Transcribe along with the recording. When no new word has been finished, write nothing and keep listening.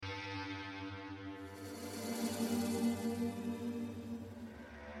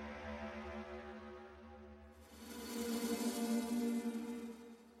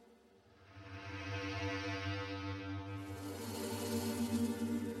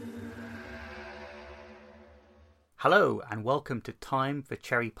Hello and welcome to Time for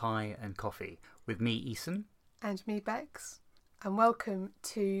Cherry Pie and Coffee with me, Eason. And me, Bex. And welcome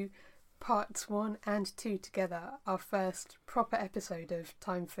to parts 1 and 2 together, our first proper episode of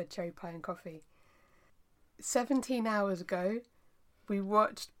Time for Cherry Pie and Coffee. 17 hours ago, we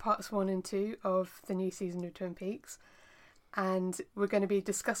watched parts 1 and 2 of the new season of Twin Peaks, and we're going to be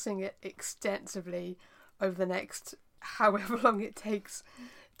discussing it extensively over the next however long it takes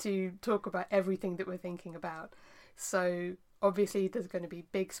to talk about everything that we're thinking about. So obviously there's going to be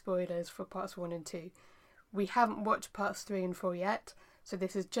big spoilers for parts 1 and 2. We haven't watched parts 3 and 4 yet, so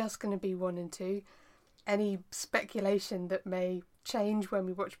this is just going to be 1 and 2. Any speculation that may change when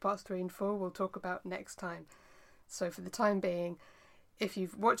we watch parts 3 and 4 we'll talk about next time. So for the time being, if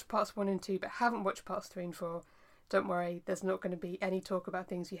you've watched parts 1 and 2 but haven't watched parts 3 and 4, don't worry, there's not going to be any talk about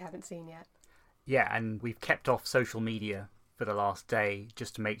things you haven't seen yet. Yeah, and we've kept off social media for the last day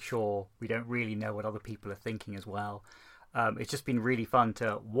just to make sure we don't really know what other people are thinking as well. It's just been really fun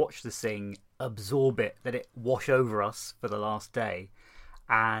to watch this thing, absorb it, let it wash over us for the last day,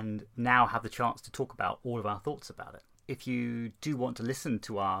 and now have the chance to talk about all of our thoughts about it. If you do want to listen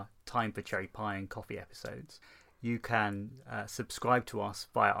to our Time for Cherry Pie and Coffee episodes, you can subscribe to us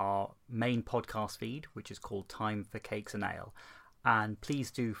via our main podcast feed, which is called Time for Cakes and Ale. And please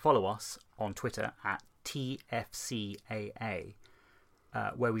do follow us on Twitter at TFCAA,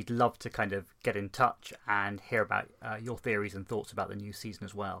 where we'd love to kind of get in touch and hear about your theories and thoughts about the new season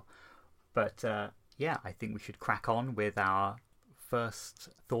as well. But yeah, I think we should crack on with our first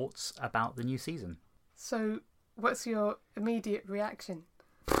thoughts about the new season. So what's your immediate reaction?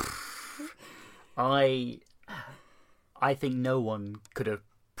 I think no one could have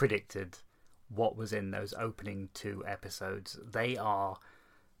predicted what was in those opening 2 episodes. They are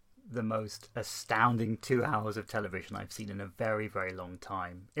the most astounding 2 hours of television I've seen in a very, very long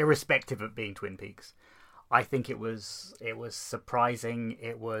time, irrespective of being Twin Peaks. I think it was surprising,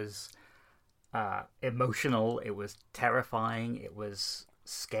 it was emotional, it was terrifying, it was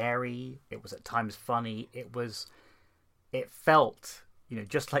scary, it was at times funny, it felt,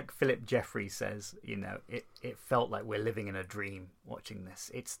 just like Philip Jeffries says, it felt like we're living in a dream watching this.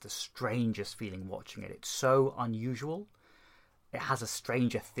 It's the strangest feeling watching it. It's so unusual. It has a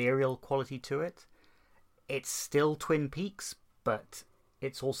strange ethereal quality to it. It's still Twin Peaks, but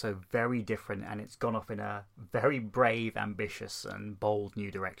it's also very different, and it's gone off in a very brave, ambitious and bold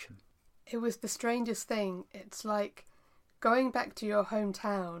new direction. It was the strangest thing. It's like going back to your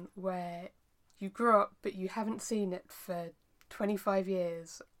hometown where you grew up but you haven't seen it for 25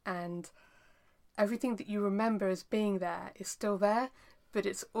 years, and everything that you remember as being there is still there, but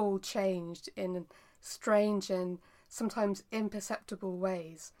it's all changed in strange and sometimes imperceptible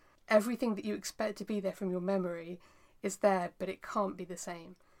ways. Everything that you expect to be there from your memory is there, but it can't be the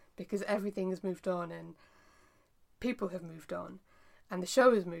same because everything has moved on and people have moved on and the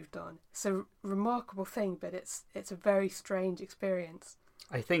show has moved on. It's a remarkable thing, but it's a very strange experience.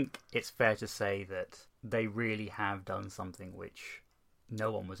 I think it's fair to say that they really have done something which no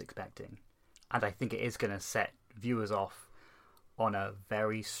one was expecting, and I think it is going to set viewers off on a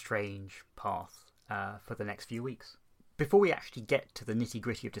very strange path for the next few weeks. Before we actually get to the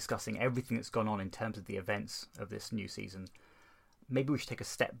nitty-gritty of discussing everything that's gone on in terms of the events of this new season, maybe we should take a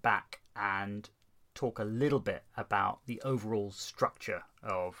step back and talk a little bit about the overall structure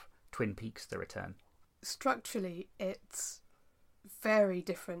of Twin Peaks: The Return. Structurally, it's very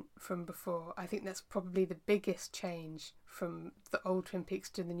different from before. I think that's probably the biggest change from the old Twin Peaks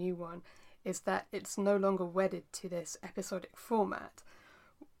to the new one, is that it's no longer wedded to this episodic format.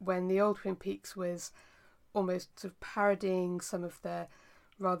 When the old Twin Peaks was almost sort of parodying some of the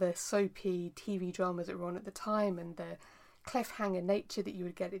rather soapy TV dramas that were on at the time, and the cliffhanger nature that you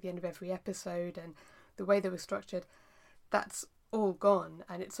would get at the end of every episode and the way they were structured, that's all gone.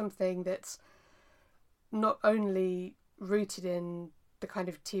 And it's something that's not only rooted in the kind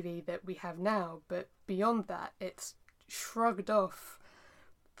of TV that we have now, but beyond that, it's shrugged off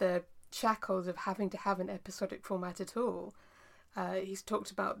the shackles of having to have an episodic format at all. He's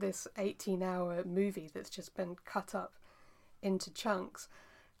talked about this 18-hour movie that's just been cut up into chunks,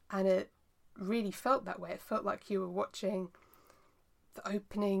 and it really felt that way. It felt like you were watching the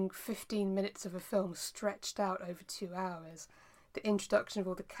opening 15 minutes of a film stretched out over 2 hours. The introduction of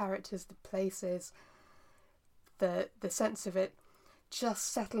all the characters, the places, the sense of it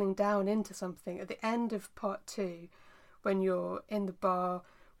just settling down into something. At the end of part 2, when you're in the bar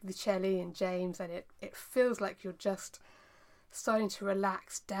with Shelley and James, and it feels like you're just starting to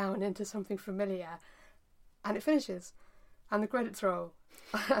relax down into something familiar, and it finishes and the credits roll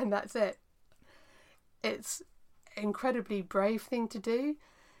and that's it. It's an incredibly brave thing to do.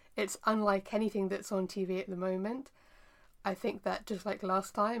 It's unlike anything that's on TV at the moment. I think that just like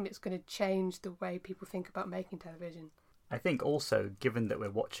last time, it's going to change the way people think about making television. I think also, given that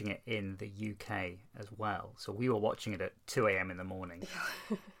we're watching it in the UK as well, so we were watching it at 2 a.m. in the morning.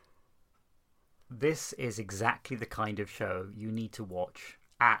 This is exactly the kind of show you need to watch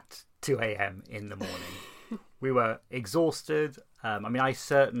at 2 a.m. in the morning. We were exhausted. I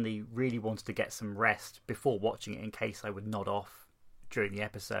certainly really wanted to get some rest before watching it in case I would nod off during the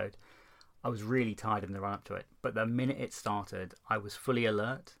episode. I was really tired in the run-up to it. But the minute it started, I was fully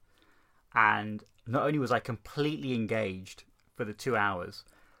alert. And not only was I completely engaged for the 2 hours,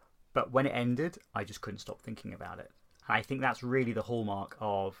 but when it ended, I just couldn't stop thinking about it. And I think that's really the hallmark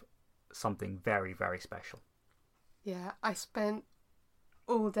of something very, very special. Yeah, I spent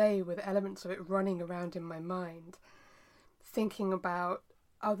all day with elements of it running around in my mind, thinking about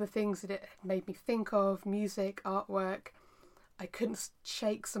other things that it made me think of, music, artwork. I couldn't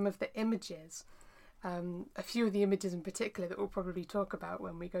shake some of the images, a few of the images in particular that we'll probably talk about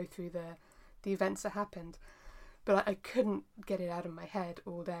when we go through the events that happened. But I couldn't get it out of my head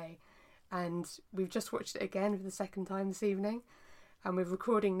all day. And we've just watched it again for the second time this evening, and we're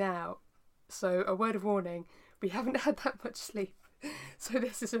recording now. So a word of warning, we haven't had that much sleep. So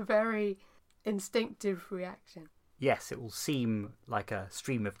this is a very instinctive reaction. Yes, it will seem like a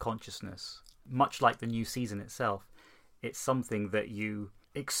stream of consciousness, much like the new season itself. It's something that you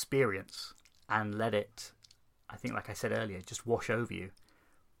experience and let it, I think like I said earlier, just wash over you.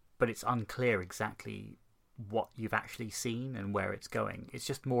 But it's unclear exactly what you've actually seen and where it's going. It's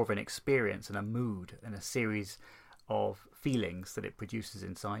just more of an experience and a mood and a series of feelings that it produces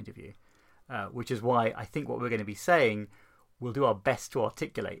inside of you. Which is why I think what we're going to be saying, we'll do our best to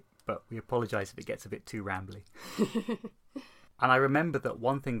articulate, but we apologise if it gets a bit too rambly. And I remember that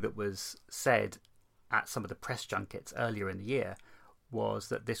one thing that was said at some of the press junkets earlier in the year was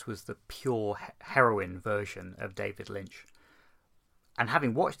that this was the pure heroine version of David Lynch. And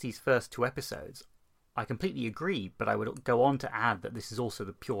having watched these first 2 episodes, I completely agree, but I would go on to add that this is also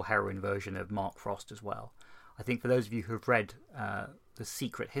the pure heroine version of Mark Frost as well. I think for those of you who have read The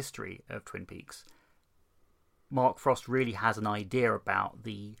Secret History of Twin Peaks, Mark Frost really has an idea about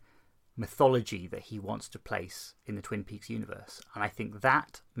the mythology that he wants to place in the Twin Peaks universe. And I think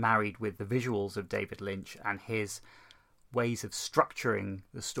that, married with the visuals of David Lynch and his ways of structuring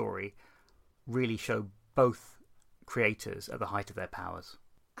the story, really show both creators at the height of their powers.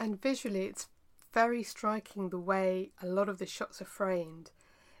 And visually, it's very striking the way a lot of the shots are framed.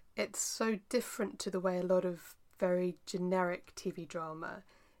 It's so different to the way a lot of very generic TV drama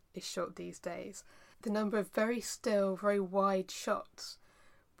is shot these days. The number of very still, very wide shots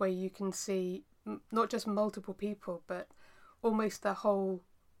where you can see not just multiple people, but almost their whole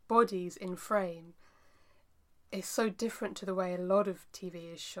bodies in frame is so different to the way a lot of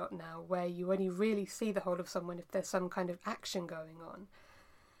TV is shot now, where you only really see the whole of someone if there's some kind of action going on.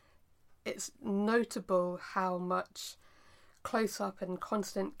 It's notable how much close-up and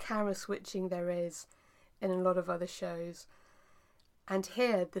constant camera switching there is in a lot of other shows. And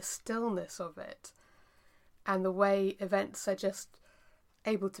here, the stillness of it and the way events are just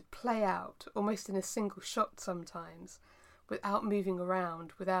able to play out almost in a single shot sometimes, without moving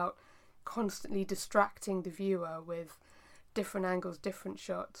around, without constantly distracting the viewer with different angles, different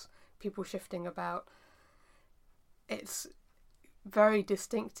shots, people shifting about. It's very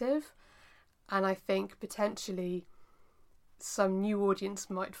distinctive, and I think potentially some new audience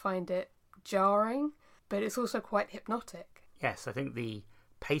might find it jarring, but it's also quite hypnotic. Yes, I think the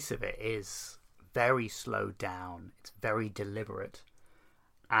pace of it is very slowed down. It's very deliberate.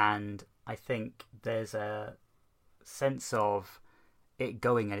 And I think there's a sense of it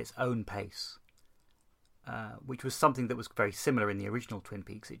going at its own pace, which was something that was very similar in the original Twin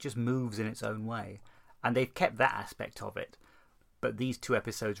Peaks. It just moves in its own way. And they've kept that aspect of it. But these 2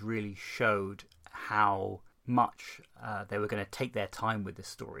 episodes really showed how much they were going to take their time with this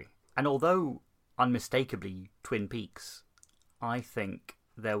story. And although unmistakably Twin Peaks, I think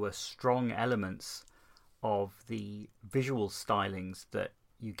there were strong elements of the visual stylings that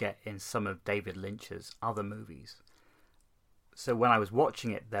you get in some of David Lynch's other movies. So when I was watching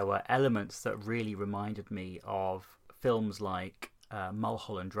it, there were elements that really reminded me of films like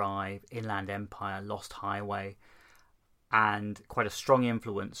Mulholland Drive, Inland Empire, Lost Highway, and quite a strong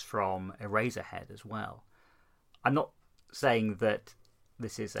influence from Eraserhead as well. I'm not saying that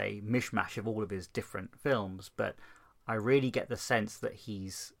this is a mishmash of all of his different films, but I really get the sense that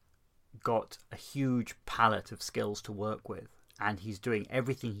he's got a huge palette of skills to work with, and he's doing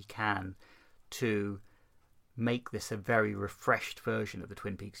everything he can to make this a very refreshed version of the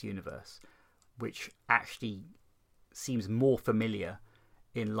Twin Peaks universe, which actually seems more familiar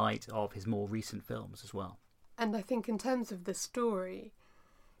in light of his more recent films as well. And I think in terms of the story,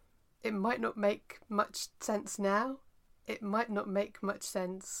 it might not make much sense now. It might not make much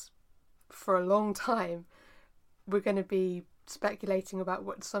sense for a long time. We're going to be speculating about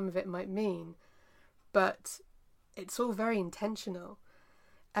what some of it might mean, but it's all very intentional.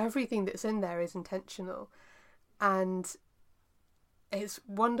 Everything that's in there is intentional, and it's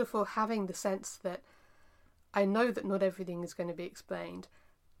wonderful having the sense that I know that not everything is going to be explained,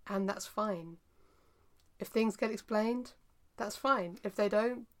 and that's fine. If things get explained, that's fine. If they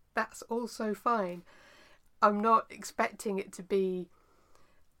don't, that's also fine. I'm not expecting it to be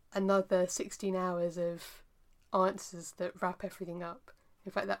another 16 hours of answers that wrap everything up.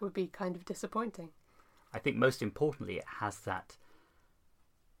 In fact, that would be kind of disappointing. I think most importantly, it has that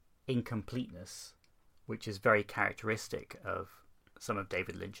incompleteness, which is very characteristic of some of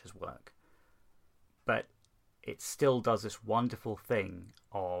David Lynch's work. But it still does this wonderful thing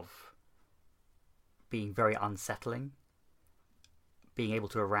of being very unsettling, being able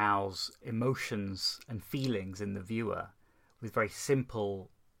to arouse emotions and feelings in the viewer with very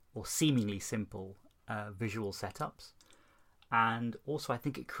simple or seemingly simple visual setups. And also I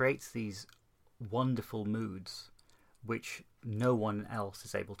think it creates these wonderful moods which no one else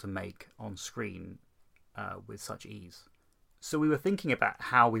is able to make on screen with such ease. So we were thinking about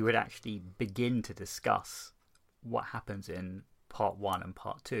how we would actually begin to discuss what happens in part 1 and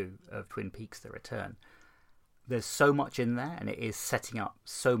part 2 of Twin Peaks: The Return. There's so much in there, and it is setting up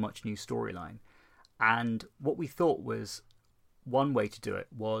so much new storyline. And what we thought was one way to do it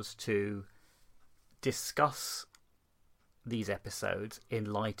was to discuss these episodes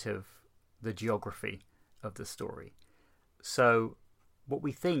in light of the geography of the story. So what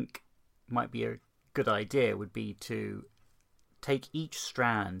we think might be a good idea would be to take each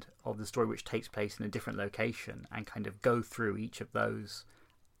strand of the story which takes place in a different location and kind of go through each of those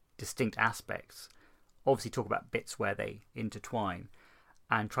distinct aspects. Obviously talk about bits where they intertwine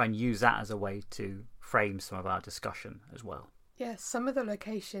and try and use that as a way to frame some of our discussion as well. Yes, some of the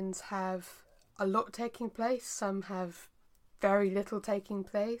locations have a lot taking place, some have very little taking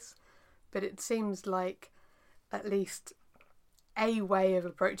place, but it seems like at least a way of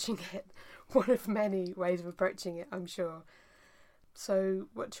approaching it, one of many ways of approaching it, I'm sure. So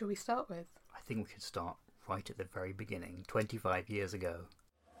what shall we start with? I think we could start right at the very beginning, 25 years ago.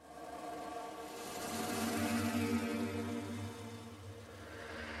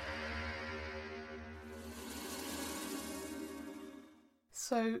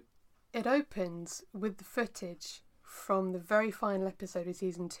 So it opens with the footage from the very final episode of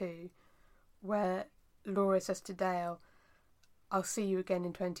season 2 where Laura says to Dale, "I'll see you again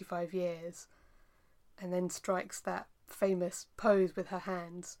in 25 years," and then strikes that famous pose with her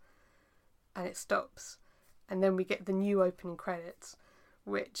hands, and it stops. And then we get the new opening credits,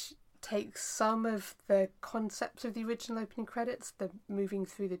 which takes some of the concepts of the original opening credits, the moving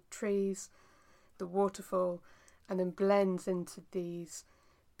through the trees, the waterfall, and then blends into these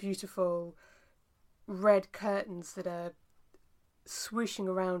beautiful red curtains that are swooshing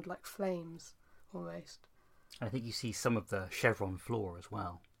around like flames, almost. I think you see some of the chevron floor as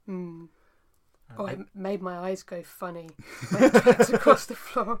well. It made my eyes go funny when it tracks across the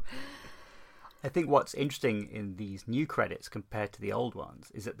floor. I think what's interesting in these new credits compared to the old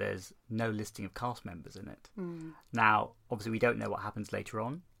ones is that there's no listing of cast members in it. Now, obviously we don't know what happens later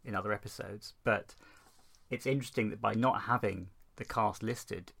on in other episodes, but it's interesting that by not having the cast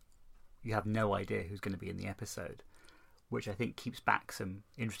listed, you have no idea who's going to be in the episode, which I think keeps back some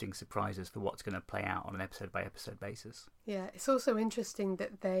interesting surprises for what's going to play out on an episode-by-episode basis. Yeah, it's also interesting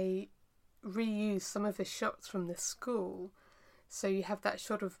that they reuse some of the shots from the school. So you have that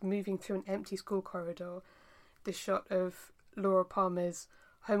shot of moving through an empty school corridor, the shot of Laura Palmer's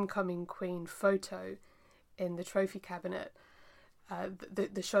homecoming queen photo in the trophy cabinet,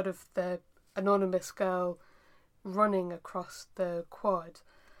 the shot of the anonymous girl running across the quad,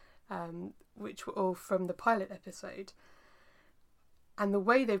 which were all from the pilot episode. And the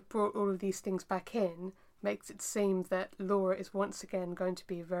way they've brought all of these things back in makes it seem that Laura is once again going to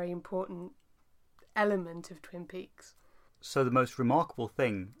be a very important element of Twin Peaks. So the most remarkable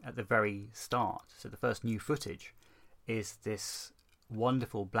thing at the very start, so the first new footage, is this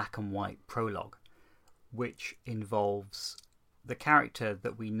wonderful black and white prologue, which involves the character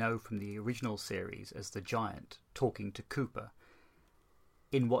that we know from the original series as the Giant talking to Cooper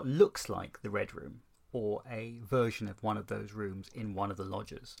in what looks like the Red Room, or a version of one of those rooms in one of the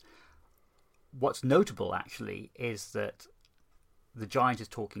lodges. What's notable, actually, is that the Giant is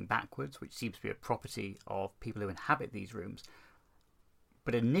talking backwards, which seems to be a property of people who inhabit these rooms.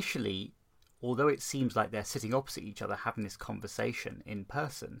 But initially, although it seems like they're sitting opposite each other having this conversation in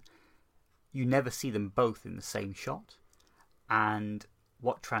person, you never see them both in the same shot. And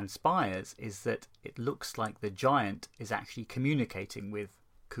what transpires is that it looks like the giant is actually communicating with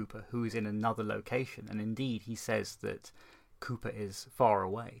Cooper, who is in another location. And indeed, he says that Cooper is far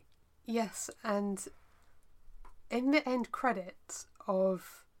away. Yes, and in the end credits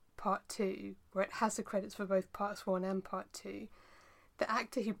of Part 2, where it has the credits for both Parts 1 and Part 2, the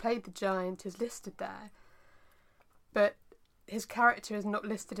actor who played the giant is listed there, but his character is not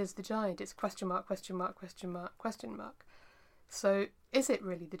listed as the giant. It's question mark, question mark, question mark, question mark. So, is it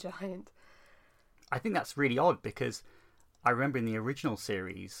really the giant? I think that's really odd, because I remember in the original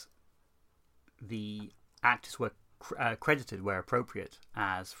series, the actors were credited where appropriate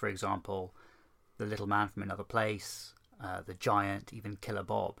as, for example, the little man from another place, the giant, even Killer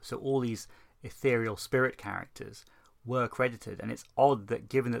Bob. So all these ethereal spirit characters were credited, and it's odd that,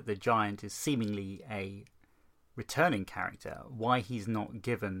 given that the giant is seemingly a returning character, why he's not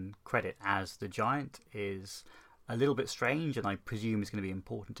given credit as the giant is a little bit strange, and I presume is going to be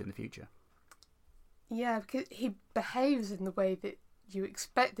important in the future. Yeah, because he behaves in the way that you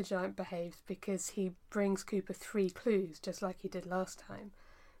expect the giant behaves, because he brings Cooper 3 clues, just like he did last time.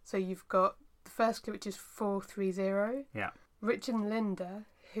 So you've got the first clue, which is 430. Yeah. Richard and Linda,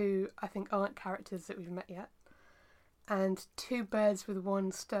 who I think aren't characters that we've met yet. And 2 birds with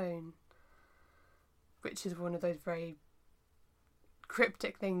 1 stone, which is one of those very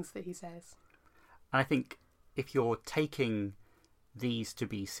cryptic things that he says. And I think if you're taking these to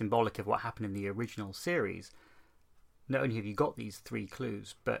be symbolic of what happened in the original series, not only have you got these 3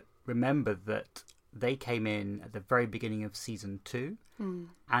 clues, but remember that they came in at the very beginning of season 2,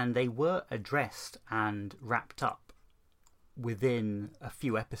 and they were addressed and wrapped up within a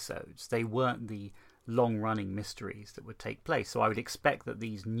few episodes. They weren't the long-running mysteries that would take place. So I would expect that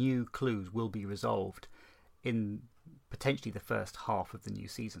these new clues will be resolved in potentially the first half of the new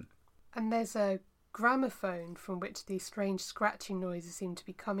season. And there's a gramophone from which these strange scratching noises seem to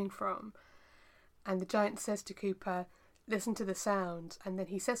be coming from. And the giant says to Cooper, listen to the sound. And then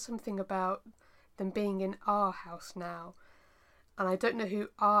he says something about them being in our house now. And I don't know who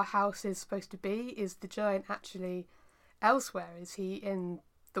our house is supposed to be. Is the giant actually elsewhere? Is he in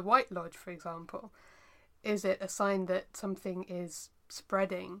the White Lodge, for example? Is it a sign that something is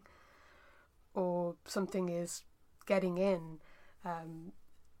spreading or something is getting in?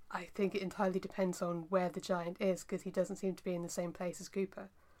 I think it entirely depends on where the giant is, because he doesn't seem to be in the same place as Cooper.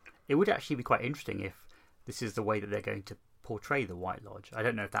 It would actually be quite interesting if this is the way that they're going to portray the White Lodge. I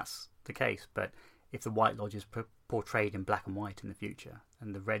don't know if that's the case, but if the White Lodge is portrayed in black and white in the future,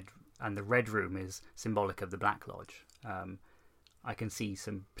 and the red room is symbolic of the Black Lodge, I can see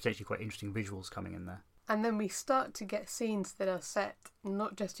some potentially quite interesting visuals coming in there. And then we start to get scenes that are set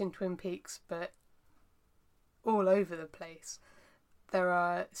not just in Twin Peaks, but all over the place. There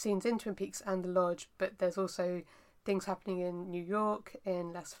are scenes in Twin Peaks and the Lodge, but there's also things happening in New York,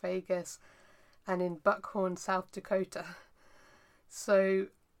 in Las Vegas, and in Buckhorn, South Dakota. So,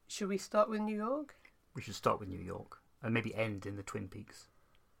 should we start with New York? We should start with New York, and maybe end in the Twin Peaks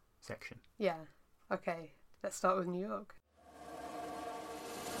section. Yeah, okay. Let's start with New York.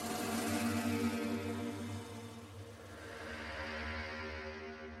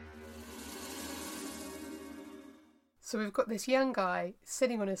 So we've got this young guy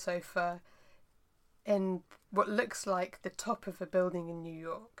sitting on a sofa in what looks like the top of a building in New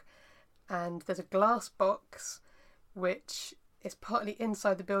York. And there's a glass box which is partly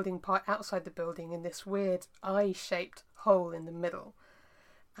inside the building, part outside the building, in this weird eye-shaped hole in the middle.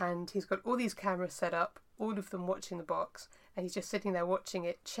 And he's got all these cameras set up, all of them watching the box, and he's just sitting there watching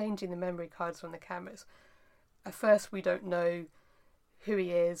it, changing the memory cards on the cameras. At first we don't know who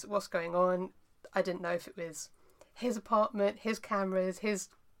he is, what's going on. I didn't know if it was his apartment, his cameras, his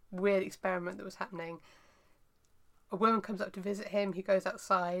weird experiment that was happening. A woman comes up to visit him, he goes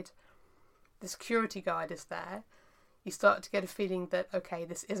outside, the security guard is there. You start to get a feeling that, okay,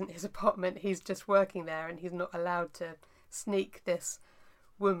 this isn't his apartment, he's just working there and he's not allowed to sneak this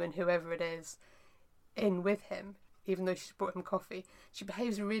woman, whoever it is, in with him, even though she's brought him coffee. She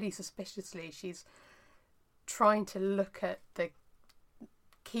behaves really suspiciously. She's trying to look at the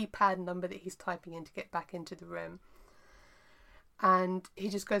keypad number that he's typing in to get back into the room. And he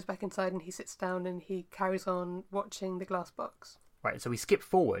just goes back inside and he sits down and he carries on watching the glass box. Right, so we skip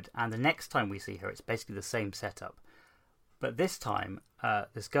forward, and the next time we see her, it's basically the same setup. But this time,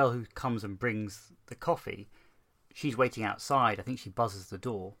 this girl who comes and brings the coffee, she's waiting outside. I think she buzzes the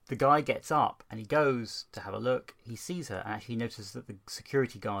door. The guy gets up and he goes to have a look. He sees her and actually notices that the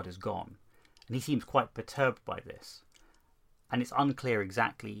security guard is gone. And he seems quite perturbed by this. And it's unclear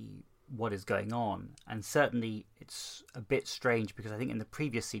exactly what is going on. And certainly it's a bit strange because I think in the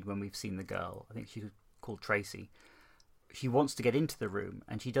previous scene when we've seen the girl, I think she's called Tracy, she wants to get into the room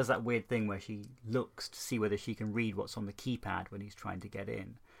and she does that weird thing where she looks to see whether she can read what's on the keypad when he's trying to get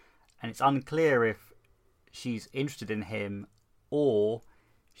in. And it's unclear if she's interested in him or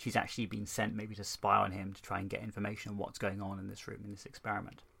she's actually been sent maybe to spy on him to try and get information on what's going on in this room, in this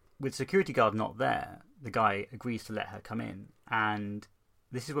experiment. With security guard not there, the guy agrees to let her come in, and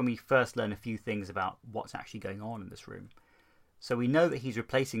this is when we first learn a few things about what's actually going on in this room. So we know that he's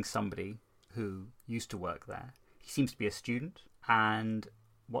replacing somebody who used to work there. He seems to be a student, and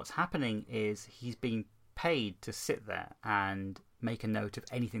what's happening is he's being paid to sit there and make a note of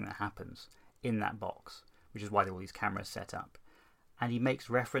anything that happens in that box, which is why there are all these cameras set up. And he makes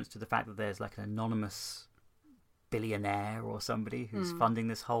reference to the fact that there's like an anonymous billionaire or somebody who's funding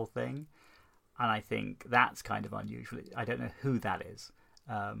this whole thing. And I think that's kind of unusual. I don't know who that is.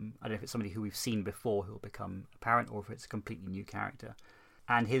 I don't know if it's somebody who we've seen before who will become apparent or if it's a completely new character.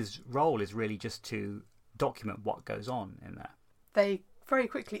 And his role is really just to document what goes on in there. They very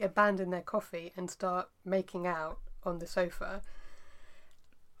quickly abandon their coffee and start making out on the sofa.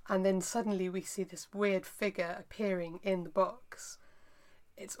 And then suddenly we see this weird figure appearing in the box.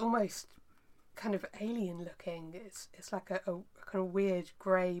 It's almost kind of alien looking. It's like a kind of weird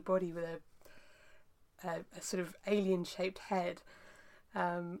grey body with a sort of alien shaped head.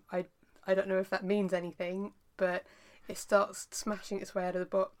 I don't know if that means anything, but it starts smashing its way out of the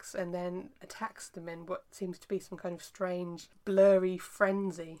box and then attacks them in what seems to be some kind of strange blurry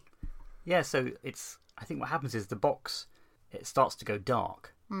frenzy. Yeah, so I think what happens is the box, it starts to go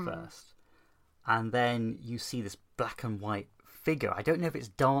dark first, and then you see this black and white figure. I don't know if it's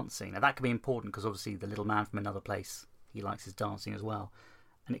dancing. Now that could be important because obviously the little man from Another Place, he likes his dancing as well.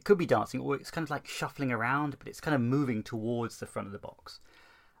 And it could be dancing or it's kind of like shuffling around, but it's kind of moving towards the front of the box.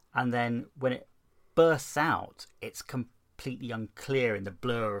 And then when it bursts out, it's completely unclear in the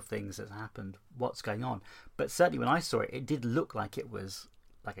blur of things that's happened, what's going on. But certainly when I saw it, it did look like it was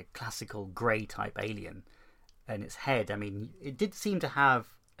like a classical grey type alien. And its head, I mean, it did seem to have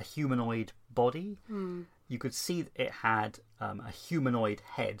a humanoid body. You could see it had a humanoid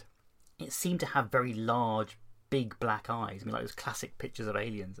head. It seemed to have very large, big black eyes. I mean, like those classic pictures of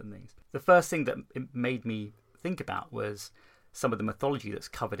aliens and things. The first thing that it made me think about was some of the mythology that's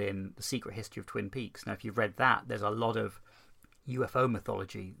covered in The Secret History of Twin Peaks. Now, if you've read that, there's a lot of UFO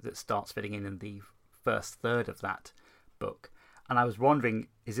mythology that starts fitting in the first third of that book. And I was wondering,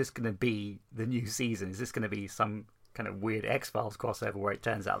 is this going to be the new season? Is this going to be some kind of weird X-Files crossover where it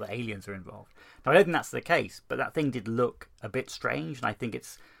turns out that aliens are involved? Now, I don't think that's the case, but that thing did look a bit strange, and I think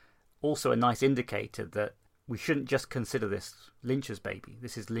it's also a nice indicator that we shouldn't just consider this Lynch's baby.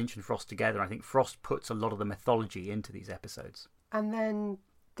 This is Lynch and Frost together. I think Frost puts a lot of the mythology into these episodes. And then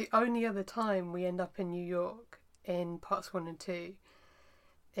the only other time we end up in New York in parts 1 and 2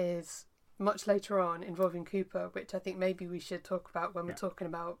 is much later on involving Cooper, which I think maybe we should talk about when we're talking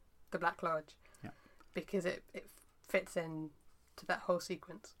about the Black Lodge, because it fits in to that whole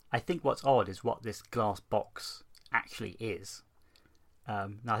sequence. I think what's odd is what this glass box actually is.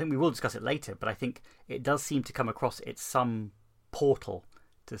 Now, I think we will discuss it later, but I think it does seem to come across it's some portal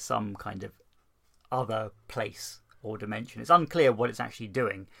to some kind of other place or dimension. It's unclear what it's actually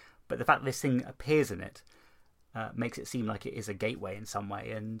doing, but the fact that this thing appears in it makes it seem like it is a gateway in some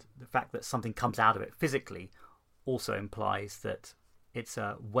way, and the fact that something comes out of it physically also implies that it's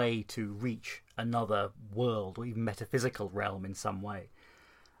a way to reach another world or even metaphysical realm in some way.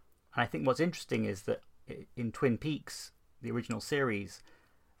 And I think what's interesting is that in Twin Peaks, the original series,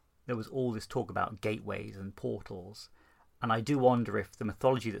 there was all this talk about gateways and portals, and I do wonder if the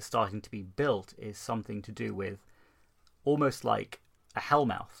mythology that's starting to be built is something to do with almost like a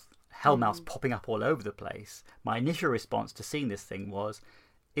Hellmouth popping up all over the place. My initial response to seeing this thing was,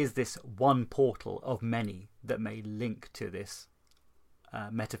 is this one portal of many that may link to this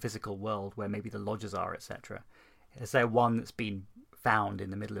metaphysical world where maybe the lodges are, etc.? Is there one that's been found in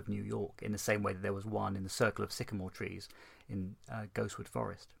the middle of New York in the same way that there was one in the circle of sycamore trees in Ghostwood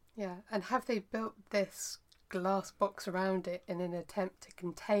Forest? Yeah, and have they built this glass box around it in an attempt to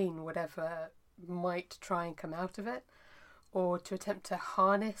contain whatever might try and come out of it, or to attempt to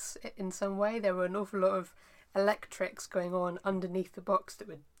harness it in some way? There were an awful lot of electrics going on underneath the box that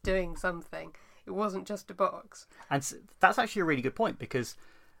were doing something. It wasn't just a box. And that's actually a really good point, because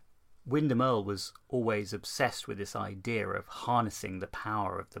Wyndham Earle was always obsessed with this idea of harnessing the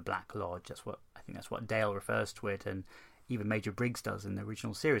power of the Black Lodge. I think that's what Dale refers to it, and even Major Briggs does in the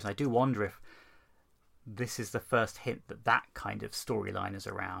original series. I do wonder if this is the first hint that that kind of storyline is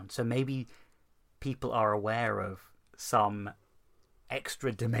around. So maybe people are aware of some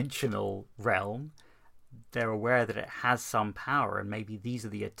extra dimensional realm, they're aware that it has some power, and maybe these are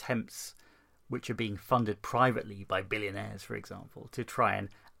the attempts which are being funded privately by billionaires, for example, to try and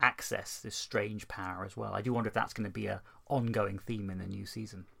access this strange power as well. I do wonder if that's going to be an ongoing theme in the new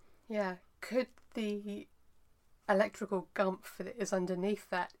season. Yeah, could the electrical gumph that is underneath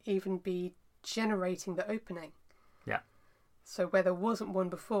that even be generating the opening? Yeah. So where there wasn't one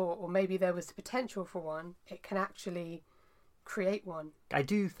before, or maybe there was the potential for one, it can actually create one. I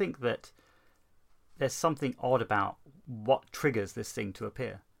do think that there's something odd about what triggers this thing to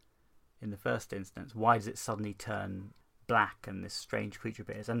appear in the first instance. Why does it suddenly turn black and this strange creature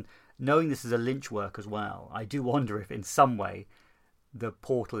appears? And knowing this is a Lynch work as well, I do wonder if in some way the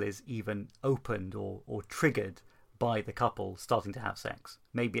portal is even opened or triggered by the couple starting to have sex.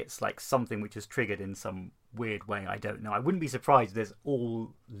 Maybe it's like something which is triggered in some weird way. I don't know. I wouldn't be surprised if there's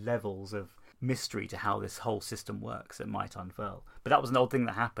all levels of mystery to how this whole system works that might unfurl. But that was an odd thing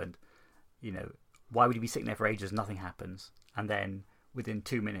that happened. You know, why would you be sitting there for ages, nothing happens, and then within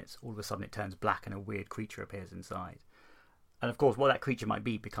 2 minutes all of a sudden it turns black and a weird creature appears inside? And of course what that creature might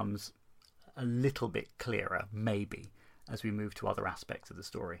be becomes a little bit clearer, maybe, as we move to other aspects of the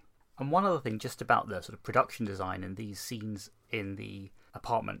story. And one other thing just about the sort of production design in these scenes in the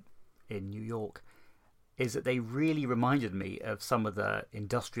apartment in New York is that they really reminded me of some of the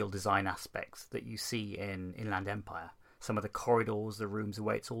industrial design aspects that you see in Inland Empire. Some of the corridors, the rooms, the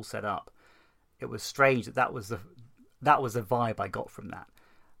way it's all set up. It was strange that was the vibe I got from that.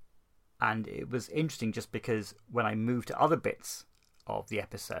 And it was interesting just because when I moved to other bits of the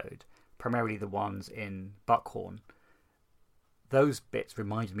episode, primarily the ones in Buckhorn, those bits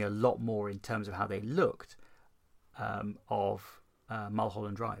reminded me a lot more in terms of how they looked of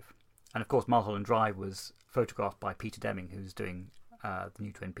Mulholland Drive. And of course Mulholland Drive was photographed by Peter Deming, who's doing the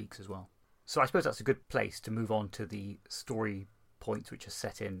new Twin Peaks as well. So I suppose that's a good place to move on to the story points which are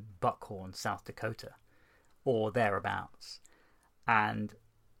set in Buckhorn, South Dakota, or thereabouts. And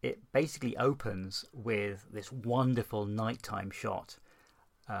it basically opens with this wonderful nighttime shot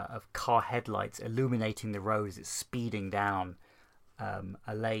of car headlights illuminating the road as it's speeding down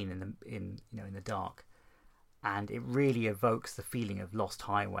a lane in the dark, and it really evokes the feeling of Lost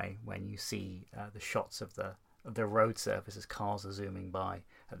Highway when you see the shots of the road surface as cars are zooming by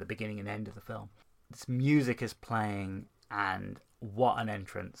at the beginning and end of the film. This music is playing, and what an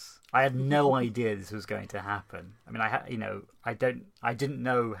entrance! I had no idea this was going to happen. I mean, I didn't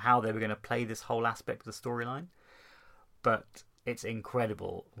know how they were going to play this whole aspect of the storyline, but it's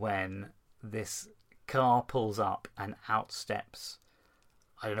incredible when this car pulls up and out steps,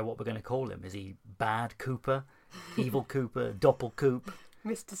 I don't know what we're going to call him. Is he Bad Cooper? Evil Cooper? Doppel Coop?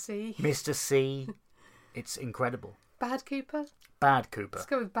 Mr. C? Mr. C? It's incredible. Bad Cooper? Bad Cooper. Let's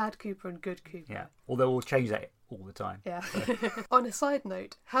go with Bad Cooper and Good Cooper. Yeah, although we'll change that all the time. Yeah. So. On a side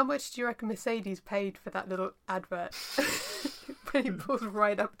note, how much do you reckon Mercedes paid for that little advert? When he pulls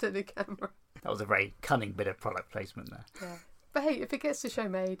right up to the camera. That was a very cunning bit of product placement there. Yeah. But hey, if it gets the show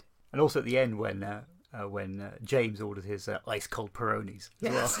made. And also at the end when James ordered his ice cold Peronis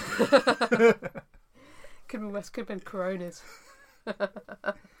as well. Could have been West, could have been Coronas.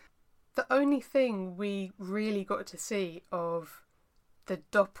 The only thing we really got to see of the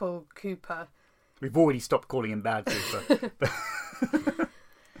Doppel Cooper. We've already stopped calling him Bad Cooper.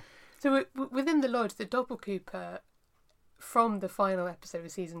 So within the lodge, the Doppel Cooper from the final episode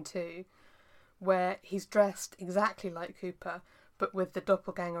of season 2, where he's dressed exactly like Cooper, but with the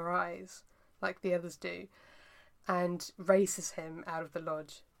doppelganger eyes, like the others do, and races him out of the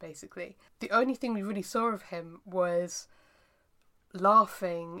lodge, basically. The only thing we really saw of him was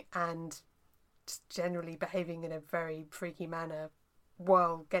laughing and just generally behaving in a very freaky manner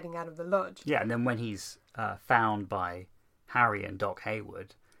while getting out of the lodge. Yeah, and then when he's found by Harry and Doc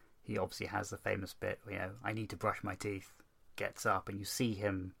Hayward, he obviously has the famous bit, I need to brush my teeth, gets up, and you see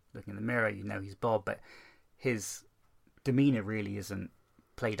him looking in the mirror, he's Bob, but his demeanour really isn't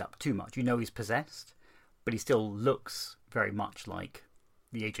played up too much. He's possessed, but he still looks very much like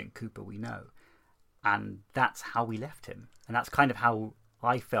the Agent Cooper we know. And that's how we left him. And that's kind of how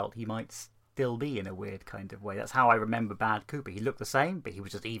I felt he might still be in a weird kind of way. That's how I remember Bad Cooper. He looked the same, but he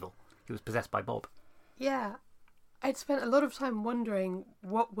was just evil. He was possessed by Bob. Yeah. I'd spent a lot of time wondering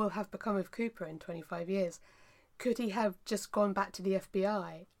what will have become of Cooper in 25 years. Could he have just gone back to the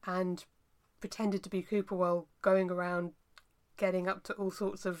FBI and pretended to be Cooper while going around getting up to all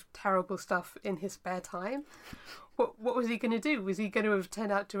sorts of terrible stuff in his spare time? What was he going to do? Was he going to have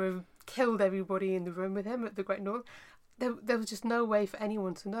turned out to have killed everybody in the room with him at the Great North? There was just no way for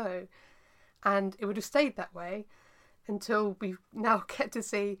anyone to know. And it would have stayed that way until we now get to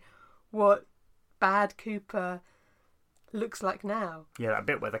see what Bad Cooper looks like now. Yeah, that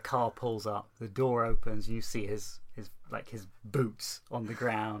bit where the car pulls up, the door opens, and you see his boots on the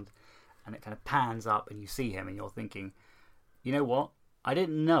ground, and it kind of pans up, and you see him, and you're thinking, you know what? I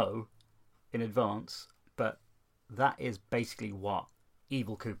didn't know in advance, but that is basically what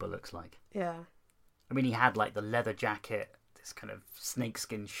Evil Cooper looks like. Yeah. I mean, he had like the leather jacket, this kind of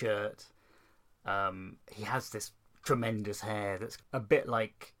snakeskin shirt. He has this tremendous hair that's a bit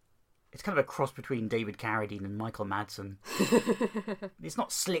like, it's kind of a cross between David Carradine and Michael Madsen. It's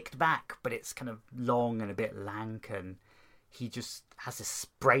not slicked back, but it's kind of long and a bit lank, and he just has this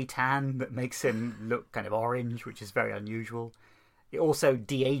spray tan that makes him look kind of orange, which is very unusual. It also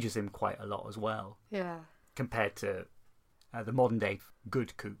de-ages him quite a lot as well. Yeah. Compared to the modern day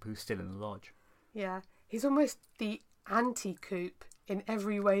good Coop who's still in the lodge. Yeah. He's almost the anti-Coop in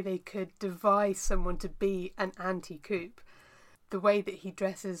every way they could devise someone to be an anti-Coop. The way that he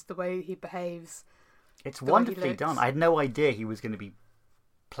dresses, the way he behaves. It's wonderfully done. I had no idea he was going to be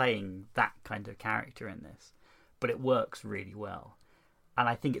playing that kind of character in this. But it works really well. And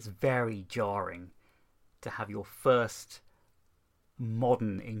I think it's very jarring to have your first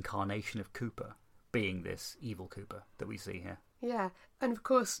modern incarnation of Cooper being this evil Cooper that we see here. Yeah, and of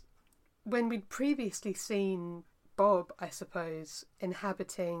course, when we'd previously seen Bob, I suppose,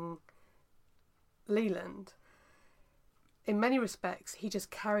 inhabiting Leland, in many respects, he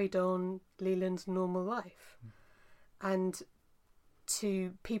just carried on Leland's normal life. And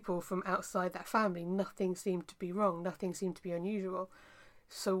to people from outside that family, nothing seemed to be wrong, nothing seemed to be unusual.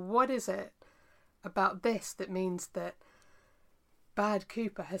 So what is it about this that means that bad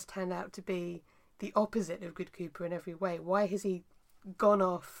Cooper has turned out to be the opposite of good Cooper in every way? Why has he gone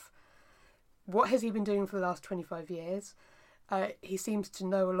off? What has he been doing for the last 25 years? He seems to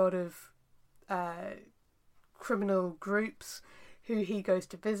know a lot of criminal groups who he goes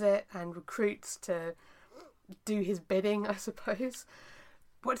to visit and recruits to do his bidding, I suppose.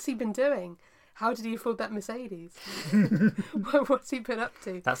 What's he been doing? How did he afford that Mercedes? What's he been up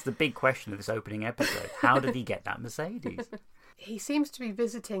to? That's the big question of this opening episode. How did he get that Mercedes? He seems to be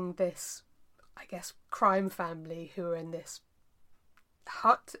visiting this, I guess, crime family who are in this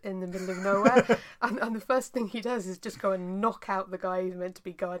hut in the middle of nowhere. and the first thing he does is just go and knock out the guy who's meant to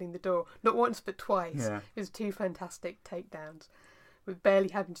be guarding the door. Not once, but twice. Yeah. It was 2 fantastic takedowns with barely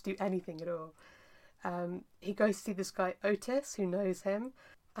having to do anything at all. He goes to see this guy Otis, who knows him,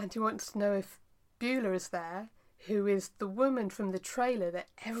 and he wants to know if Beulah is there, who is the woman from the trailer that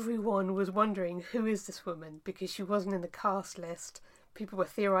everyone was wondering, who is this woman? Because she wasn't in the cast list. People were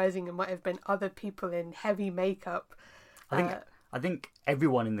theorising it might have been other people in heavy makeup. I think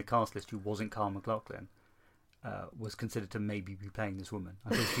everyone in the cast list who wasn't Carl McLaughlin was considered to maybe be playing this woman.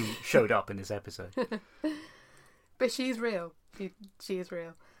 I think she showed up in this episode. But she's real. She is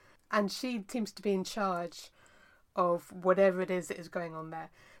real. And she seems to be in charge of whatever it is that is going on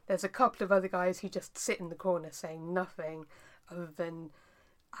there. There's a couple of other guys who just sit in the corner saying nothing other than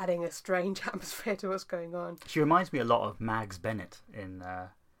adding a strange atmosphere to what's going on. She reminds me a lot of Mags Bennett in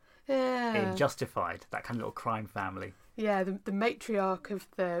Justified, that kind of little crime family. Yeah, the matriarch of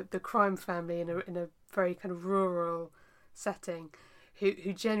the crime family in a very kind of rural setting,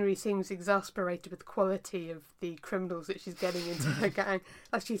 who generally seems exasperated with the quality of the criminals that she's getting into her gang.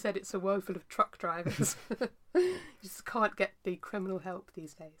 As she said, it's a world full of truck drivers. You just can't get the criminal help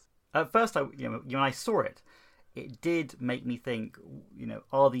these days. At first, when I saw it, it did make me think,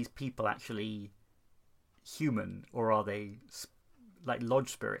 are these people actually human, or are they like lodge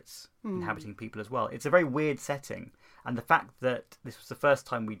spirits inhabiting people as well? It's a very weird setting, and the fact that this was the first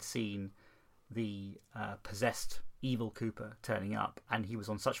time we'd seen the possessed evil Cooper turning up, and he was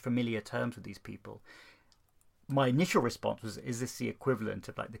on such familiar terms with these people. My initial response was, is this the equivalent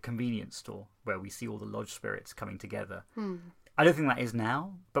of like the convenience store where we see all the lodge spirits coming together? I don't think that is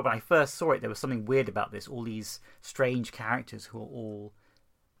now, but when I first saw it, there was something weird about this. All these strange characters who are all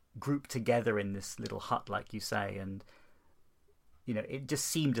grouped together in this little hut, like you say, and it just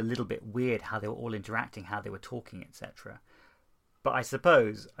seemed a little bit weird how they were all interacting, how they were talking, etc. But I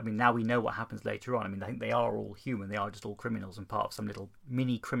suppose, now we know what happens later on. I think they are all human. They are just all criminals and part of some little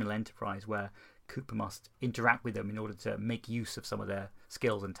mini criminal enterprise where Cooper must interact with them in order to make use of some of their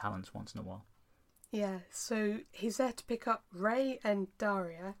skills and talents once in a while. Yeah, so he's there to pick up Ray and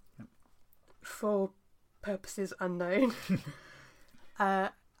Daria for purposes unknown.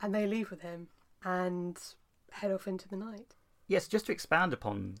 And they leave with him and head off into the night. Yes, just to expand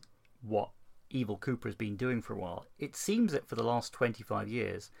upon what Evil Cooper has been doing for a while, it seems that for the last 25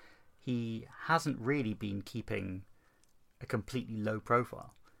 years he hasn't really been keeping a completely low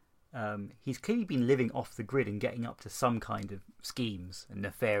profile. He's clearly been living off the grid and getting up to some kind of schemes and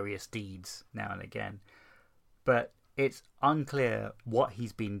nefarious deeds now and again, but it's unclear what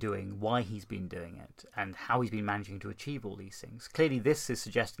he's been doing, why he's been doing it, and how he's been managing to achieve all these things. Clearly, this is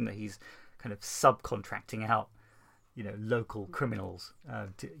suggesting that he's kind of subcontracting out, local criminals,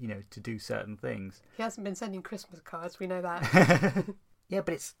 to do certain things. He hasn't been sending Christmas cards, we know that. Yeah,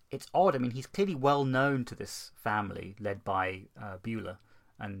 but it's odd. I mean, he's clearly well known to this family led by Beulah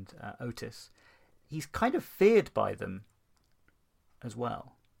and Otis. He's kind of feared by them as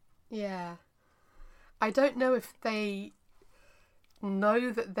well. Yeah. I don't know if they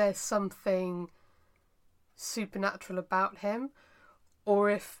know that there's something supernatural about him, or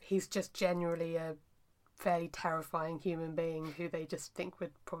if he's just generally a fairly terrifying human being who they just think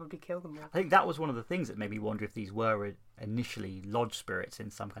would probably kill them all. I think that was one of the things that made me wonder if these were initially lodge spirits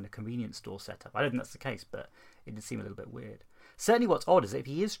in some kind of convenience store setup. I don't think that's the case, but it did seem a little bit weird. Certainly what's odd is that if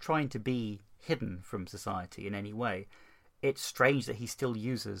he is trying to be hidden from society in any way, it's strange that he still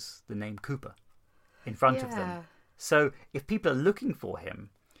uses the name Cooper in front of them. So if people are looking for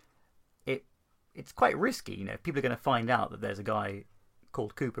him, it's quite risky. If people are going to find out that there's a guy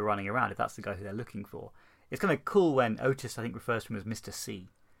called Cooper running around, if that's the guy who they're looking for. It's kind of cool when Otis, I think, refers to him as Mr. C.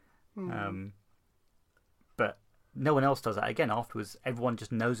 But no one else does that. Again, afterwards, everyone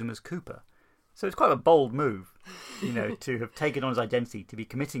just knows him as Cooper. So it's quite a bold move, to have taken on his identity, to be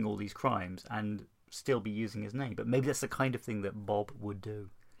committing all these crimes and still be using his name. But maybe that's the kind of thing that Bob would do.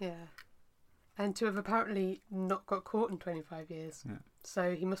 Yeah. And to have apparently not got caught in 25 years. Yeah.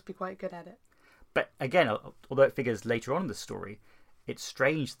 So he must be quite good at it. But again, although it figures later on in the story, it's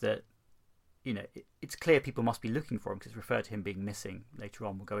strange that, it's clear people must be looking for him because it's referred to him being missing later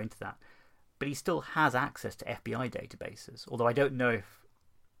on. We'll go into that. But he still has access to FBI databases, although I don't know if,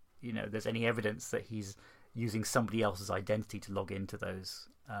 there's any evidence that he's using somebody else's identity to log into those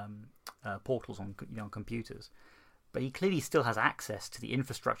portals on computers. But he clearly still has access to the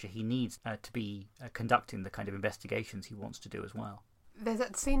infrastructure he needs to be conducting the kind of investigations he wants to do as well. There's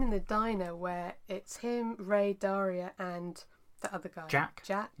that scene in the diner where it's him, Ray, Daria, and the other guy. Jack.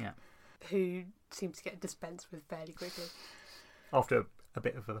 Yeah. Who seems to get dispensed with fairly quickly. After a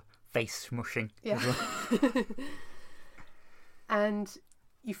bit of a face smushing. Yeah. Well. And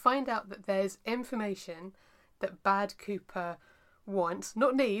you find out that there's information that Bad Cooper wants,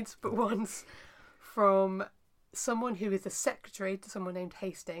 not needs, but wants, from someone who is a secretary to someone named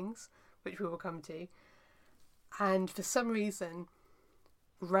Hastings, which we will come to. And for some reason,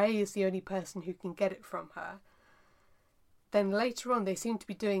 Ray is the only person who can get it from her. Then later on, they seem to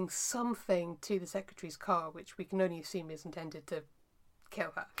be doing something to the secretary's car, which we can only assume is intended to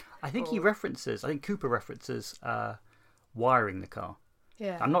kill her. I think Cooper references wiring the car.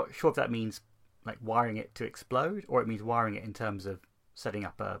 Yeah. I'm not sure if that means like wiring it to explode, or it means wiring it in terms of setting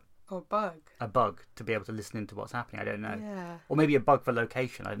up a bug to be able to listen into what's happening. I don't know. Yeah. Or maybe a bug for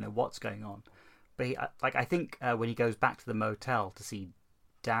location. I don't know what's going on. But I think when he goes back to the motel to see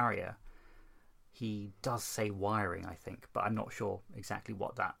Daria, he does say wiring, I think, but I'm not sure exactly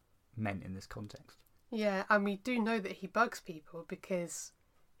what that meant in this context. Yeah, and we do know that he bugs people because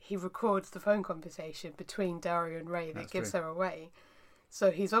he records the phone conversation between Daria and Ray that gives her away.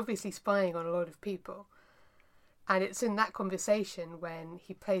 So he's obviously spying on a lot of people. And it's in that conversation, when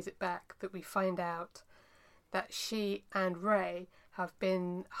he plays it back, that we find out that she and Ray have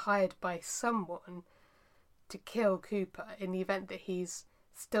been hired by someone to kill Cooper in the event that he's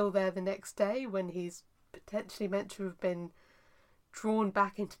still there the next day, when he's potentially meant to have been drawn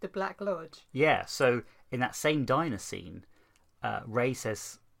back into the Black Lodge. Yeah, so in that same diner scene, Ray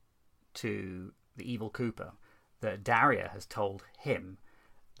says to the evil Cooper that Daria has told him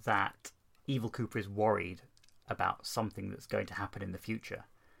that evil Cooper is worried about something that's going to happen in the future.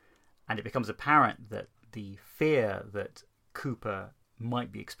 And it becomes apparent that the fear that Cooper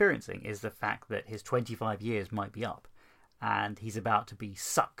might be experiencing is the fact that his 25 years might be up and he's about to be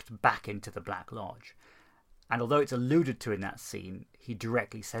sucked back into the Black Lodge. And although it's alluded to in that scene, he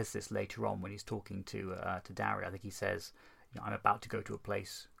directly says this later on when he's talking to Daria. I think he says, I'm about to go to a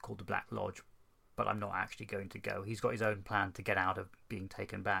place called the Black Lodge, but I'm not actually going to go. He's got his own plan to get out of being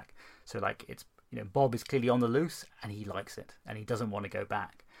taken back. So it's Bob is clearly on the loose and he likes it and he doesn't want to go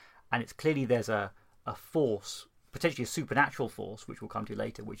back. And it's clearly there's a force, potentially a supernatural force, which we'll come to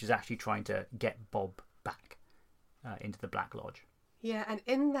later, which is actually trying to get Bob back into the Black Lodge. Yeah, and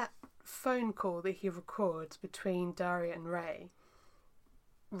in that phone call that he records between Daria and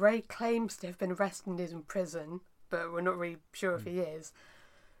Ray claims to have been arrested and is in prison, but we're not really sure if he is.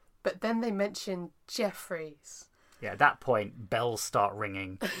 But then they mention Jeffries. Yeah, at that point, bells start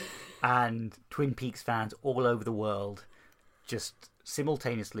ringing and Twin Peaks fans all over the world just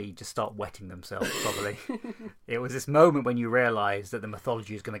simultaneously just start wetting themselves, probably. It was this moment when you realise that the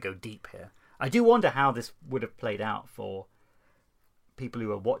mythology is going to go deep here. I do wonder how this would have played out for people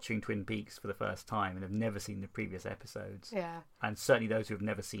who are watching Twin Peaks for the first time and have never seen the previous episodes. Yeah. And certainly those who have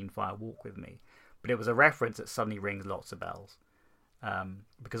never seen Fire Walk with Me. But it was a reference that suddenly rings lots of bells.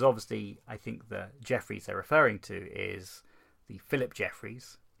 Because obviously, I think the Jeffries they're referring to is the Philip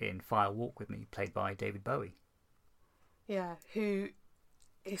Jeffries in Fire Walk with Me, played by David Bowie. Yeah, who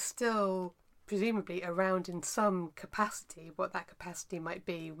is still presumably around in some capacity. What that capacity might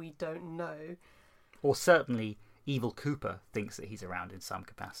be, we don't know. Or certainly, Evil Cooper thinks that he's around in some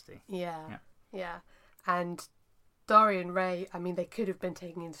capacity. Yeah. And Daria and Ray, I mean, they could have been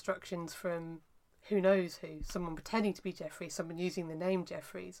taking instructions from who knows who, someone pretending to be Jeffries, someone using the name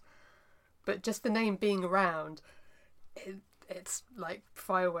Jeffries. But just the name being around, it's like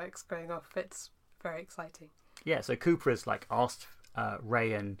fireworks going off. It's very exciting. Yeah, so Cooper has asked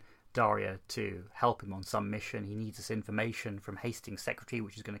Ray and Daria to help him on some mission. He needs this information from Hastings' secretary,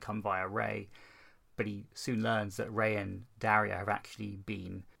 which is going to come via Ray. But he soon learns that Ray and Daria have actually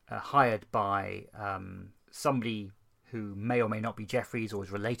been hired by somebody who may or may not be Jeffries or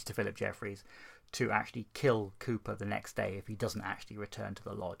is related to Philip Jeffries to actually kill Cooper the next day if he doesn't actually return to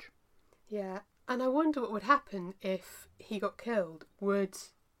the lodge. Yeah, and I wonder what would happen if he got killed. Would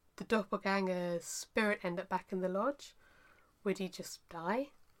the doppelganger's spirit end up back in the lodge? Would he just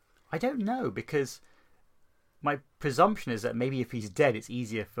die? I don't know, because my presumption is that maybe if he's dead, it's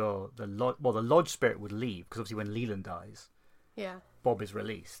easier for the lodge. Well, the lodge spirit would leave, because obviously when Leland dies, Bob is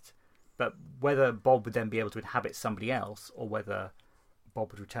released. But whether Bob would then be able to inhabit somebody else, or whether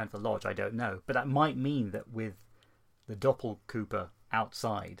Bob would return to the lodge, I don't know. But that might mean that with the Doppel Cooper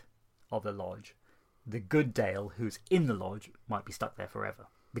outside of the lodge, the good Dale, who's in the lodge, might be stuck there forever,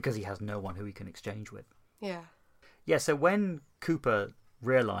 because he has no one who he can exchange with. Yeah, so when Cooper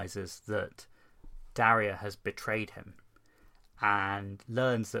realises that Daria has betrayed him and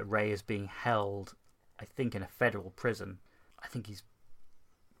learns that Ray is being held, I think, in a federal prison. I think he's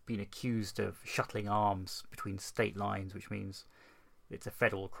been accused of shuttling arms between state lines, which means it's a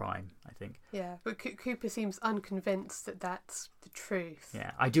federal crime, I think. Yeah, but Cooper seems unconvinced that that's the truth.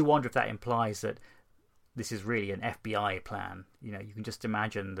 Yeah, I do wonder if that implies that this is really an FBI plan. You know, you can just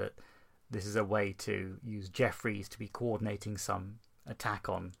imagine that this is a way to use Jeffries to be coordinating some attack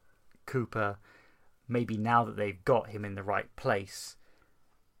on Cooper. Maybe now that they've got him in the right place,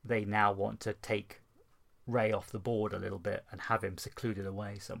 they now want to take Ray off the board a little bit and have him secluded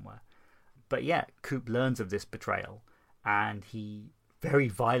away somewhere. But yeah, Coop learns of this betrayal and he very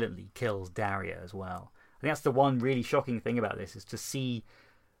violently kills Daria as well. I think that's the one really shocking thing about this, is to see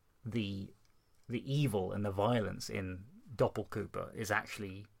the evil and the violence in Doppel Cooper is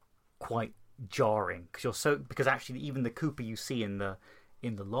actually quite jarring, because actually even the Cooper you see in the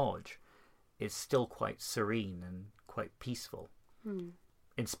lodge is still quite serene and quite peaceful.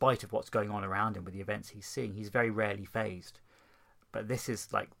 In spite of what's going on around him with the events he's seeing. He's very rarely fazed. But this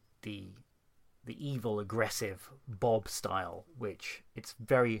is like the evil, aggressive Bob style, which it's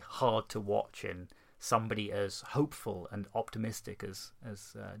very hard to watch in somebody as hopeful and optimistic as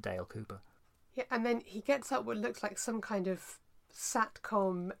Dale Cooper. Yeah, and then he gets up what looks like some kind of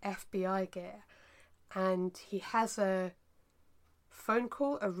SATCOM FBI gear, and he has a phone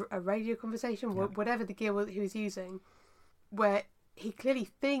call, a radio conversation, whatever the gear he was using, where he clearly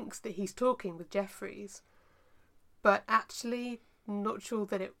thinks that he's talking with Jeffries, but actually not sure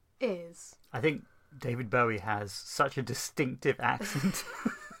that it is. I think David Bowie has such a distinctive accent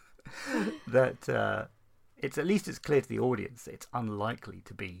that it's clear to the audience that it's unlikely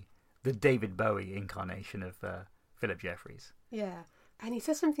to be the David Bowie incarnation of Philip Jeffries. Yeah, and he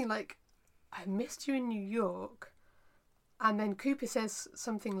says something like, "I missed you in New York," and then Cooper says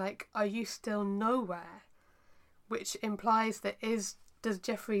something like, "Are you still nowhere?" Which implies that does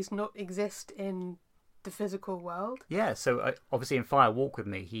Jeffries not exist in the physical world? Yeah, so obviously in Fire Walk with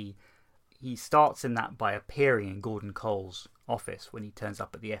Me, he starts in that by appearing in Gordon Cole's office when he turns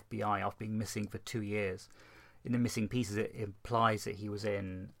up at the FBI after being missing for 2 years. In the missing pieces, it implies that he was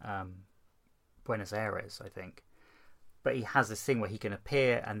in Buenos Aires, I think. But he has this thing where he can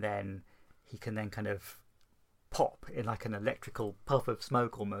appear and then he can then kind of pop in like an electrical puff of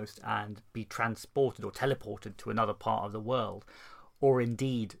smoke almost and be transported or teleported to another part of the world, or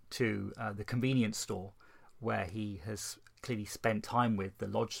indeed to the convenience store where he has clearly spent time with the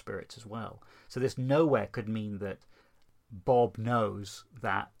lodge spirits as well. So this nowhere could mean that Bob knows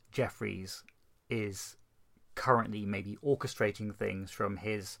that Jeffries is currently maybe orchestrating things from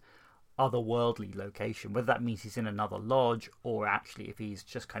his otherworldly location, whether that means he's in another lodge or actually if he's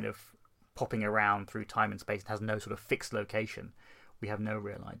just kind of popping around through time and space and has no sort of fixed location. We have no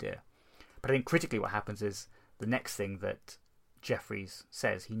real idea. But I think critically what happens is the next thing that Jeffries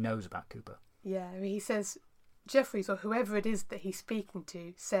says he knows about Cooper. Yeah, I mean, he says, Jeffries, or whoever it is that he's speaking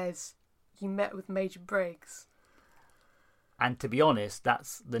to, says, you met with Major Briggs. And to be honest,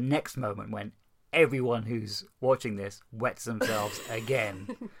 that's the next moment when everyone who's watching this wets themselves again.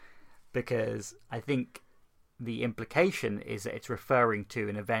 Because I think the implication is that it's referring to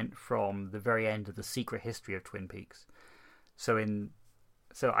an event from the very end of the secret history of Twin Peaks. So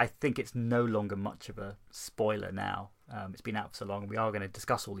I think it's no longer much of a spoiler now. It's been out for so long, and we are going to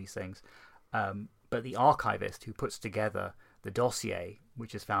discuss all these things. But the archivist who puts together the dossier,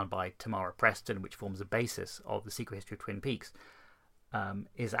 which is found by Tamara Preston, which forms the basis of the secret history of Twin Peaks,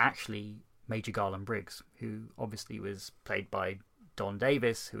 is actually Major Garland Briggs, who obviously was played by Don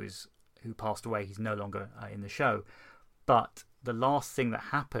Davis, who passed away. He's no longer in the show. But the last thing that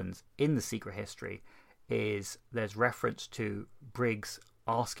happens in the secret history is there's reference to Briggs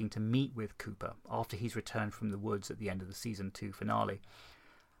asking to meet with Cooper after he's returned from the woods at the end of the season 2 finale.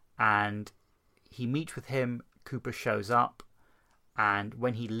 And he meets with him, Cooper shows up, and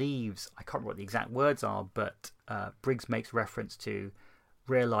when he leaves, I can't remember what the exact words are, but Briggs makes reference to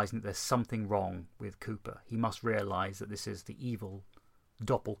realising that there's something wrong with Cooper. He must realise that this is the evil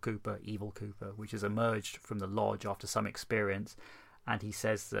Doppel evil Cooper, which has emerged from the lodge after some experience. And he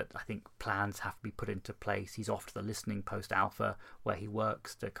says that I think plans have to be put into place. He's off to the listening post Alpha, where he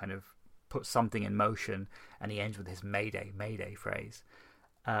works to kind of put something in motion, and he ends with his Mayday, Mayday phrase.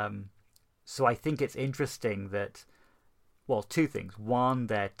 So I think it's interesting that, well, two things. One,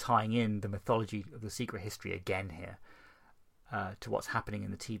 they're tying in the mythology of the secret history again here to what's happening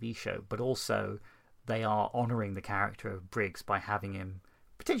in the TV show, but also they are honouring the character of Briggs by having him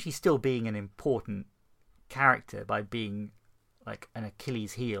potentially still being an important character by being like an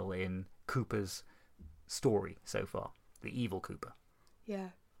Achilles heel in Cooper's story so far, the evil Cooper. Yeah,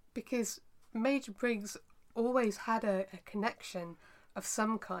 because Major Briggs always had a connection of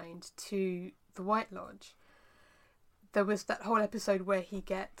some kind to the White Lodge. There was that whole episode where he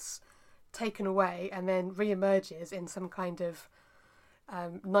gets taken away and then re-emerges in some kind of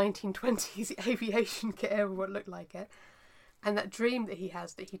 1920s aviation kit, or what looked like it. And that dream that he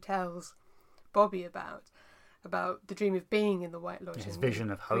has, that he tells Bobby about the dream of being in the White Lodge. His vision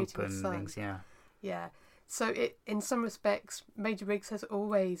of hope and things, yeah. Yeah. So it, in some respects, Major Briggs has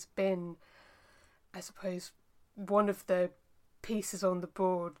always been, I suppose, one of the pieces on the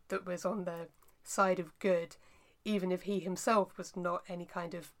board that was on the side of good, even if he himself was not any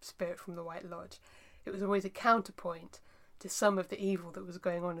kind of spirit from the White Lodge. It was always a counterpoint to some of the evil that was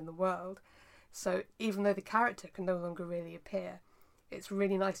going on in the world. So even though the character can no longer really appear, it's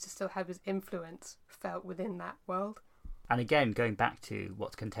really nice to still have his influence felt within that world. And again, going back to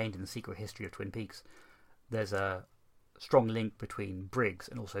what's contained in the secret history of Twin Peaks, there's a strong link between Briggs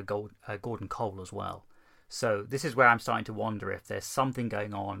and also Gordon Cole as well. So this is where I'm starting to wonder if there's something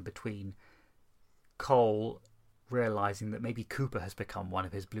going on between Cole realising that maybe Cooper has become one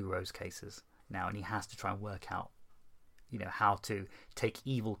of his Blue Rose cases now, and he has to try and work out, how to take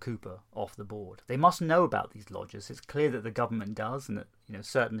evil Cooper off the board. They must know about these lodges. It's clear that the government does, and that,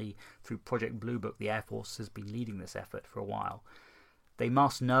 certainly through Project Blue Book, the Air Force has been leading this effort for a while. They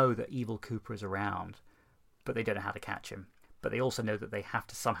must know that evil Cooper is around, but they don't know how to catch him. But they also know that they have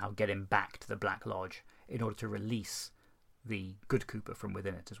to somehow get him back to the Black Lodge in order to release the good Cooper from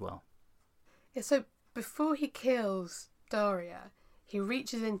within it as well. Yeah, so before he kills Daria, he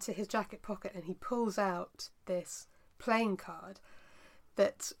reaches into his jacket pocket and he pulls out this playing card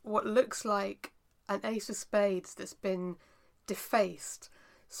that's what looks like an ace of spades that's been defaced,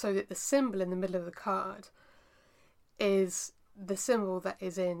 so that the symbol in the middle of the card is the symbol that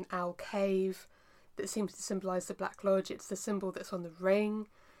is in Owl Cave that seems to symbolise the Black Lodge. It's the symbol that's on the ring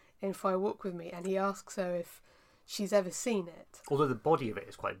in Fire Walk With Me, and he asks her if she's ever seen it. Although the body of it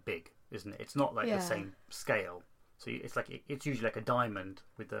is quite big, isn't it? It's not like the same scale. So it's usually like a diamond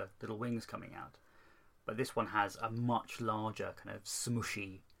with the little wings coming out. But this one has a much larger kind of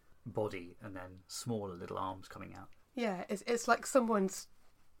smushy body and then smaller little arms coming out. Yeah, it's like someone's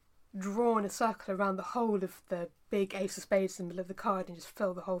drawn a circle around the whole of the big ace of spades in the middle of the card and just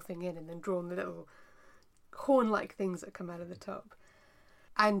filled the whole thing in, and then drawn the little horn-like things that come out of the top.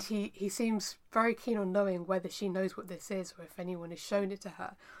 And he seems very keen on knowing whether she knows what this is, or if anyone has shown it to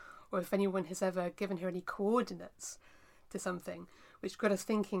her, or if anyone has ever given her any coordinates to something, which got us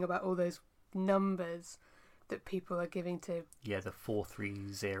thinking about all those numbers that people are giving to... Yeah, the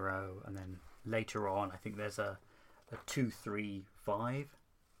 430, and then later on I think there's a 235.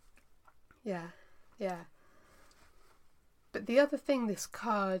 Yeah. But the other thing this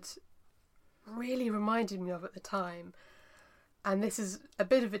card really reminded me of at the time, and this is a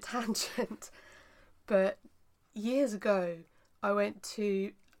bit of a tangent, but years ago I went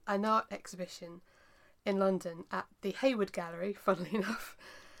to an art exhibition in London at the Hayward Gallery, funnily enough.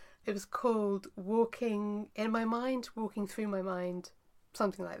 It was called Walking in My Mind, Walking Through My Mind,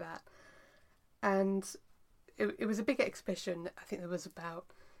 something like that. And it was a big exhibition. I think there was about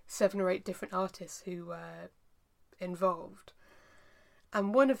 7 or 8 different artists who were involved.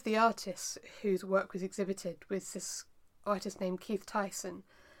 And one of the artists whose work was exhibited was this artist named Keith Tyson.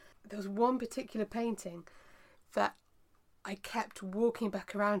 There was one particular painting that I kept walking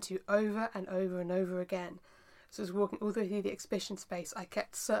back around to over and over and over again. So I was walking all the way through the exhibition space. I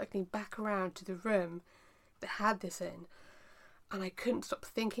kept circling back around to the room that had this in, and I couldn't stop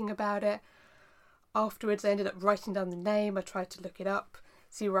thinking about it. Afterwards, I ended up writing down the name. I tried to look it up,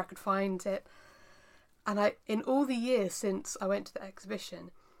 see where I could find it. And in all the years since I went to the exhibition,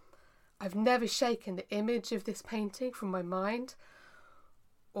 I've never shaken the image of this painting from my mind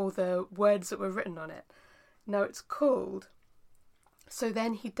or the words that were written on it. Now it's called So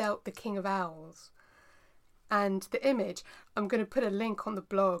Then He Dealt the King of Owls. And the image, I'm going to put a link on the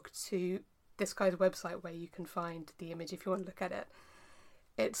blog to this guy's website where you can find the image if you want to look at it.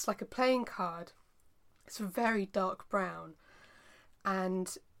 It's like a playing card. It's very dark brown.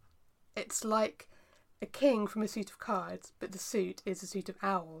 And it's like a king from a suit of cards, but the suit is a suit of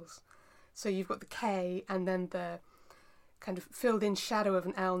owls. So you've got the K and then the kind of filled in shadow of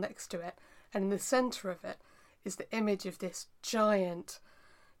an owl next to it. And in the centre of it is the image of this giant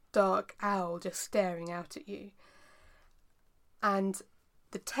dark owl just staring out at you. And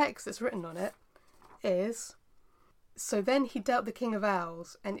the text that's written on it is, "So then he dealt the King of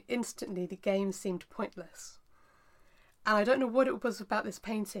Owls, and instantly the game seemed pointless." And I don't know what it was about this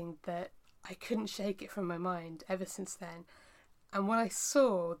painting that I couldn't shake it from my mind ever since then. And when I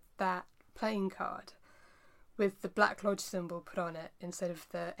saw that playing card with the Black Lodge symbol put on it instead of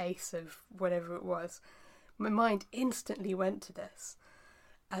the ace of whatever it was, my mind instantly went to this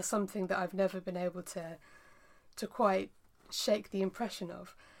as something that I've never been able to quite shake the impression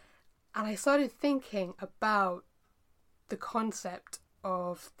of. And I started thinking about the concept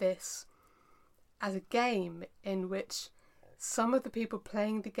of this as a game in which some of the people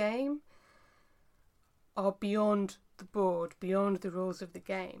playing the game are beyond the board, beyond the rules of the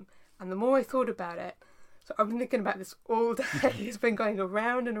game. And the more I thought about it, so I've been thinking about this all day, it's been going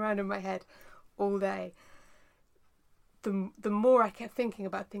around and around in my head all day. The more I kept thinking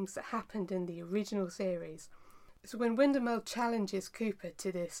about things that happened in the original series. So when Wyndham Earle challenges Cooper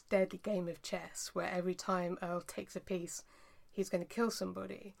to this deadly game of chess, where every time Earle takes a piece, he's going to kill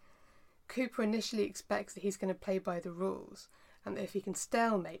somebody, Cooper initially expects that he's going to play by the rules, and that if he can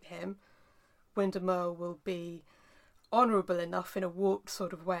stalemate him, Wyndham Earle will be honourable enough in a warped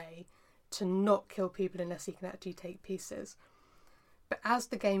sort of way to not kill people unless he can actually take pieces. But as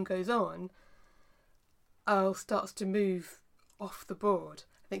the game goes on, Earle starts to move off the board.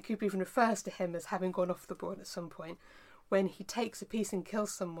 I think Cooper even refers to him as having gone off the board at some point when he takes a piece and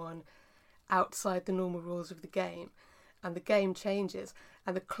kills someone outside the normal rules of the game, and the game changes.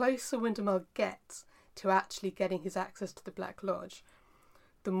 And the closer Wyndham Earle gets to actually getting his access to the Black Lodge,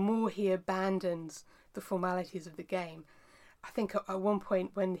 the more he abandons the formalities of the game. I think at one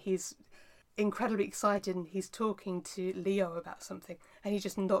point when he's incredibly excited and he's talking to Leo about something, and he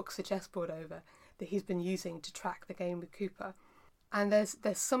just knocks the chessboard over that he's been using to track the game with Cooper. And there's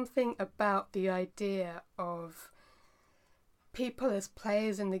something about the idea of people as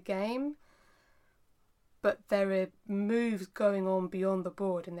players in the game, but there are moves going on beyond the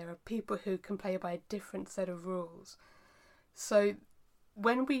board, and there are people who can play by a different set of rules. So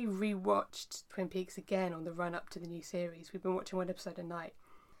when we rewatched Twin Peaks again on the run-up to the new series, we've been watching one episode a night,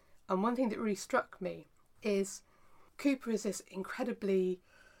 and one thing that really struck me is Cooper is this incredibly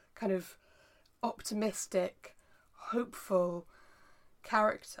kind of optimistic, hopeful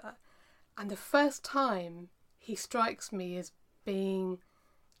character, and the first time he strikes me as being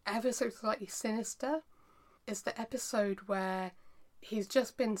ever so slightly sinister is the episode where he's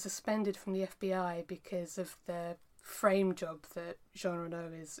just been suspended from the FBI because of the frame job that Jean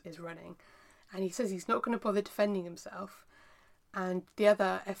Reno is running, and he says he's not going to bother defending himself, and the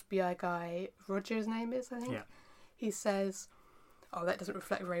other FBI guy, Roger his name is, I think, yeah. He says, "Oh, that doesn't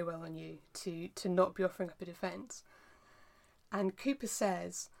reflect very well on you to not be offering up a defence." And Cooper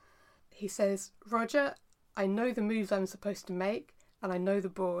says, "Roger, I know the moves I'm supposed to make, and I know the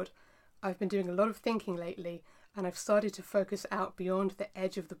board. I've been doing a lot of thinking lately, and I've started to focus out beyond the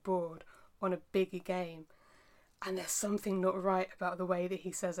edge of the board on a bigger game." And there's something not right about the way that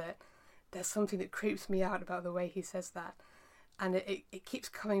he says it. There's something that creeps me out about the way he says that. And it keeps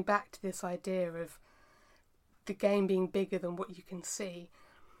coming back to this idea of the game being bigger than what you can see.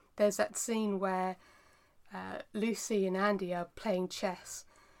 There's that scene where Lucy and Andy are playing chess,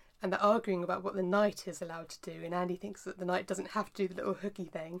 and they're arguing about what the knight is allowed to do, and Andy thinks that the knight doesn't have to do the little hooky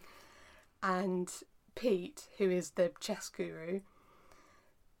thing. And Pete, who is the chess guru,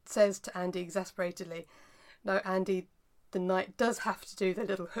 says to Andy exasperatedly, "No, Andy, the knight does have to do the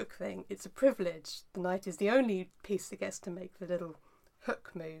little hook thing. It's a privilege. The knight is the only piece that gets to make the little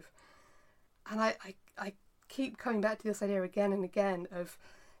hook move." And I keep coming back to this idea again and again of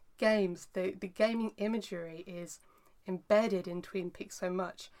games. The gaming imagery is embedded in Twin Peaks so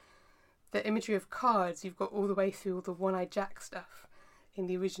much. The imagery of cards you've got all the way through all the One-Eyed Jack stuff in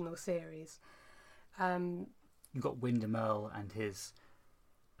the original series. You've got Wyndham Earle and his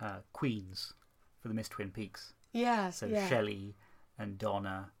queens for the Miss Twin Peaks. Yeah. So yeah. Shelley and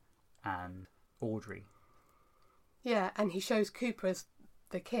Donna and Audrey. Yeah, and he shows Cooper as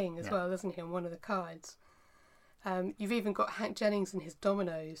the king as well, doesn't he, on one of the cards. You've even got Hank Jennings and his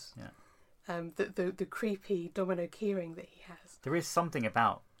dominoes. Yeah. The creepy domino keyring that he has. There is something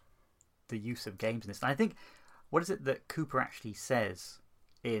about the use of games in this. And I think, what is it that Cooper actually says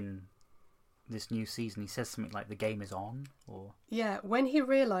in this new season? He says something like, "The game is on," or... Yeah, when he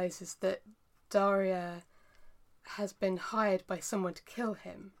realises that Daria has been hired by someone to kill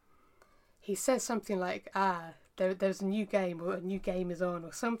him, he says something like, there's a new game, or a new game is on,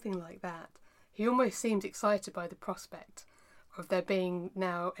 or something like that. He almost seems excited by the prospect of there being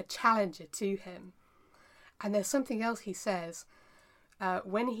now a challenger to him. And there's something else he says.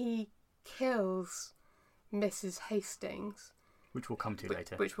 When he kills Mrs. Hastings... Which we'll come to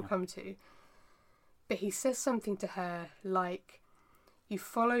later. Which we'll come to. But he says something to her like, "You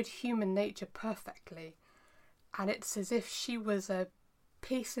followed human nature perfectly." And it's as if she was a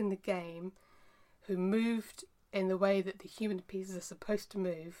piece in the game who moved in the way that the human pieces are supposed to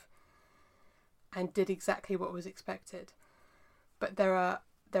move and did exactly what was expected. But there are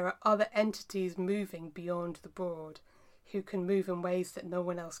other entities moving beyond the board who can move in ways that no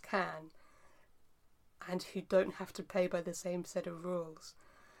one else can, and who don't have to play by the same set of rules.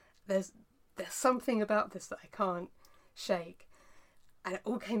 There's something about this that I can't shake. And it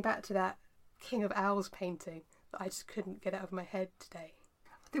all came back to that King of Owls painting that I just couldn't get out of my head today.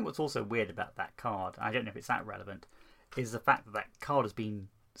 I think what's also weird about that card, I don't know if it's that relevant, is the fact that that card has been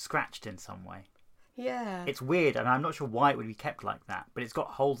scratched in some way. Yeah. It's weird, and I'm not sure why it would be kept like that, but it's got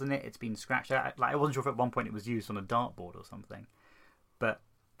holes in it, it's been scratched. I wasn't sure if at one point it was used on a dartboard or something. But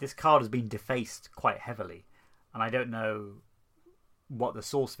this card has been defaced quite heavily, and I don't know what the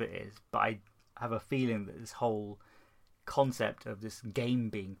source of it is, but I have a feeling that this whole concept of this game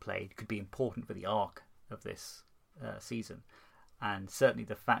being played could be important for the arc of this season. And certainly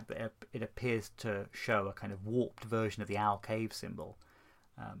the fact that it appears to show a kind of warped version of the Owl Cave symbol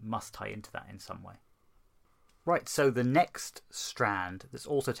must tie into that in some way. Right, so the next strand that's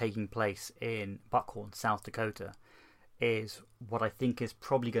also taking place in Buckhorn, South Dakota, is what I think is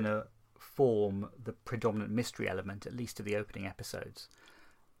probably going to form the predominant mystery element, at least of the opening episodes.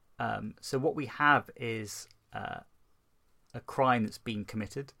 So what we have is a crime that's been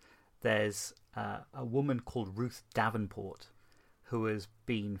committed. There's a woman called Ruth Davenport who has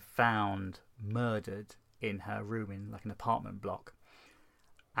been found murdered in her room in like an apartment block.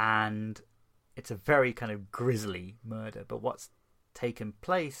 And it's a very kind of grisly murder. But what's taken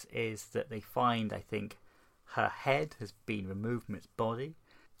place is that they find, I think, her head has been removed from its body,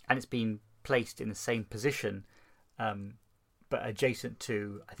 and it's been placed in the same position, but adjacent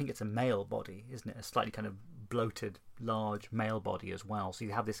to, I think it's a male body, isn't it? A slightly kind of bloated, large male body as well. So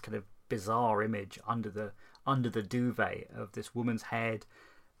you have this kind of bizarre image under the duvet of this woman's head,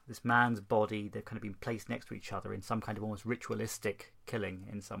 this man's body. They've kind of been placed next to each other in some kind of almost ritualistic killing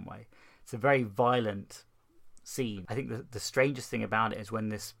in some way. It's a very violent scene. I think the strangest thing about it is when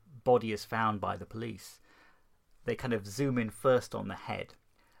this body is found by the police, they kind of zoom in first on the head.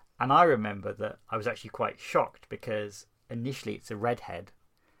 And I remember that I was actually quite shocked because initially it's a redhead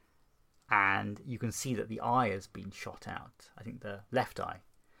and you can see that the eye has been shot out. I think the left eye.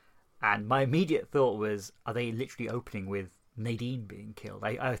 And my immediate thought was, are they literally opening with Nadine being killed?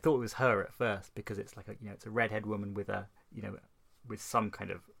 I thought it was her at first because it's like it's a redhead woman with with some kind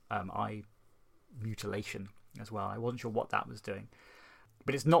of eye mutilation as well. I wasn't sure what that was doing.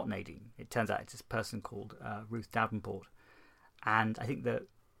 But it's not Nadine. It turns out it's this person called Ruth Davenport. And I think that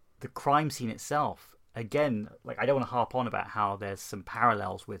the crime scene itself, again, like I don't want to harp on about how there's some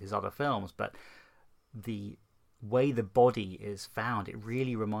parallels with his other films, but the way the body is found, it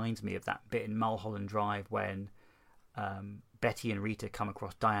really reminds me of that bit in Mulholland Drive when Betty and Rita come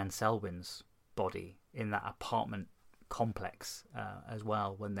across Diane Selwyn's body in that apartment complex as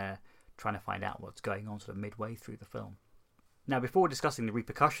well, when they're trying to find out what's going on sort of midway through the film. Now, before discussing the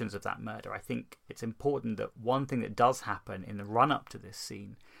repercussions of that murder, I think it's important that one thing that does happen in the run-up to this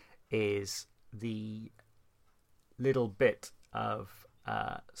scene is the little bit of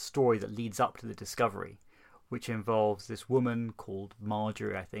story that leads up to the discovery, which involves this woman called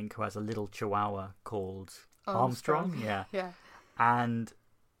Marjorie, I think, who has a little chihuahua called Armstrong. Yeah. Yeah. And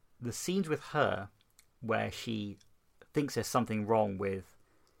the scenes with her where she thinks there's something wrong with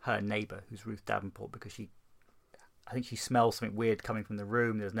her neighbour, who's Ruth Davenport, because I think she smells something weird coming from the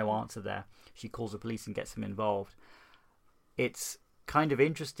room. There's no answer there. She calls the police and gets them involved. It's kind of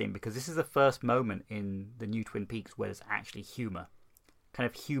interesting because this is the first moment in the new Twin Peaks where there's actually humour. Kind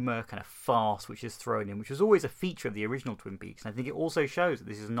of farce which is thrown in, which was always a feature of the original Twin Peaks. And I think it also shows that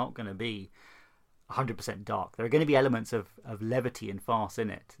this is not going to be 100% dark. There are going to be elements of levity and farce in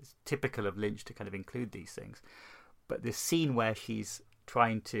it. It's typical of Lynch to kind of include these things. But this scene where she's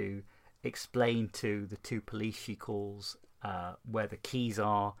trying to explain to the two police she calls where the keys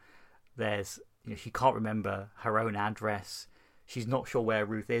are, she can't remember her own address. She's not sure where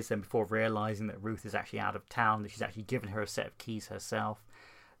Ruth is, then before realising that Ruth is actually out of town, that she's actually given her a set of keys herself.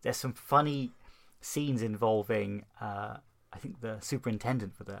 There's some funny scenes involving, I think, the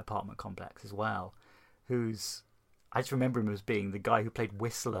superintendent for the apartment complex as well, I just remember him as being the guy who played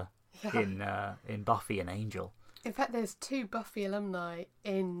Whistler in Buffy and Angel. In fact, there's 2 Buffy alumni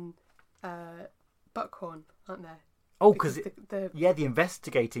in Buckhorn, aren't there? Oh, because the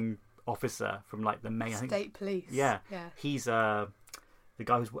investigating officer from like the main state police. Yeah. He's the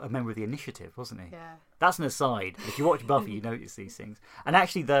guy who's a member of the Initiative, wasn't he? Yeah. That's an aside. If you watch Buffy, you notice these things. And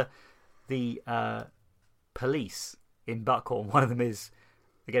actually, the police in Buckhorn, one of them is,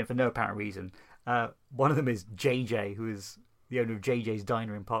 again for no apparent reason, one of them is JJ, who is the owner of JJ's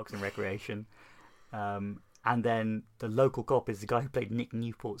Diner in Parks and Recreation. And then the local cop is the guy who played Nick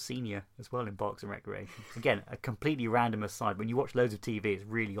Newport Sr. as well in Parks and Recreation. Again, a completely random aside. When you watch loads of TV, it's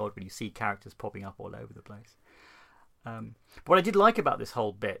really odd when you see characters popping up all over the place. What I did like about this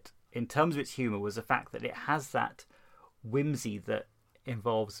whole bit, in terms of its humour, was the fact that it has that whimsy that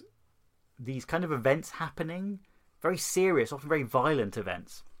involves these kind of events happening, very serious, often very violent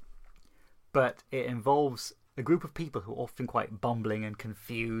events. But it involves a group of people who are often quite bumbling and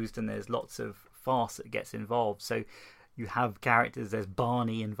confused, and there's lots of farce that gets involved. So you have characters, there's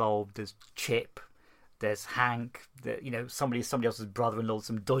Barney involved, there's Chip, there's Hank, somebody else's brother-in-law,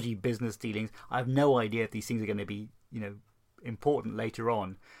 some dodgy business dealings. I have no idea if these things are going to be, important later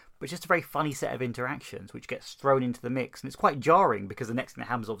on. But just a very funny set of interactions which gets thrown into the mix. And it's quite jarring because the next thing that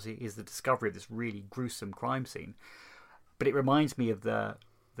happens, obviously, is the discovery of this really gruesome crime scene. But it reminds me of the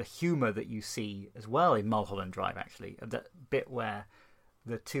humour that you see as well in Mulholland Drive, actually, of that bit where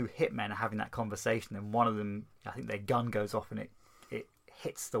the 2 hitmen are having that conversation, and one of them, I think their gun goes off and it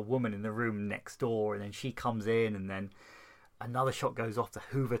hits the woman in the room next door, and then she comes in, and then another shot goes off, the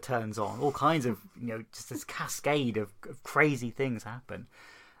Hoover turns on, all kinds of, just this cascade of crazy things happen.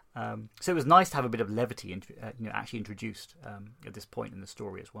 So it was nice to have a bit of levity actually introduced at this point in the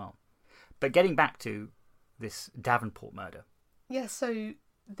story as well. But getting back to this Davenport murder. Yeah, so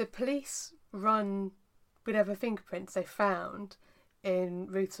the police run whatever fingerprints they found in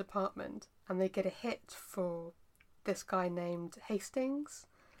Ruth's apartment, and they get a hit for this guy named Hastings.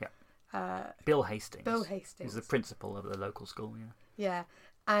 Yeah. Bill Hastings. Bill Hastings. He's the principal of the local school, yeah. Yeah,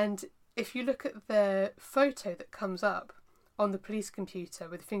 and if you look at the photo that comes up on the police computer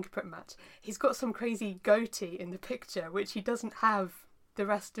with the fingerprint match, he's got some crazy goatee in the picture, which he doesn't have the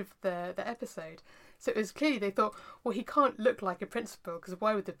rest of the episode. So it was clearly they thought, well, he can't look like a principal, because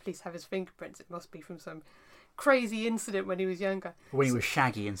why would the police have his fingerprints? It must be from some crazy incident when he was younger. When he was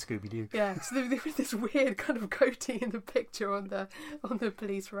Shaggy in Scooby-Doo. Yeah, so there was this weird kind of goatee in the picture on the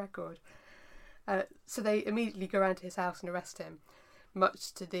police record. So they immediately go around to his house and arrest him,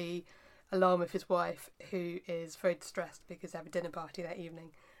 much to the alarm of his wife, who is very distressed because they have a dinner party that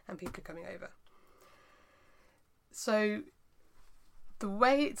evening and people are coming over. So the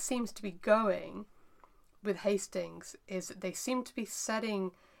way it seems to be going with Hastings is that they seem to be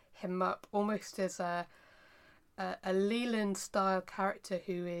setting him up almost as a Leland-style character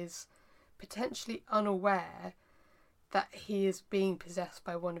who is potentially unaware that he is being possessed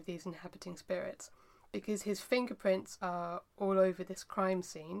by one of these inhabiting spirits, because his fingerprints are all over this crime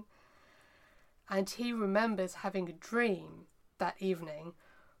scene, and he remembers having a dream that evening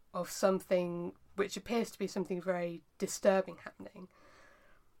of something which appears to be something very disturbing happening,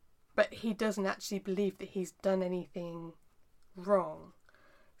 but he doesn't actually believe that he's done anything wrong.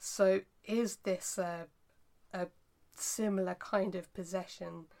 So is this a similar kind of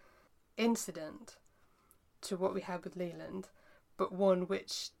possession incident to what we had with Leland, but one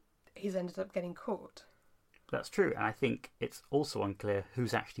which he's ended up getting caught? That's true, and I think it's also unclear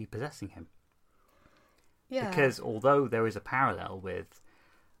who's actually possessing him. Yeah. Because although there is a parallel with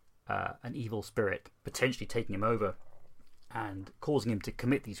an evil spirit potentially taking him over and causing him to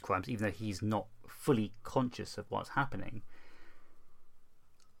commit these crimes, even though he's not fully conscious of what's happening.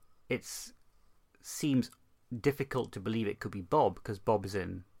 It seems difficult to believe it could be Bob, because Bob is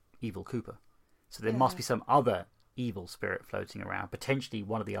in Evil Cooper. So there must be some other evil spirit floating around, potentially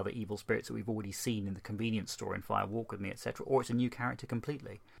one of the other evil spirits that we've already seen in the convenience store in Fire Walk With Me, etc., or it's a new character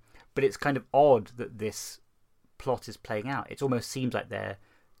completely. But it's kind of odd that this plot is playing out. It almost seems like they're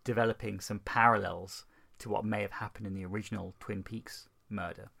developing some parallels to what may have happened in the original Twin Peaks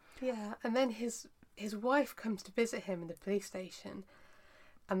murder. Yeah, and then his wife comes to visit him in the police station,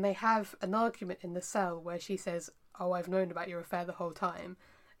 and they have an argument in the cell where she says, "Oh, I've known about your affair the whole time."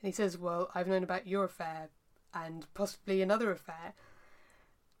 And he says, "Well, I've known about your affair and possibly another affair."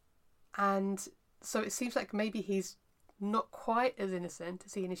 And so it seems like maybe he's not quite as innocent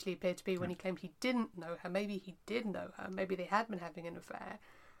as he initially appeared to be when he claimed he didn't know her. Maybe he did know her. Maybe they had been having an affair.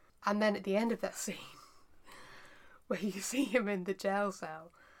 And then at the end of that scene, where you see him in the jail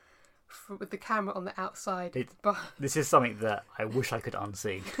cell with the camera on the outside of the bar. This is something that I wish I could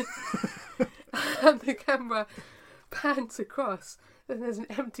unsee. And the camera pans across, and there's an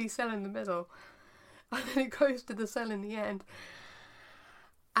empty cell in the middle. And then it goes to the cell in the end.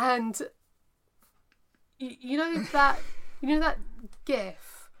 And you know that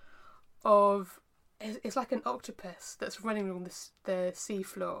gif of, it's like an octopus that's running along the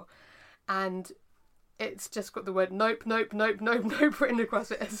seafloor, and it's just got the word nope, nope, nope, nope, nope written across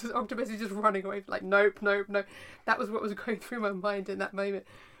it. As this octopus is just running away, like nope, nope, nope. That was what was going through my mind in that moment.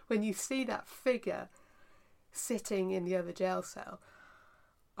 When you see that figure sitting in the other jail cell,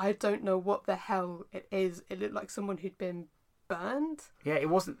 I don't know what the hell it is. It looked like someone who'd been burned. Yeah, it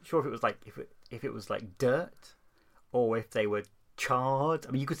wasn't sure if it was like if it was like dirt, or if they were charred.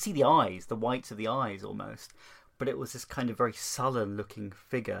 I mean, you could see the eyes, the whites of the eyes almost, but it was this kind of very sullen-looking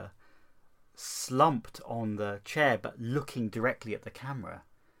figure, slumped on the chair, but looking directly at the camera.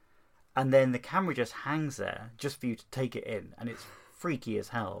 And then the camera just hangs there, just for you to take it in, and it's freaky as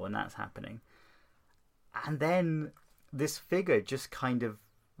hell when that's happening. And then this figure just kind of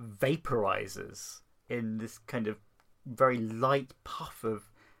vaporizes in this kind of very light puff of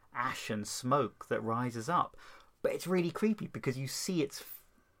ash and smoke that rises up. But it's really creepy because you see its,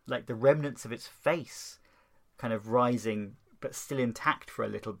 like, the remnants of its face kind of rising but still intact for a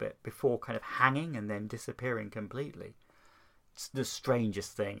little bit before kind of hanging and then disappearing completely. It's the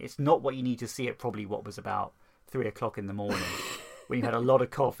strangest thing. It's not what you need to see at probably what was about 3 o'clock in the morning when you had a lot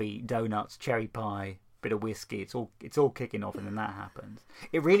of coffee, donuts, cherry pie, bit of whiskey. It's all kicking off, and then that happens.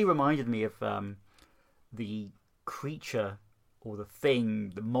 It really reminded me of the creature or the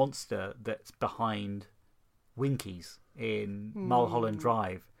thing, the monster that's behind Winkies in Mulholland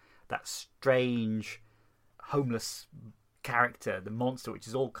Drive. That strange, homeless character, the monster, which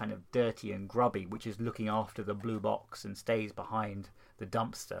is all kind of dirty and grubby, which is looking after the blue box and stays behind the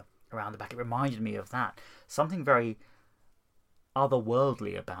dumpster around the back. It reminded me of that. Something very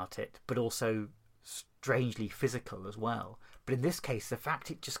otherworldly about it, but also strangely physical as well. But in this case, the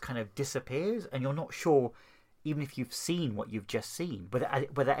fact it just kind of disappears, and you're not sure, even if you've seen what you've just seen,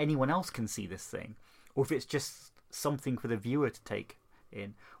 whether anyone else can see this thing, or if it's just something for the viewer to take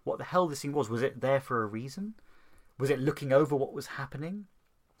in. What the hell this thing was? Was it there for a reason? Was it looking over what was happening?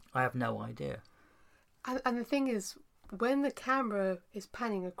 I have no idea. And the thing is, when the camera is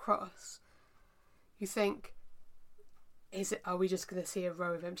panning across, you think, are we just going to see a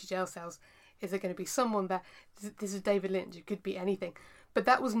row of empty jail cells? Is there going to be someone there? This is David Lynch. It could be anything. But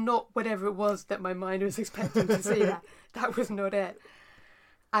that was not whatever it was that my mind was expecting to see. That was not it.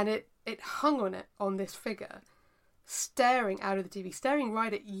 And it hung on this figure, staring out of the TV, staring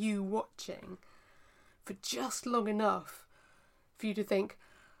right at you watching for just long enough for you to think,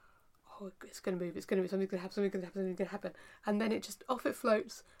 oh, it's going to move, it's going to move, something's going to happen, something's going to happen, something's going to happen. And then it just, off it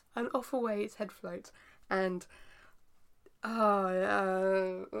floats, and off away its head floats. And,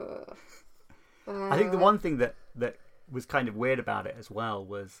 I think the one thing that was kind of weird about it as well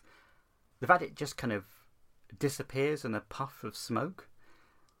was the fact it just kind of disappears in a puff of smoke.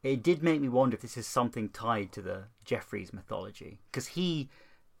 It did make me wonder if this is something tied to the Jeffries mythology, because he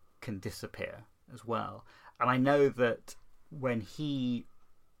can disappear as well. And I know that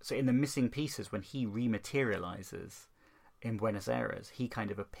so in the Missing Pieces, when he rematerializes in Buenos Aires, he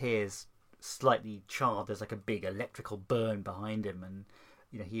kind of appears slightly charred. There's like a big electrical burn behind him, and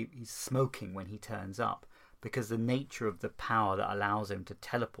he's smoking when he turns up, because the nature of the power that allows him to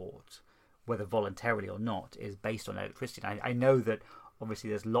teleport, whether voluntarily or not, is based on electricity. And I know that obviously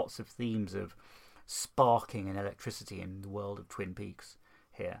there's lots of themes of sparking and electricity in the world of Twin Peaks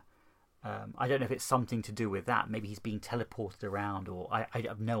here. I don't know if it's something to do with that. Maybe he's being teleported around, or I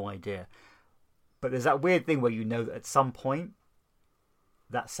have no idea. But there's that weird thing where you know that at some point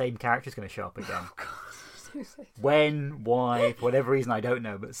that same character is going to show up again. Oh, God. When, why, for whatever reason, I don't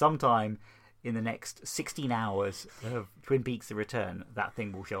know. But sometime in the next 16 hours of Twin Peaks: The Return, that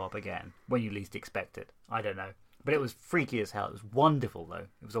thing will show up again when you least expect it. I don't know. But it was freaky as hell. It was wonderful, though.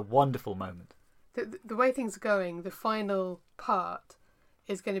 It was a wonderful moment. The way things are going, the final part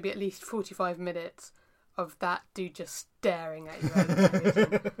is going to be at least 45 minutes of that dude just staring at you out of the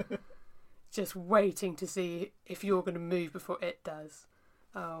television. Just waiting to see if you're going to move before it does.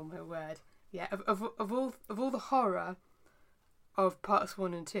 Oh my word. Yeah, of all the horror of parts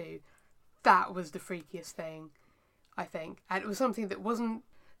 1 and 2, that was the freakiest thing, I think. And it was something that wasn't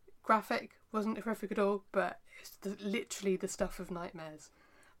graphic, wasn't horrific at all, but it's literally the stuff of nightmares.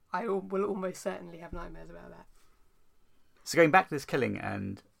 I will almost certainly have nightmares about that. So going back to this killing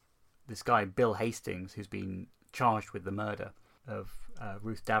and this guy, Bill Hastings, who's been charged with the murder of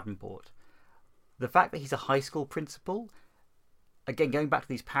Ruth Davenport, the fact that he's a high school principal, again, going back to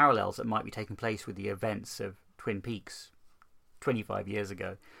these parallels that might be taking place with the events of Twin Peaks 25 years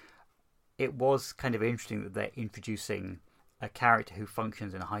ago, it was kind of interesting that they're introducing a character who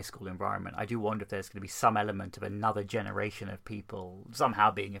functions in a high school environment. I do wonder if there's going to be some element of another generation of people somehow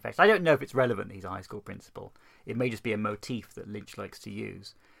being affected. I don't know if it's relevant that he's a high school principal. It may just be a motif that Lynch likes to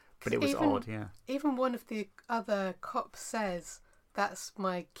use. But it was odd, yeah. Even one of the other cops says, "That's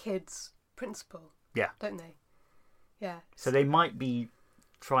my kid's principal." Yeah. Don't they? Yeah. So they might be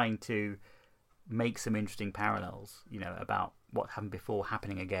trying to make some interesting parallels, about what happened before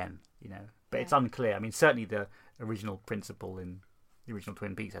happening again, But it's unclear. I mean, certainly the original principal in the original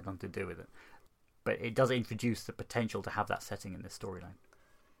Twin Peaks had nothing to do with it. But it does introduce the potential to have that setting in this storyline.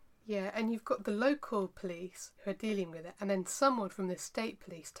 Yeah, and you've got the local police who are dealing with it, and then someone from the state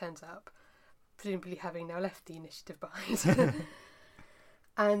police turns up, presumably having now left the initiative behind.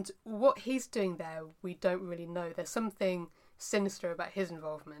 And what he's doing there, we don't really know. There's something sinister about his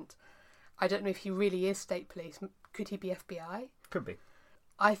involvement. I don't know if he really is state police. Could he be FBI? Could be.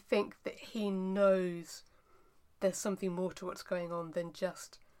 I think that he knows there's something more to what's going on than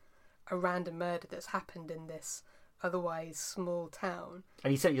just a random murder that's happened in this otherwise small town.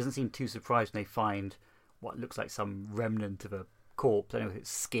 And he certainly doesn't seem too surprised when they find what looks like some remnant of a corpse. I don't know if it's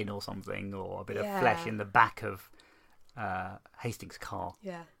skin or something, or a bit of flesh in the back of Hastings' car.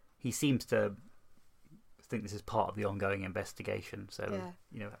 Yeah. He seems to think this is part of the ongoing investigation. So,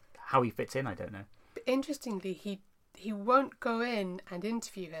 how he fits in, I don't know. But interestingly, he won't go in and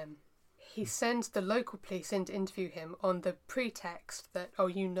interview him. He sends the local police in to interview him on the pretext that, oh,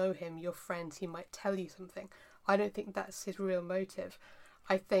 you know him, you're friends, he might tell you something. I don't think that's his real motive.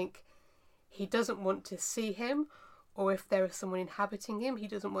 I think he doesn't want to see him, or if there is someone inhabiting him, he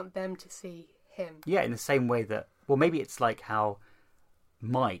doesn't want them to see him. Yeah, in the same way that, well, maybe it's like how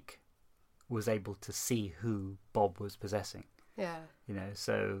Mike was able to see who Bob was possessing. Yeah.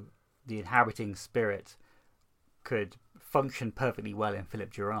 So the inhabiting spirit could function perfectly well in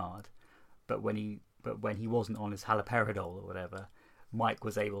Philip Gerard, but when he wasn't on his haloperidol or whatever, Mike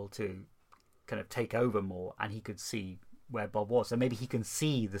was able to kind of take over more, and he could see where Bob was. So maybe he can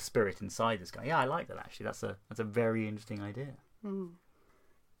see the spirit inside this guy. Yeah, I like that actually. That's a very interesting idea. Mm.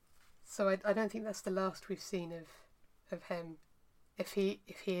 So I don't think that's the last we've seen of him, if he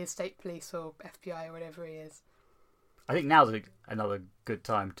is state police or FBI or whatever he is. I think now's another good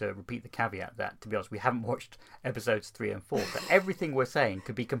time to repeat the caveat that, to be honest, we haven't watched episodes 3 and 4, so everything we're saying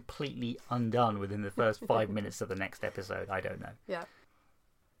could be completely undone within the first 5 minutes of the next episode. I don't know. Yeah.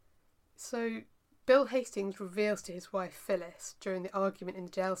 So Bill Hastings reveals to his wife Phyllis during the argument in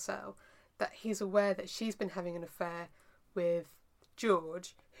the jail cell that he's aware that she's been having an affair with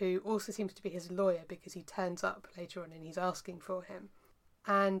George, who also seems to be his lawyer because he turns up later on and he's asking for him.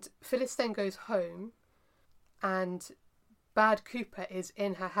 And Phyllis then goes home, and Bad Cooper is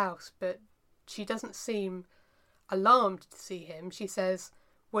in her house, but she doesn't seem alarmed to see him. She says,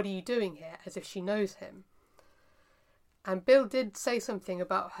 "What are you doing here?" as if she knows him. And Bill did say something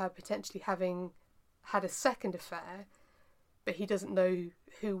about her potentially having had a second affair, but he doesn't know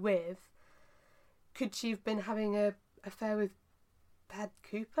who with. Could she have been having an affair with Bad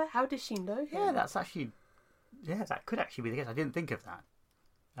Cooper? How does she know him? Yeah, that could actually be the case. I didn't think of that.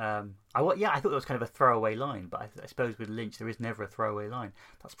 I thought it was kind of a throwaway line, but I suppose with Lynch there is never a throwaway line.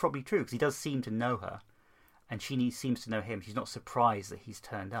 That's probably true, because he does seem to know her, and she seems to know him. She's not surprised that he's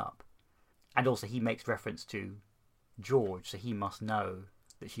turned up. And also he makes reference to George, so he must know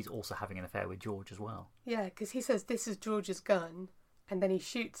that she's also having an affair with George as well. Yeah, because he says this is George's gun, and then he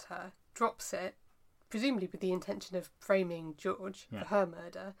shoots her, drops it, presumably with the intention of framing George for her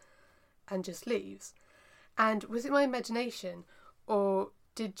murder, and just leaves. And was it my imagination, or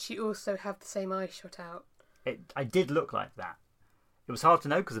did she also have the same eye shot out? I did look like that. It was hard to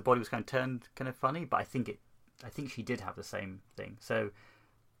know because the body was kind of turned kind of funny, but I think she did have the same thing. So,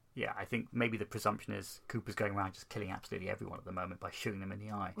 yeah, I think maybe the presumption is Cooper's going around just killing absolutely everyone at the moment by shooting them in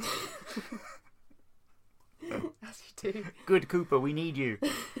the eye. As you do. Good Cooper, we need you.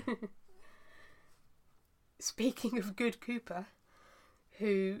 Speaking of good Cooper,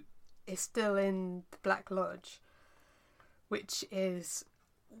 who is still in the Black Lodge, which is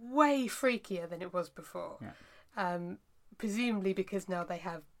way freakier than it was before. Yeah. Presumably because now they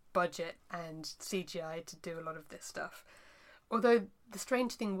have budget and CGI to do a lot of this stuff. Although the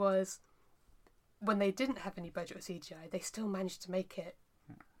strange thing was, when they didn't have any budget or CGI, they still managed to make it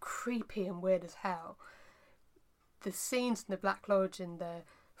creepy and weird as hell. The scenes in the Black Lodge in the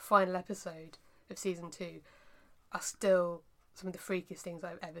final episode of season 2 are still some of the freakiest things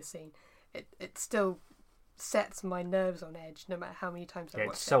I've ever seen. It still sets my nerves on edge no matter how many times I watch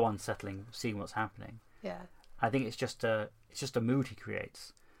it. It's so unsettling seeing what's happening. Yeah. I think it's just a mood he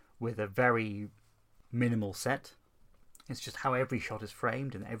creates with a very minimal set. It's just how every shot is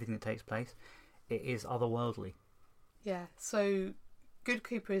framed and everything that takes place. It is otherworldly. Yeah, so Good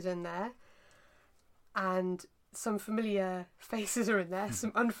Cooper is in there, and some familiar faces are in there,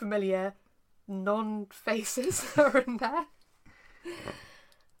 some unfamiliar non-faces are in there.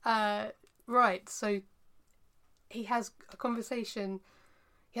 Right, so he has a conversation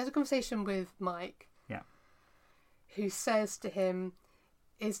with Mike. Yeah. Who says to him,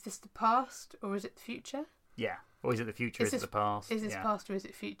 is this the past or is it the future? Yeah. Or is it the future? Is it the past? Is this past or is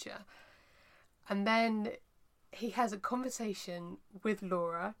it future? And then he has a conversation with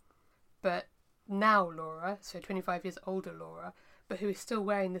Laura, but now Laura, so 25 years older Laura, but who is still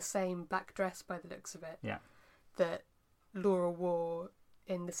wearing the same black dress by the looks of it. Yeah. That Laura wore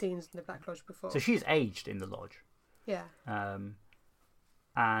in the scenes in the Black Lodge before. So she's aged in the lodge. Yeah.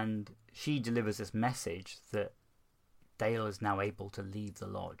 And she delivers this message that Dale is now able to leave the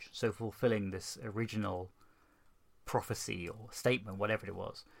lodge. So fulfilling this original prophecy or statement, whatever it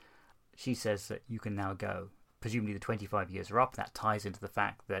was, she says that you can now go. Presumably the 25 years are up. That ties into the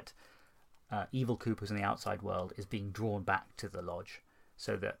fact that evil Cooper's in the outside world is being drawn back to the lodge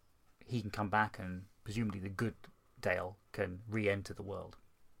so that he can come back and presumably the good Dale can re-enter the world.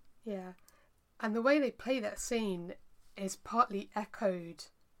 Yeah. And the way they play that scene is partly echoed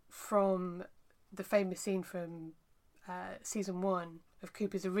from the famous scene from season 1 of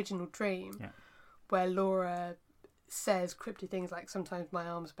Cooper's original dream, where Laura says cryptic things like, sometimes my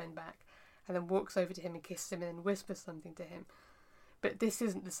arms bend back, and then walks over to him and kisses him and then whispers something to him. But this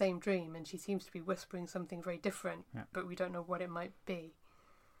isn't the same dream, and she seems to be whispering something very different, but we don't know what it might be.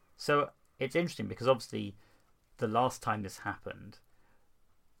 So it's interesting because obviously the last time this happened,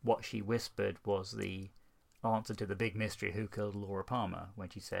 what she whispered was the answer to the big mystery, who killed Laura Palmer, when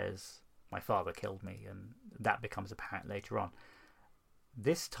she says, my father killed me, and that becomes apparent later on.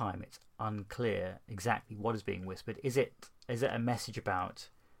 This time it's unclear exactly what is being whispered. Is it a message about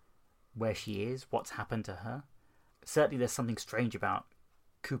where she is, what's happened to her? Certainly there's something strange about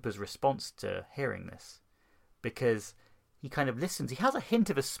Cooper's response to hearing this, because he kind of listens. He has a hint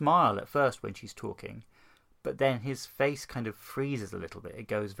of a smile at first when she's talking, but then his face kind of freezes a little bit. It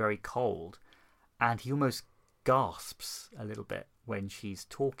goes very cold, and he almost gasps a little bit when she's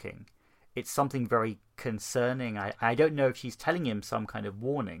talking. It's something very concerning. I don't know if she's telling him some kind of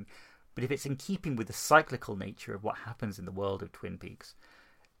warning, but if it's in keeping with the cyclical nature of what happens in the world of Twin Peaks,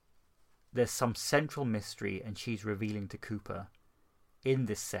 there's some central mystery, and she's revealing to Cooper in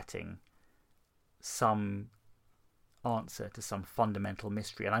this setting some answer to some fundamental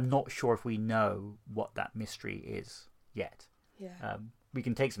mystery, and I'm not sure if we know what that mystery is yet. Yeah. We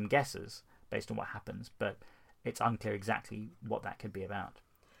can take some guesses based on what happens, but it's unclear exactly what that could be about.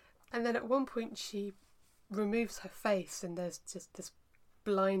 And then at one point she removes her face and there's just this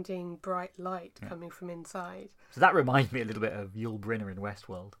blinding bright light coming from inside. So that reminds me a little bit of Yul Brynner in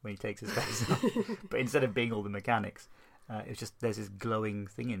Westworld when he takes his face off. But instead of being all the mechanics, it's just there's this glowing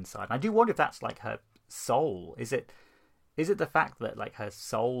thing inside. And I do wonder if that's like her soul. Is it the fact that like her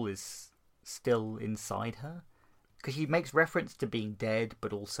soul is still inside her? Because she makes reference to being dead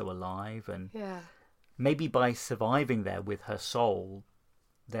but also alive, and maybe by surviving there with her soul,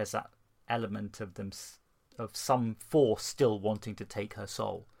 there's that element of some force still wanting to take her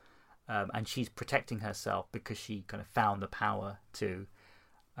soul, and she's protecting herself because she kind of found the power to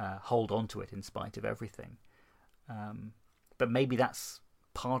hold on to it in spite of everything. But maybe that's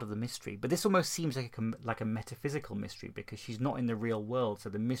part of the mystery. But this almost seems like a metaphysical mystery because she's not in the real world, so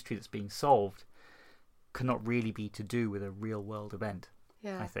the mystery that's being solved cannot really be to do with a real world event.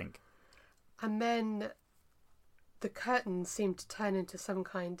 I think. And then the curtains seem to turn into some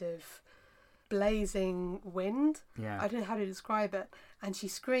kind of blazing wind. Yeah. I don't know how to describe it. And she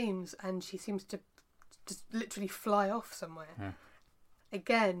screams and she seems to just literally fly off somewhere. Yeah.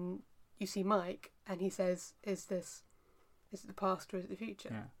 Again, you see Mike and he says, is it the past or is it the future?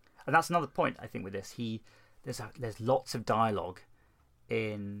 Yeah. And that's another point, I think, with this. There's lots of dialogue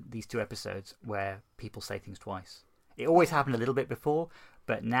in these 2 episodes where people say things twice. It always happened a little bit before,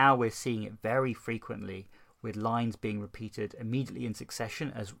 but now we're seeing it very frequently with lines being repeated immediately in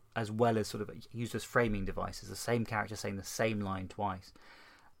succession as well as sort of used as framing devices, the same character saying the same line twice.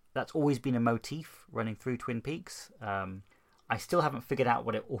 That's always been a motif running through Twin Peaks. I still haven't figured out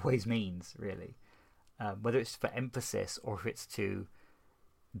what it always means, really. Whether it's for emphasis or if it's to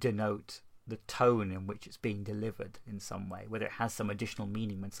denote the tone in which it's being delivered in some way, whether it has some additional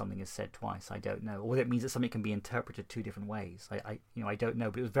meaning when something is said twice, I don't know, or whether it means that something can be interpreted 2 different ways. I don't know,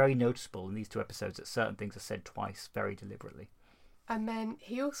 but it was very noticeable in these 2 episodes that certain things are said twice very deliberately. And then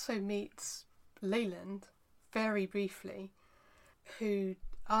he also meets Leland very briefly, who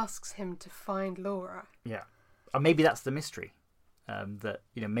asks him to find Laura. Yeah, or maybe that's the mystery, that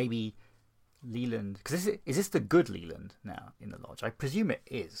maybe Leland, because is this the good Leland now in the lodge? I presume it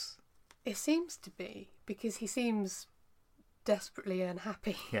is. It seems to be, because he seems desperately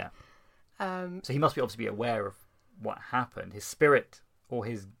unhappy. Yeah. So he must be obviously be aware of what happened. His spirit or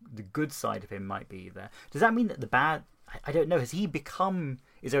the good side of him might be there. Does that mean that the bad... I don't know. Is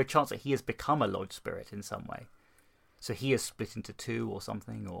there a chance that he has become a lodge spirit in some way? So he is split into 2 or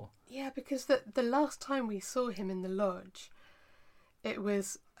something? Or Yeah, because the last time we saw him in the lodge, it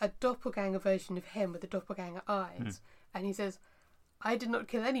was a doppelganger version of him with the doppelganger eyes. And he says, I did not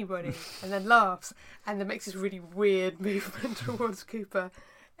kill anybody, and then laughs, and then makes this really weird movement towards Cooper.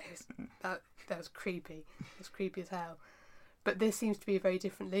 That was creepy. It was creepy as hell. But this seems to be a very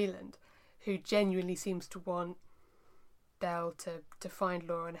different Leland, who genuinely seems to want Dell to find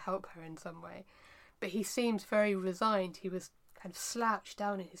Laura and help her in some way. But he seems very resigned. He was kind of slouched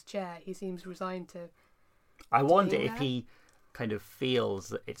down in his chair. He seems resigned to... I wonder if he kind of feels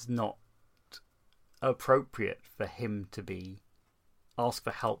that it's not appropriate for him to be ask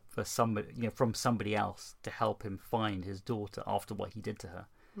for help for somebody, from somebody else to help him find his daughter after what he did to her.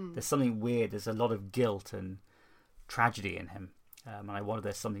 There's something weird. There's a lot of guilt and tragedy in him, and I wonder if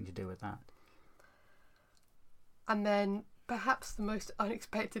there's something to do with that. And then perhaps the most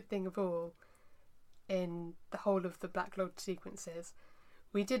unexpected thing of all in the whole of the Black Lodge sequences,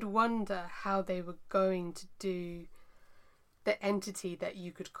 we did wonder how they were going to do the entity that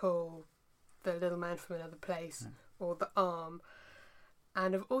you could call the little man from another place or the arm.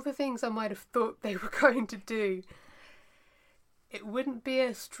 And of all the things I might have thought they were going to do, it wouldn't be a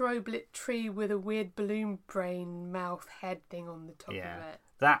strobe lit tree with a weird balloon brain mouth head thing on the top of it.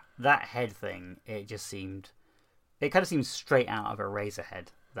 That head thing, it kind of seemed straight out of a Eraserhead,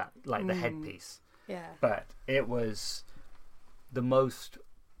 the headpiece. Yeah. But it was the most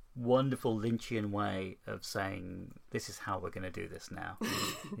wonderful Lynchian way of saying, this is how we're going to do this now.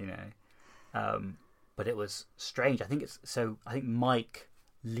 But it was strange. I think Mike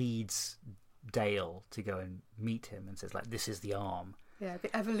leads Dale to go and meet him and says, this is the arm. Yeah,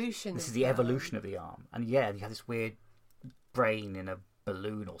 the evolution. This is the evolution of the arm. And you have this weird brain in a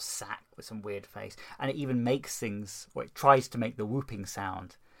balloon or sack with some weird face. And it even makes things, it tries to make the whooping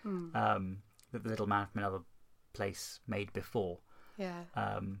sound that the little man from another place made before. Yeah.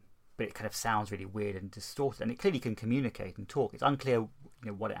 But it kind of sounds really weird and distorted. And it clearly can communicate and talk. It's unclear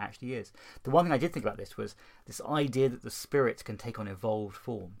what it actually is. The one thing I did think about this was this idea that the spirits can take on evolved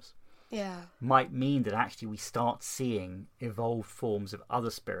forms. Yeah. Might mean that actually we start seeing evolved forms of other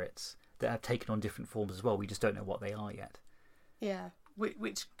spirits that have taken on different forms as well. We just don't know what they are yet. Yeah,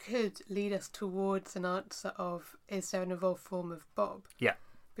 which could lead us towards an answer of, is there an evolved form of Bob? Yeah.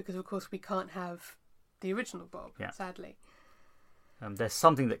 Because, of course, we can't have the original Bob, sadly. There's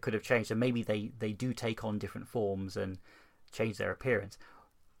something that could have changed, and maybe they do take on different forms and change their appearance.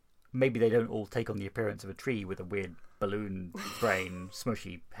 Maybe they don't all take on the appearance of a tree with a weird balloon brain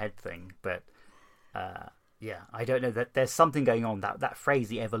smushy head thing, but I don't know. That there's something going on. That phrase,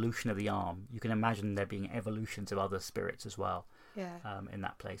 the evolution of the arm, you can imagine there being evolutions of other spirits as well. In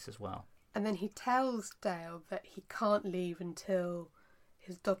that place as well. And then he tells Dale that he can't leave until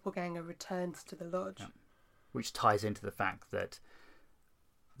his doppelganger returns to the lodge. Which ties into the fact that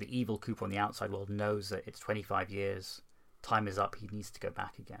the evil Cooper on the outside world knows that it's 25 years, time is up, he needs to go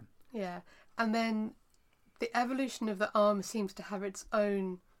back again. Yeah, and then the evolution of the arm seems to have its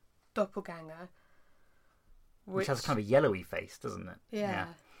own doppelganger. Which has kind of a yellowy face, doesn't it? Yeah.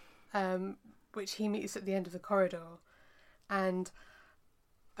 Which he meets at the end of the corridor. And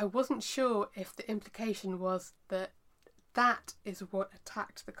I wasn't sure if the implication was that that is what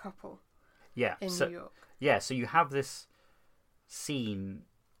attacked the couple Yeah. in New York. Yeah, so you have this scene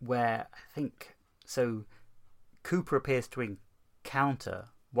where I think Cooper appears to encounter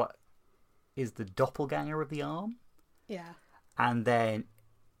what is the doppelganger of the arm, Yeah. and then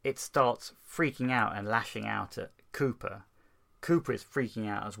it starts freaking out and lashing out at Cooper. Cooper is freaking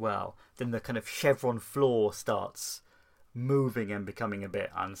out as well. Then the kind of chevron floor starts moving and becoming a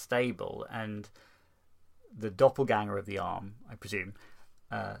bit unstable, and the doppelganger of the arm, I presume,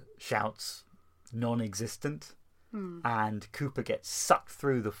 shouts non-existent, and Cooper gets sucked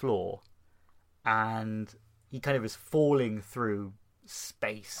through the floor, and he kind of is falling through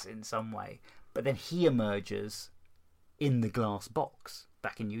space in some way, but then he emerges in the glass box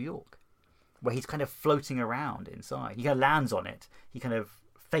back in New York, where he's kind of floating around inside. He kind of lands on it, he kind of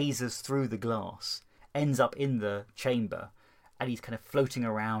phases through the glass, ends up in the chamber, and he's kind of floating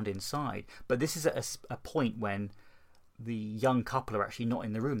around inside. But this is at a point when the young couple are actually not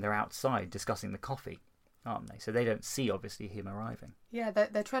in the room, they're outside discussing the coffee, aren't they? So they don't see, obviously, him arriving. Yeah,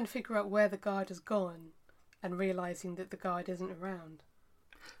 they're trying to figure out where the guard has gone and realising that the guard isn't around.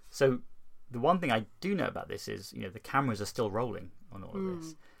 So the one thing I do know about this is, the cameras are still rolling on all of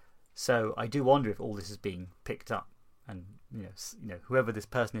this. So I do wonder if all this is being picked up, and whoever this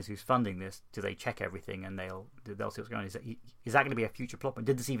person is who's funding this, do they check everything and they'll see what's going on? Is that going to be a future plot?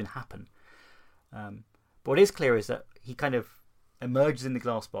 Did this even happen? But what is clear is that he kind of emerges in the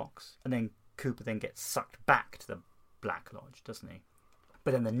glass box, and then Cooper then gets sucked back to the Black Lodge, doesn't he?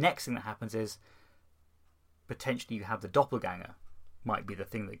 But then the next thing that happens is potentially you have the doppelganger might be the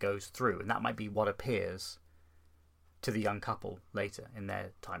thing that goes through, and that might be what appears to the young couple later in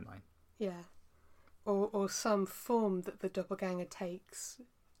their timeline. Yeah. Or some form that the doppelganger takes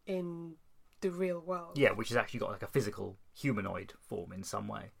in the real world. Yeah, which has actually got like a physical humanoid form in some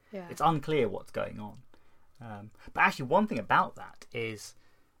way. Yeah. It's unclear what's going on. But actually, one thing about that is,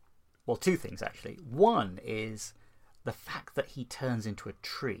 well, two things actually. One is the fact that he turns into a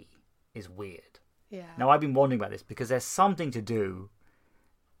tree is weird. Yeah. Now, I've been wondering about this because there's something to do,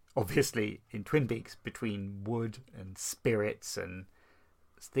 obviously, in Twin Peaks between wood and spirits and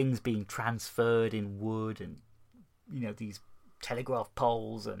things being transferred in wood, and these telegraph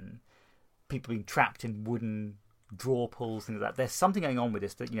poles and people being trapped in wooden draw pulls, things like that. There's something going on with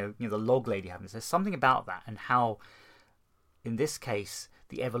this, that the log lady having this. There's something about that, and how in this case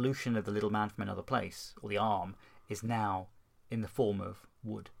the evolution of the little man from another place, or the arm, is now in the form of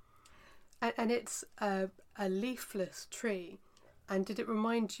wood. And it's a leafless tree. And did it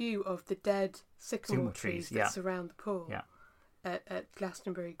remind you of the dead sycamore trees that surround the pool at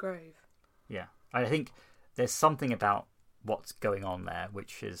Glastonbury Grove? Yeah. I think there's something about what's going on there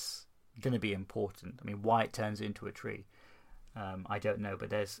which is going to be important. I mean, why it turns into a tree, I don't know,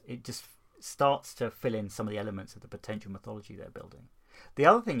 but it just starts to fill in some of the elements of the potential mythology they're building. The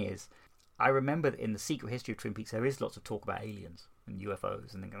other thing is, I remember that in the Secret History of Twin Peaks there is lots of talk about aliens and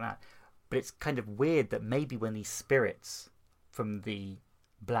UFOs and things like that, but it's kind of weird that maybe when these spirits from the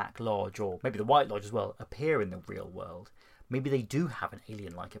Black Lodge, or maybe the White Lodge as well, appear in the real world, maybe they do have an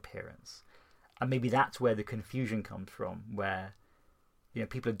alien-like appearance. And maybe that's where the confusion comes from, where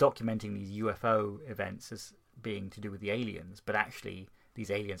people are documenting these UFO events as being to do with the aliens, but actually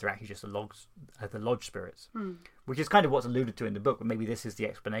these aliens are actually just the lodge spirits, which is kind of what's alluded to in the book. But maybe this is the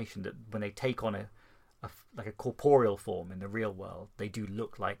explanation, that when they take on a corporeal form in the real world, they do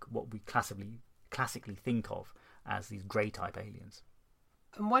look like what we classically think of as these grey type aliens.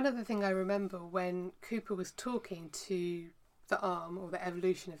 And one other thing I remember, when Cooper was talking to the arm, or the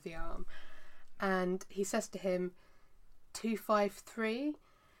evolution of the arm, and he says to him 253,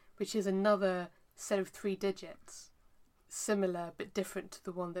 which is another set of 3 digits, similar but different to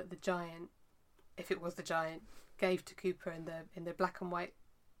the one that the giant, if it was the giant, gave to Cooper in the black and white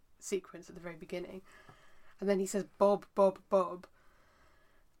sequence at the very beginning. And then he says Bob, Bob, Bob,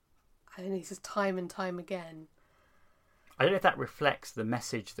 and then he says time and time again. I don't know if that reflects the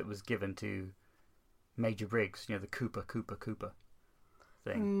message that was given to Major Briggs, the Cooper, Cooper, Cooper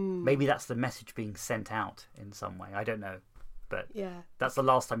thing. Maybe that's the message being sent out in some way. I don't know. But that's the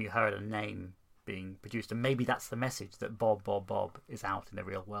last time you heard a name being produced. And maybe that's the message, that Bob, Bob, Bob is out in the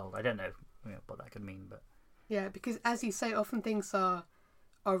real world. I don't know what that could mean. But yeah, because as you say, often things are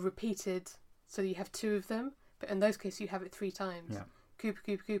repeated, so you have 2 of them. But in those cases, you have it 3 times. Yeah. Cooper,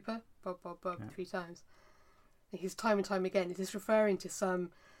 Cooper, Cooper, Bob, Bob, Bob, 3 times. He's time and time again. Is this referring to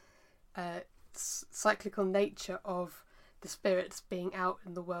some cyclical nature of the spirits being out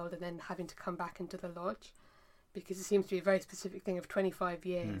in the world and then having to come back into the lodge? Because it seems to be a very specific thing of 25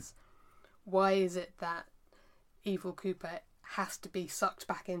 years. Why is it that evil Cooper has to be sucked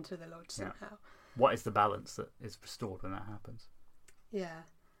back into the lodge somehow. What is the balance that is restored when that happens? Yeah.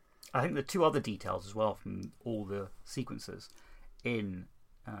 I think the two other details as well from all the sequences in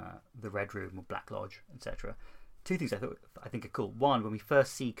the Red Room or Black Lodge, etc. Two things I think are cool. One, when we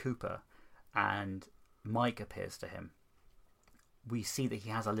first see Cooper and Mike appears to him, we see that he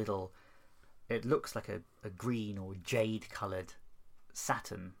has a little, it looks like a green or jade coloured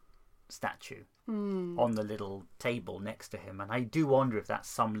Saturn statue on the little table next to him, and I do wonder if that's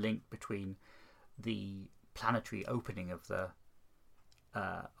some link between the planetary opening of the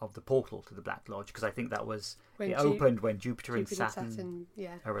portal to the Black Lodge, because I think that was opened when Jupiter and Saturn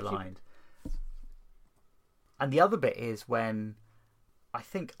are aligned. And the other bit is when I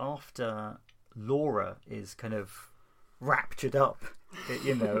think after Laura is kind of raptured up,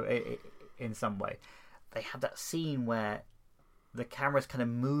 in some way, they have that scene where the camera's kind of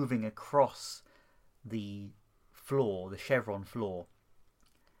moving across the floor, the chevron floor,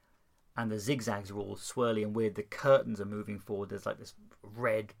 and the zigzags are all swirly and weird. The curtains are moving forward. There's like this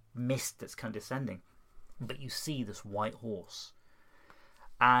red mist that's kind of descending, but you see this white horse.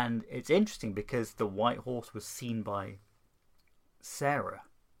 And it's interesting because the white horse was seen by Sarah.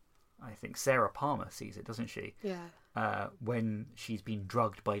 I think Sarah Palmer sees it, doesn't she? Yeah. When she's been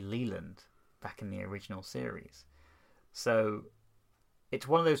drugged by Leland back in the original series. So it's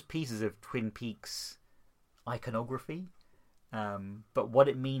one of those pieces of Twin Peaks iconography. But what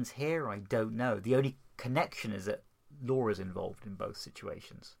it means here, I don't know. The only connection is that Laura's involved in both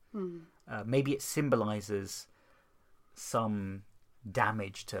situations. Maybe it symbolises some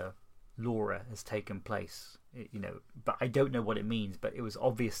damage to Laura has taken place, but I don't know what it means. But it was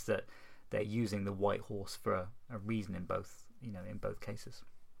obvious that they're using the white horse for a reason in both cases.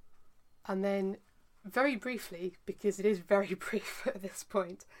 And then, very briefly, because it is very brief at this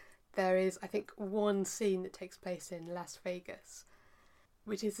point, there is, I think, one scene that takes place in Las Vegas,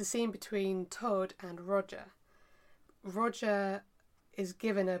 which is the scene between Todd and Roger. Roger is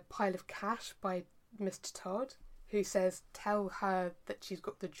given a pile of cash by Mr. Todd, who says, tell her that she's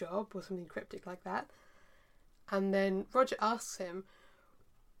got the job, or something cryptic like that. And then Roger asks him,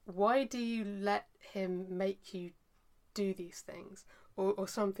 why do you let him make you do these things? Or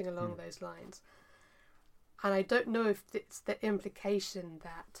something along those lines. And I don't know if it's the implication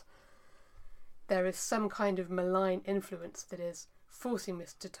that there is some kind of malign influence that is forcing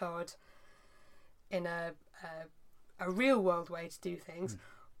Mr. Todd in a real world way to do things,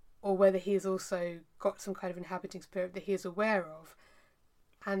 or whether he has also got some kind of inhabiting spirit that he is aware of,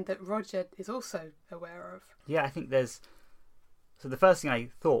 and that Roger is also aware of. Yeah, I think there's... So the first thing I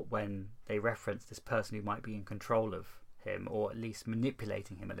thought when they referenced this person who might be in control of him, or at least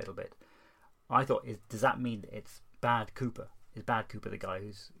manipulating him a little bit, I thought, does that mean that it's Bad Cooper? Is Bad Cooper the guy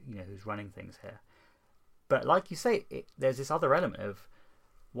who's running things here? But like you say, there's this other element of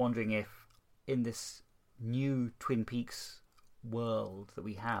wondering if in this new Twin Peaks world that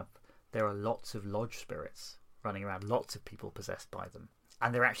we have, there are lots of lodge spirits running around, lots of people possessed by them,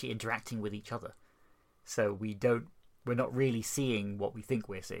 and they're actually interacting with each other. So we're not really seeing what we think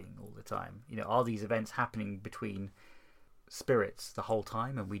we're seeing all the time. Are these events happening between spirits the whole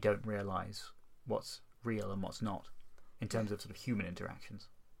time, and we don't realise what's real and what's not in terms of sort of human interactions?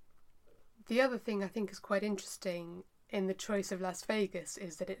 The other thing I think is quite interesting in the choice of Las Vegas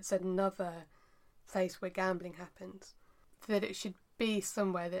is that it's another place where gambling happens. That it should be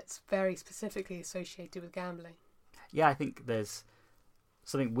somewhere that's very specifically associated with gambling. Yeah, I think there's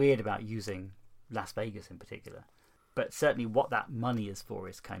something weird about using Las Vegas in particular. But certainly what that money is for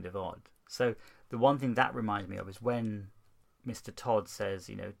is kind of odd. So the one thing that reminds me of is when Mr. Todd says,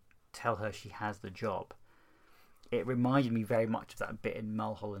 tell her she has the job. It reminded me very much of that bit in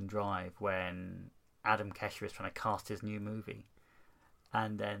Mulholland Drive when Adam Kesher is trying to cast his new movie.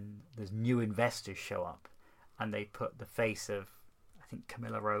 And then there's new investors show up and they put the face of, I think,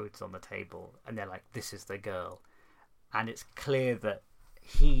 Camilla Rhodes on the table. And they're like, this is the girl. And it's clear that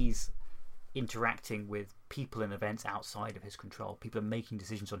he's interacting with people and events outside of his control. People are making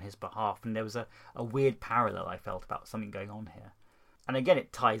decisions on his behalf. And there was a weird parallel I felt about something going on here. And again,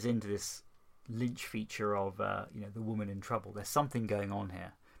 it ties into this Lynch feature of the woman in trouble. There's something going on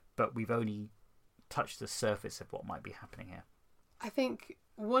here, but we've only touched the surface of what might be happening here. I think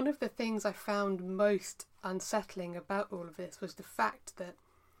one of the things I found most unsettling about all of this was the fact that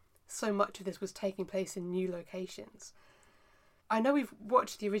so much of this was taking place in new locations. I know we've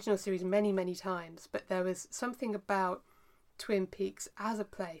watched the original series many, many times, but there was something about Twin Peaks as a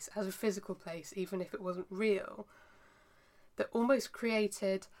place, as a physical place, even if it wasn't real, that almost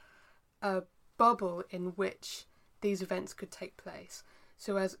created a bubble in which these events could take place.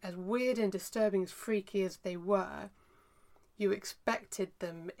 So as weird and disturbing, as freaky as they were, You expected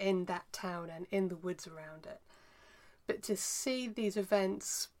them in that town and in the woods around it. But to see these events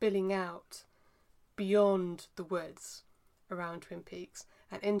spilling out beyond the woods around Twin Peaks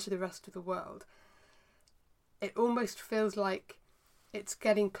and into the rest of the world, it almost feels like it's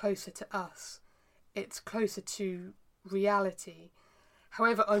getting closer to us. It's closer to reality.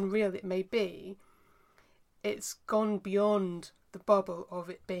 However unreal it may be, it's gone beyond the bubble of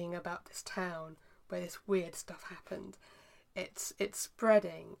it being about this town where this weird stuff happened. It's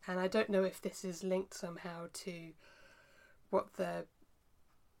spreading, and I don't know if this is linked somehow to what the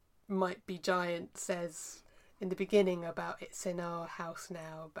Might Be Giant says in the beginning about it's in our house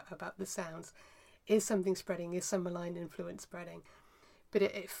now, but about the sounds. Is something spreading? Is some malign influence spreading? But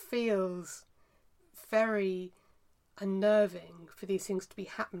it feels very unnerving for these things to be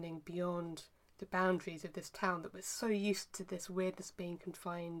happening beyond the boundaries of this town that we're so used to this weirdness being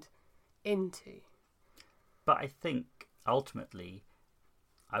confined into. But I think ultimately,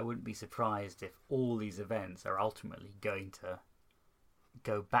 I wouldn't be surprised if all these events are ultimately going to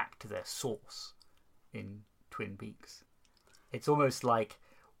go back to their source in Twin Peaks. It's almost like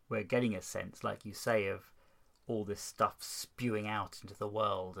we're getting a sense, like you say, of all this stuff spewing out into the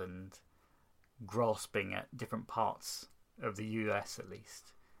world and grasping at different parts of the US, at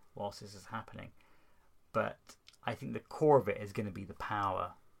least, whilst this is happening. But I think the core of it is going to be the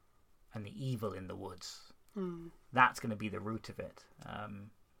power and the evil in the woods. That's going to be the root of it.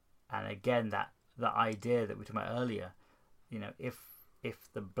 And again, that idea that we were talking about earlier, if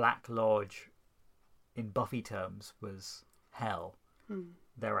the Black Lodge in Buffy terms was hell,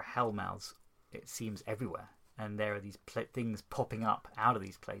 there are hellmouths, it seems, everywhere. And there are these things popping up out of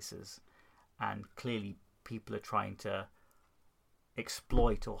these places. And clearly people are trying to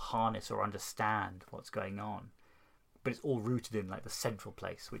exploit or harness or understand what's going on. But it's all rooted in like the central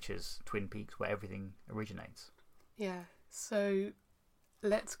place, which is Twin Peaks, where everything originates. Yeah, so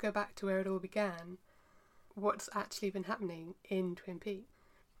let's go back to where it all began. What's actually been happening in Twin Peaks?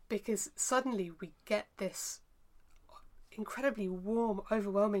 Because suddenly we get this incredibly warm,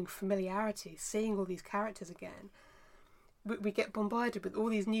 overwhelming familiarity, seeing all these characters again. We get bombarded with all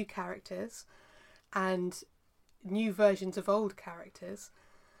these new characters and new versions of old characters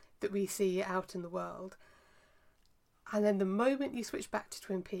that we see out in the world. And then the moment you switch back to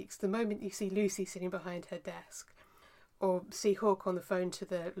Twin Peaks, the moment you see Lucy sitting behind her desk, or see Hawk on the phone to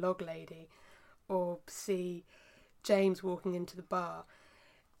the log lady, or see James walking into the bar,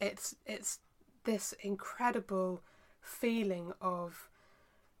 it's this incredible feeling of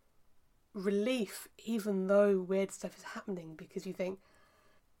relief, even though weird stuff is happening, because you think,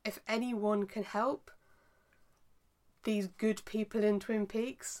 if anyone can help, these good people in Twin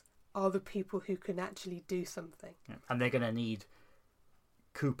Peaks are the people who can actually do something. Yeah. And they're going to need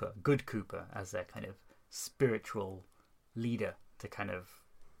Cooper, good Cooper, as their kind of spiritual leader to kind of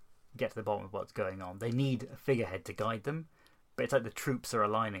get to the bottom of what's going on. They need a figurehead to guide them, but it's like the troops are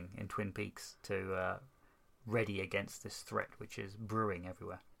aligning in Twin Peaks to ready against this threat which is brewing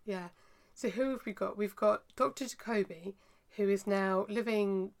everywhere. Yeah. So who have we got? We've got Dr. Jacoby, who is now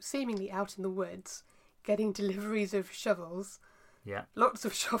living seemingly out in the woods, getting deliveries of shovels. Yeah. Lots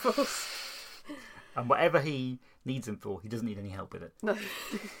of shovels. And whatever he needs them for, he doesn't need any help with it. No,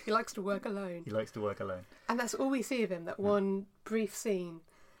 he likes to work alone. He likes to work alone. And that's all we see of him, that one brief scene,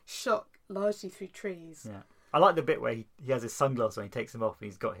 shot largely through trees. Yeah. I like the bit where he has his sunglasses on, he takes them off and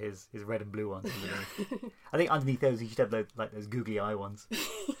he's got his red and blue ones. I think underneath those he should have those googly eye ones.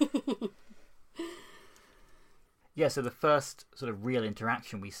 Yeah, so the first sort of real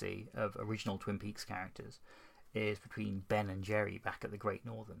interaction we see of original Twin Peaks characters is between Ben and Jerry back at the Great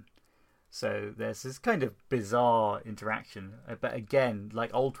Northern. So there's this kind of bizarre interaction, but again,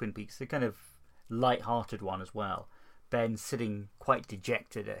 like old Twin Peaks, a kind of light-hearted one as well. Ben sitting quite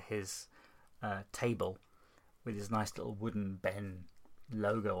dejected at his table with his nice little wooden Ben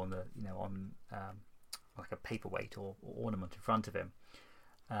logo on the like a paperweight or ornament in front of him.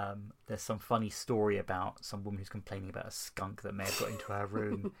 There's some funny story about some woman who's complaining about a skunk that may have got into her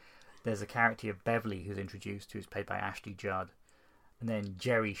room. There's a character of Beverly who's introduced, who's played by Ashley Judd. And then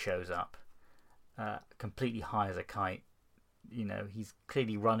Jerry shows up, completely high as a kite. He's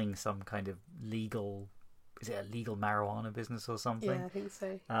clearly running some kind of legal... Is it a legal marijuana business or something? Yeah, I think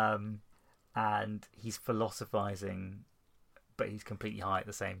so. And he's philosophizing, but he's completely high at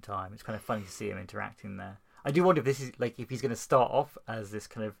the same time. It's kind of funny to see him interacting there. I do wonder if this is if he's going to start off as this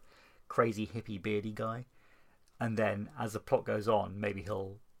kind of crazy hippie beardy guy, and then as the plot goes on, maybe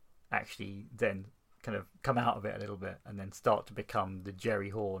he'll actually then kind of come out of it a little bit and then start to become the Jerry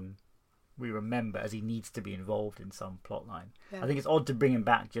Horn we remember, as he needs to be involved in some plot line. Yeah. I think it's odd to bring him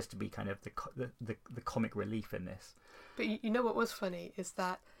back just to be kind of the comic relief in this. But you know what was funny is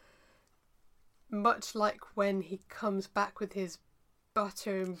that much like when he comes back with his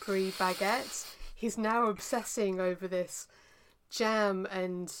butter and brie baguettes, he's now obsessing over this jam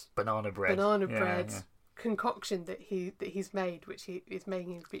and Banana bread yeah. concoction that he's made, which he is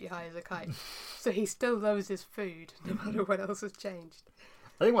making him pretty high as a kite. So he still loves his food, no matter what else has changed.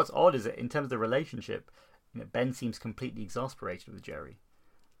 I think what's odd is that in terms of the relationship, Ben seems completely exasperated with Jerry,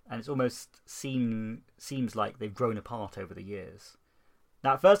 and it's almost seems like they've grown apart over the years.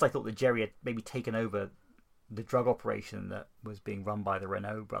 Now, at first, I thought that Jerry had maybe taken over the drug operation that was being run by the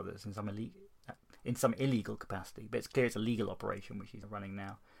Renault brothers in some illegal capacity, but it's clear it's a legal operation which he's running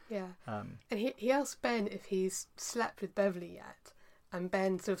now. Yeah, and he asks Ben if he's slept with Beverly yet, and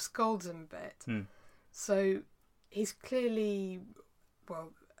Ben sort of scolds him a bit. So he's clearly,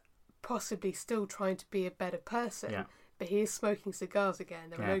 possibly still trying to be a better person, but he is smoking cigars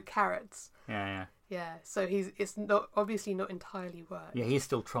again. There are no carrots. Yeah, so it's not obviously not entirely worked. Yeah, he is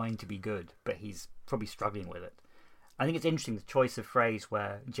still trying to be good, but he's probably struggling with it. I think it's interesting the choice of phrase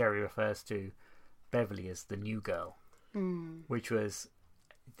where Jerry refers to Beverly as the new girl, which was,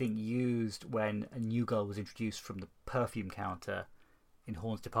 I think, used when a new girl was introduced from the perfume counter in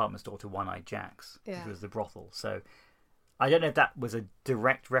Horne's department store to One-Eyed Jack's, which was the brothel. So I don't know if that was a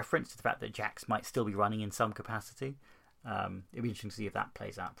direct reference to the fact that Jack's might still be running in some capacity. It'd be interesting to see if that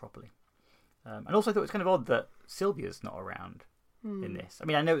plays out properly. And also I thought it was kind of odd that Sylvia's not around in this. I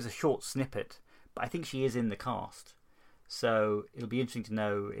mean, I know it's a short snippet, but I think she is in the cast. So it'll be interesting to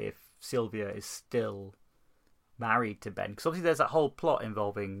know if Sylvia is still married to Ben. Because obviously there's that whole plot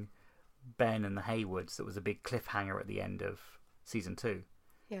involving Ben and the Haywoods that was a big cliffhanger at the end of season 2.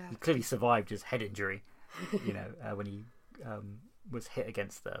 Yeah. He clearly survived his head injury, when he was hit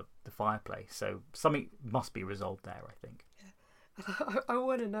against the fireplace. So something must be resolved there, I think. I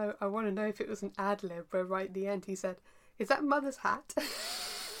want to know if it was an ad lib where right at the end he said, "Is that Mother's hat?"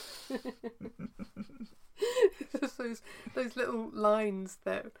 those little lines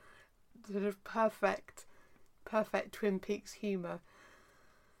that sort of perfect Twin Peaks humour.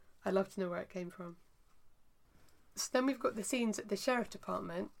 I'd love to know where it came from. So then we've got the scenes at the sheriff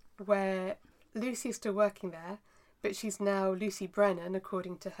department where Lucy's still working there, but she's now Lucy Brennan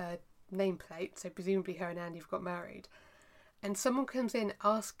according to her nameplate, so presumably her and Andy have got married. And someone comes in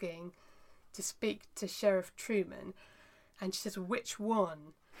asking to speak to Sheriff Truman, and she says, "Which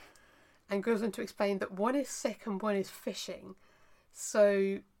one?" And goes on to explain that one is sick and one is fishing.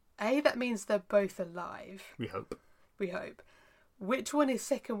 So, that means they're both alive. We hope. Which one is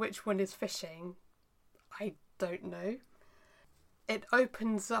sick and which one is fishing? I don't know. It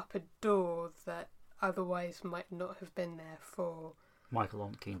opens up a door that otherwise might not have been there for Michael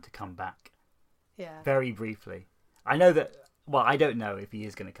Ontkean to come back. Yeah. Very briefly. I know that... Well, I don't know if he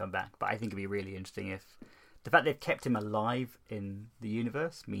is going to come back, but I think it'd be really interesting if the fact they've kept him alive in the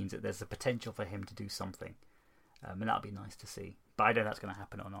universe means that there's the potential for him to do something. And that would be nice to see. But I don't know if that's going to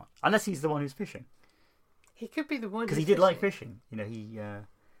happen or not. Unless he's the one who's fishing. He could be the one because he did like fishing.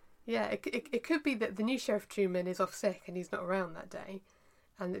 Yeah, it could be that the new Sheriff Truman is off sick and he's not around that day.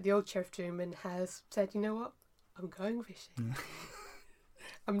 And that the old Sheriff Truman has said, "You know what? I'm going fishing.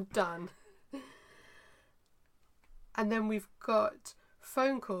 I'm done." And then we've got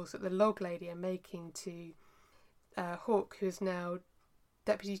phone calls that the log lady are making to Hawk, who is now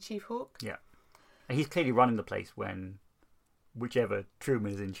Deputy Chief Hawk. Yeah. And he's clearly running the place when whichever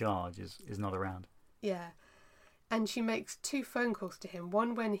Truman is in charge is not around. Yeah. And she makes 2 phone calls to him,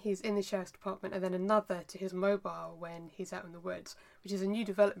 one when he's in the sheriff's department and then another to his mobile when he's out in the woods, which is a new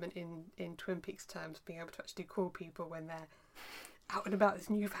development in Twin Peaks terms, being able to actually call people when they're out and about, this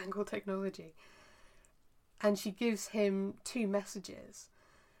newfangled technology. And she gives him 2 messages.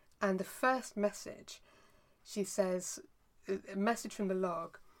 And the first message, she says, a message from the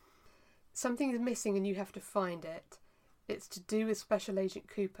log, "Something is missing and you have to find it. It's to do with Special Agent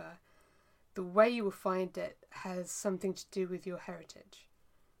Cooper. The way you will find it has something to do with your heritage."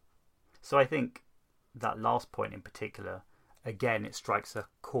 So I think that last point in particular, again, it strikes a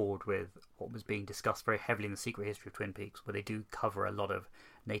chord with what was being discussed very heavily in the Secret History of Twin Peaks, where they do cover a lot of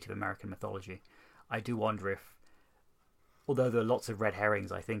Native American mythology. I do wonder if, although there are lots of red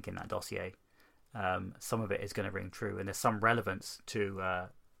herrings, I think, in that dossier, some of it is going to ring true, and there's some relevance to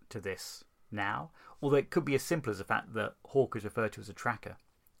this now. Although it could be as simple as the fact that Hawk is referred to as a tracker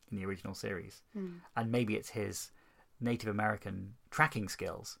in the original series, and maybe it's his Native American tracking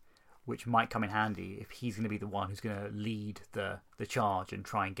skills which might come in handy if he's going to be the one who's going to lead the charge and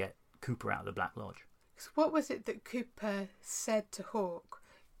try and get Cooper out of the Black Lodge. So what was it that Cooper said to Hawk?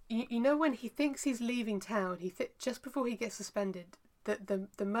 You know when he thinks he's leaving town, just before he gets suspended,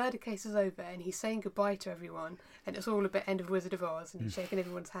 the murder case is over and he's saying goodbye to everyone, and it's all a bit end of Wizard of Oz, and he's shaking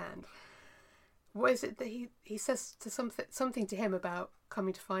everyone's hand. What is it that he says to something to him about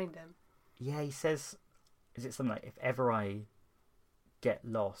coming to find him? Yeah, he says, is it something like, if ever I get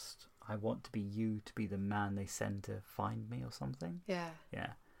lost, I want to be you to be the man they send to find me, or something? Yeah.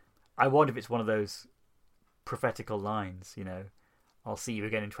 Yeah. I wonder if it's one of those prophetical lines, you know, I'll see you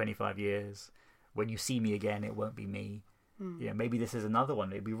again in 25 years. When you see me again, it won't be me. Yeah, maybe this is another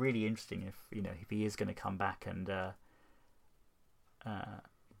one. It'd be really interesting if, you know, if he is going to come back and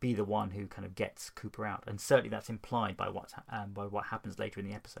be the one who kind of gets Cooper out. And certainly that's implied by what happens later in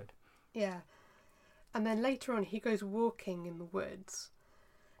the episode. Yeah. And then later on, he goes walking in the woods,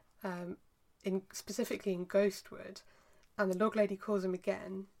 specifically in Ghostwood, and the log lady calls him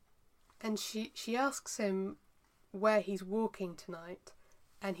again, and she asks him where he's walking tonight,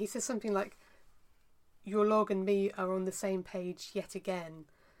 and he says something like, your log and me are on the same page yet again,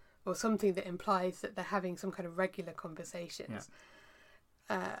 or something that implies that they're having some kind of regular conversations.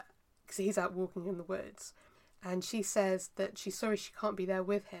 Because he's out walking in the woods, and she says that she's sorry she can't be there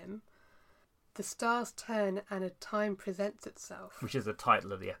with him. The stars turn and a time presents itself, which is the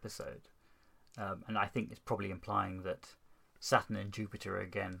title of the episode, and I think it's probably implying that Saturn and Jupiter are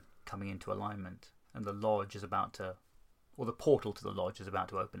again coming into alignment, and the lodge is about to, or the portal to the lodge is about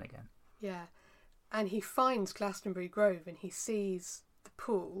to open again. Yeah. And he finds Glastonbury Grove, and he sees the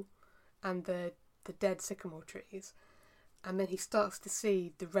pool and the dead sycamore trees, and then he starts to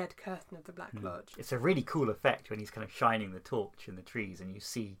see the red curtain of the Black Lodge. It's a really cool effect when he's kind of shining the torch in the trees, and you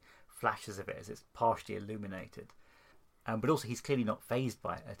see flashes of it as it's partially illuminated. But also he's clearly not fazed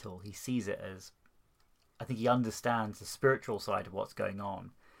by it at all. He sees it as, I think he understands the spiritual side of what's going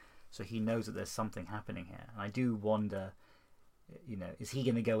on, so he knows that there's something happening here. And I do wonder, you know, is he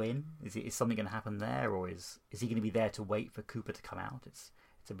going to go in? Is something going to happen there, or is he going to be there to wait for Cooper to come out? It's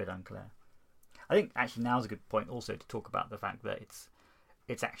a bit unclear. I think actually now's a good point also to talk about the fact that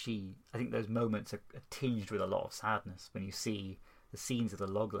it's actually, I think those moments are tinged with a lot of sadness when you see the scenes of the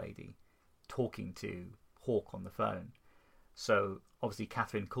log lady talking to Hawk on the phone. So obviously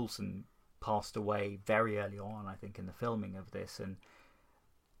Catherine Coulson passed away very early on, I think, in the filming of this, and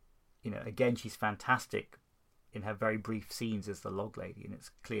you know, again, she's fantastic in her very brief scenes as the log lady, and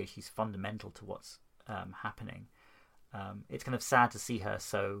it's clear she's fundamental to what's happening. It's kind of sad to see her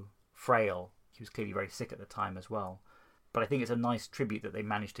so frail. She was clearly very sick at the time as well, but I think it's a nice tribute that they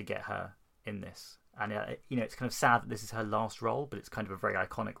managed to get her in this. And you know, it's kind of sad that this is her last role, but it's kind of a very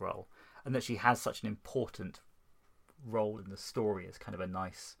iconic role, and that she has such an important role in the story is kind of a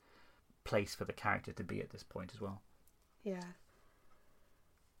nice place for the character to be at this point as well. Yeah.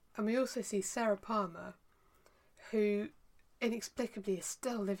 And we also see Sarah Palmer, who inexplicably is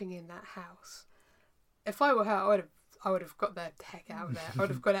still living in that house. If I were her, I would have got the heck out of there. I would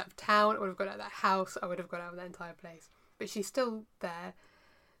have got out of town. I would have got out of that house. I would have got out of that entire place. But she's still there,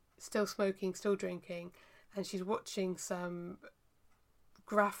 still smoking, still drinking, and she's watching some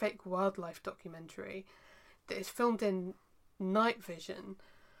graphic wildlife documentary that is filmed in night vision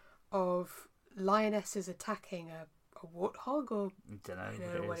of lionesses attacking a warthog, or I don't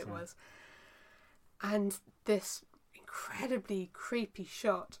know what it was. And this incredibly creepy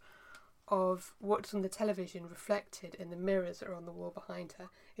shot of what's on the television reflected in the mirrors that are on the wall behind her.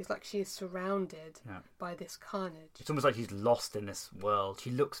 It's like she is surrounded by this carnage. It's almost like she's lost in this world.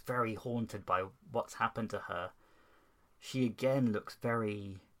 She looks very haunted by what's happened to her. She again looks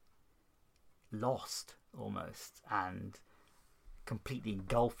very lost almost, and completely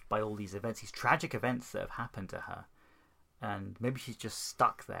engulfed by all these events, these tragic events that have happened to her. And maybe she's just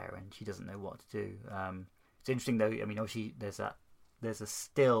stuck there and she doesn't know what to do. It's interesting though, I mean, obviously there's a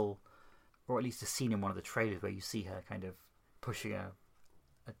still, or at least a scene in one of the trailers where you see her kind of pushing a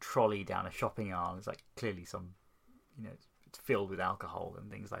trolley down a shopping aisle. It's like clearly some, you know, it's filled with alcohol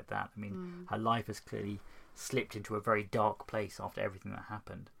and things like that. I mean, her life has clearly slipped into a very dark place after everything that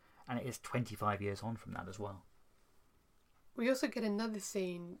happened. And it is 25 years on from that as well. We also get another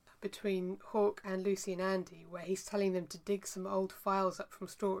scene between Hawk and Lucy and Andy where he's telling them to dig some old files up from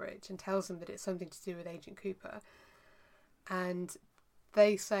storage and tells them that it's something to do with Agent Cooper. And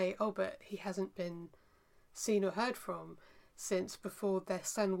they say, oh, but he hasn't been seen or heard from since before their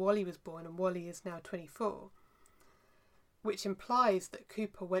son Wally was born, and Wally is now 24. Which implies that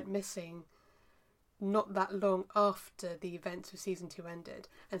Cooper went missing not that long after the events of season 2 ended,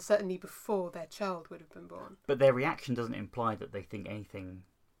 and certainly before their child would have been born. But their reaction doesn't imply that they think anything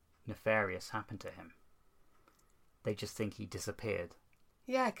nefarious happened to him. They just think he disappeared.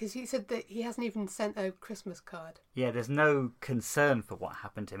 Yeah, because he said that he hasn't even sent a Christmas card. Yeah, there's no concern for what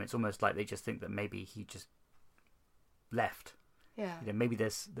happened to him. It's almost like they just think that maybe he just left. Yeah. You know, maybe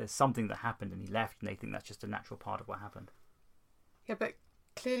there's something that happened and he left, and they think that's just a natural part of what happened. Yeah, but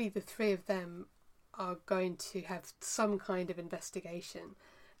clearly the three of them are going to have some kind of investigation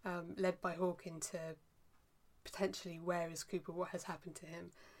led by Hawke into potentially where is Cooper, what has happened to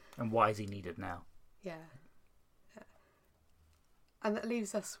him. And why is he needed now? Yeah. And that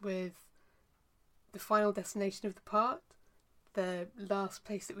leaves us with the final destination of the part, the last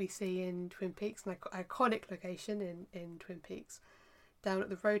place that we see in Twin Peaks, an iconic location in Twin Peaks, down at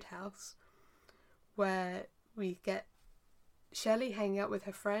the Roadhouse, where we get Shelley hanging out with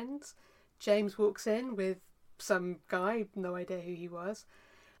her friends. James walks in with some guy, no idea who he was.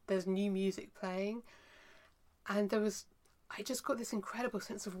 There's new music playing, and I just got this incredible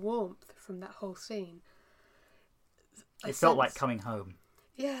sense of warmth from that whole scene. It felt like coming home.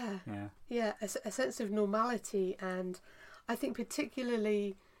 Yeah. A sense of normality, and I think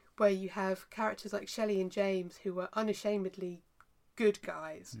particularly where you have characters like Shelley and James who were unashamedly good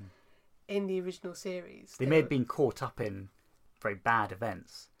guys in the original series. They may have been caught up in very bad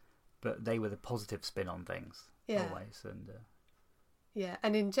events, but they were the positive spin on things always. And yeah,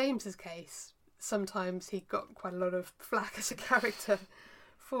 and in James's case, sometimes he got quite a lot of flack as a character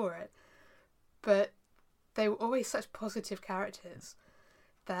for it, but they were always such positive characters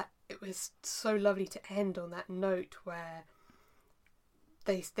that it was so lovely to end on that note where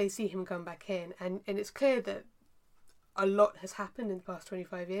they see him come back in, and it's clear that a lot has happened in the past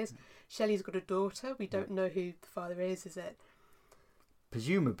 25 years. Shelley's got a daughter. We don't know who the father is it?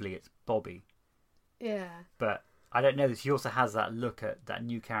 Presumably it's Bobby. Yeah. But I don't know. She also has that look at that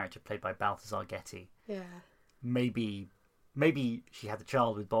new character played by Balthazar Getty. Yeah. Maybe she had a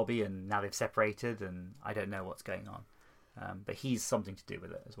child with Bobby and now they've separated, and I don't know what's going on. But he's something to do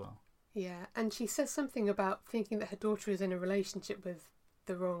with it as well. Yeah, and she says something about thinking that her daughter is in a relationship with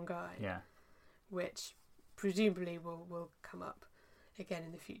the wrong guy. Yeah. Which presumably will come up again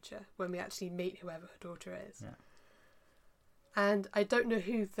in the future when we actually meet whoever her daughter is. Yeah. And I don't know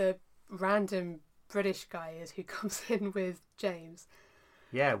who the random British guy is who comes in with James.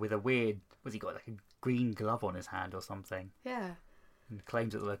 Yeah, with a weird... Was he got like a green glove on his hand or something? Yeah. And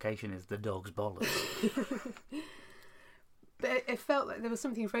claims that the location is the dog's bollocks. But it felt like there was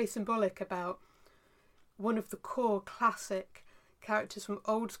something very symbolic about one of the core classic characters from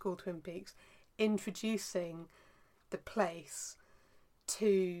old school Twin Peaks introducing the place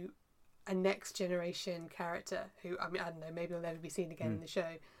to a next generation character who, I mean, I don't know, maybe will never be seen again in the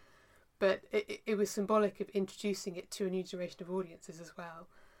show, but it was symbolic of introducing it to a new generation of audiences as well,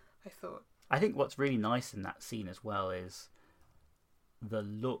 I thought. I think what's really nice in that scene as well is the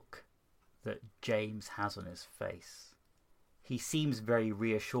look that James has on his face. He seems very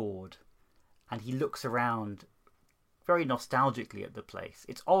reassured, and he looks around very nostalgically at the place.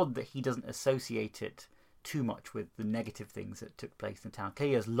 It's odd that he doesn't associate it too much with the negative things that took place in town.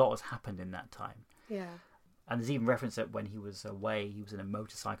 Clearly, a lot has happened in that time. Yeah. And there's even reference that when he was away, he was in a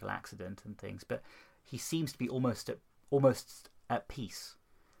motorcycle accident and things. But he seems to be almost at peace,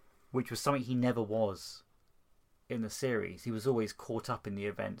 which was something he never was in the series. He was always caught up in the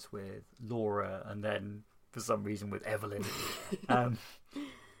events with Laura, and then for some reason with Evelyn.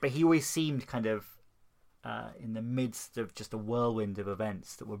 But he always seemed kind of in the midst of just a whirlwind of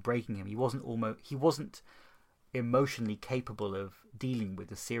events that were breaking him. He wasn't emotionally capable of dealing with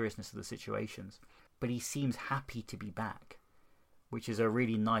the seriousness of the situations, but he seems happy to be back, which is a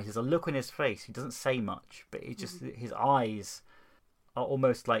really nice. There's a look on his face. He doesn't say much, but it just his eyes are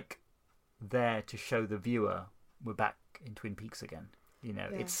almost like there to show the viewer we're back in Twin Peaks again. You know,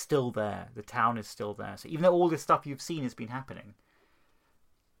 it's still there. The town is still there. So even though all this stuff you've seen has been happening,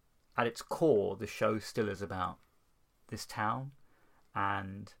 at its core, the show still is about this town,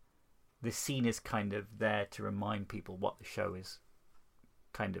 and this scene is kind of there to remind people what the show is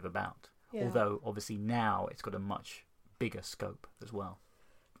kind of about. Yeah. Although, obviously, now it's got a much bigger scope as well.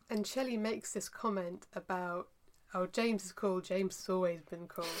 And Shelley makes this comment about, oh, James is cool, James has always been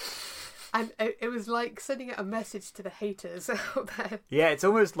cool. And it was like sending out a message to the haters out there. Yeah, it's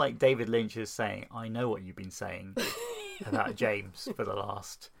almost like David Lynch is saying, I know what you've been saying about James for the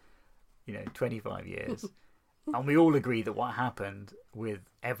last, 25 years. And we all agree that what happened with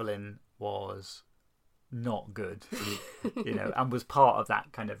Evelyn was not good, and was part of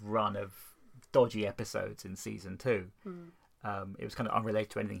that kind of run of dodgy episodes in season 2. It was kind of unrelated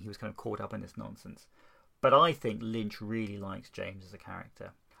to anything. He was kind of caught up in this nonsense. But I think Lynch really likes James as a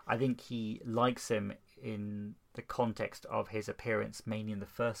character. I think he likes him in the context of his appearance mainly in the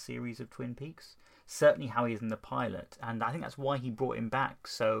first series of Twin Peaks. Certainly how he is in the pilot, and I think that's why he brought him back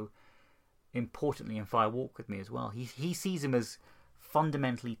so importantly in Fire Walk with Me as well. He sees him as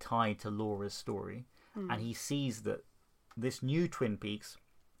fundamentally tied to Laura's story, and he sees that this new Twin Peaks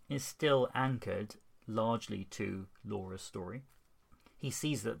is still anchored largely to Laura's story. He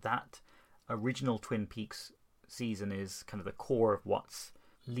sees that original Twin Peaks season is kind of the core of what's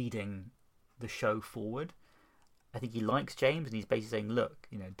leading the show forward. I think he likes James, and he's basically saying, look,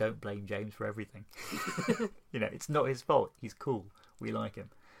 don't blame James for everything. It's not his fault. He's cool. We like him.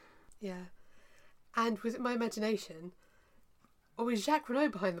 Yeah. And was it my imagination? Or was Jacques Renault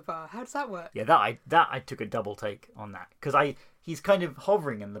behind the bar? How does that work? Yeah, I took a double take on that. Because he's kind of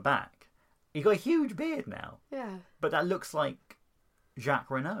hovering in the back. He's got a huge beard now. Yeah. But that looks like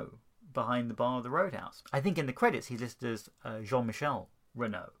Jacques Renault behind the bar of the Roadhouse. I think in the credits he's listed as Jean-Michel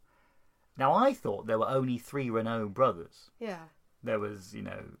Renault. Now, I thought there were only 3 Renault brothers. Yeah. There was,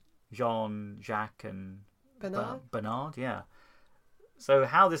 Jean, Jacques, and Bernard, yeah. So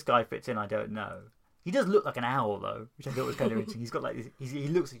how this guy fits in, I don't know. He does look like an owl, though, which I thought was kind of interesting. He's got like he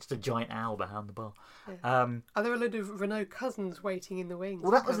looks like just a giant owl behind the bar. Yeah. Are there a load of Renault cousins waiting in the wings?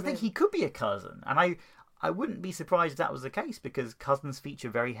 Well, that was the thing. He could be a cousin, and I wouldn't be surprised if that was the case, because cousins feature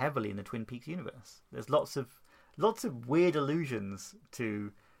very heavily in the Twin Peaks universe. There's lots of weird allusions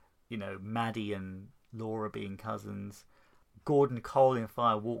to, Maddie and Laura being cousins. Gordon Cole in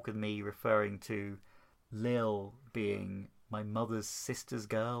Fire Walk with Me referring to Lil being my mother's sister's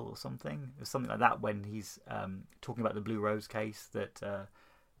girl or something. It was something like that when he's talking about the Blue Rose case that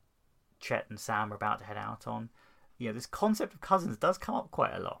Chet and Sam are about to head out on. This concept of cousins does come up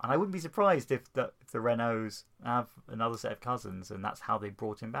quite a lot, and I wouldn't be surprised if the Renaults have another set of cousins, and that's how they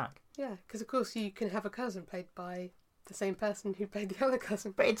brought him back. Yeah, because of course you can have a cousin played by the same person who played the other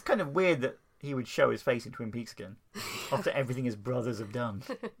cousin. But it's kind of weird that he would show his face in Twin Peaks again after everything his brothers have done.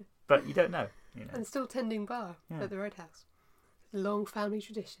 But you don't know. And still tending bar at the Roadhouse. Long family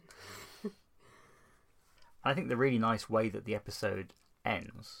tradition. I think the really nice way that the episode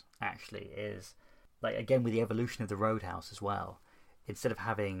ends, actually, is, like, again with the evolution of the Roadhouse as well. Instead of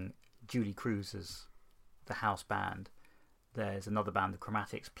having Julie Cruz as the house band, there's another band, the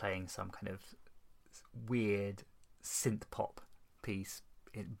Chromatics, playing some kind of weird synth pop piece,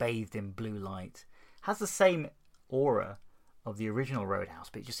 bathed in blue light. Has the same aura of the original Roadhouse,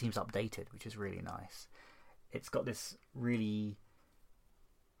 but it just seems updated, which is really nice. It's got this really...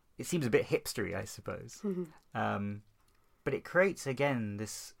 It seems a bit hipstery, I suppose. But it creates, again,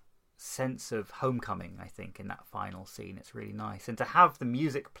 this sense of homecoming, I think, in that final scene. It's really nice. And to have the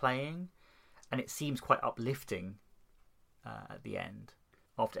music playing, and it seems quite uplifting at the end,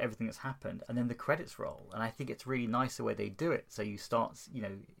 after everything that's happened, and then the credits roll. And I think it's really nice the way they do it. So you start,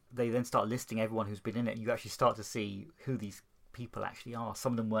 they then start listing everyone who's been in it, and you actually start to see who these people actually are.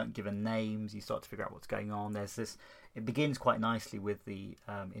 Some of them weren't given names. You start to figure out what's going on. There's this... It begins quite nicely with the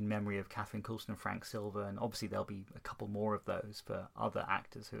in memory of Catherine Coulson and Frank Silva, and obviously there'll be a couple more of those for other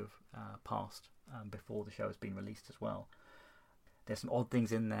actors who have passed before the show has been released as well. There's some odd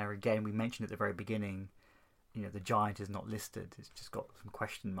things in there. Again, we mentioned at the very beginning, the giant is not listed. It's just got some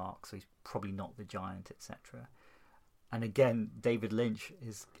question marks, so he's probably not the giant, etc. And again, David Lynch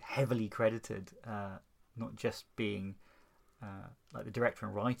is heavily credited, not just being like the director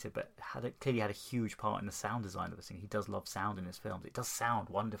and writer, but clearly had a huge part in the sound design of this thing. He does love sound in his films. It does sound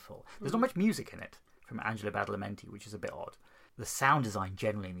wonderful. There's not much music in it from Angelo Badalamenti, which is a bit odd. The sound design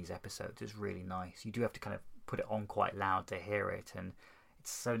generally in these episodes is really nice. You do have to kind of put it on quite loud to hear it, and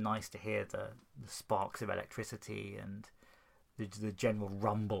it's so nice to hear the sparks of electricity and the general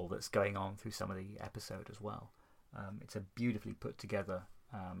rumble that's going on through some of the episode as well. It's a beautifully put together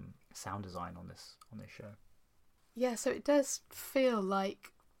sound design on this show. Yeah, so it does feel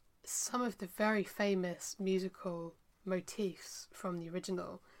like some of the very famous musical motifs from the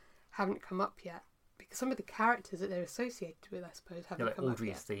original haven't come up yet, because some of the characters that they're associated with, I suppose, haven't come up yet.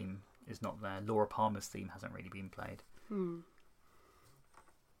 Audrey's theme is not there. Laura Palmer's theme hasn't really been played.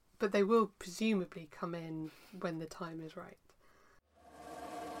 But they will presumably come in when the time is right.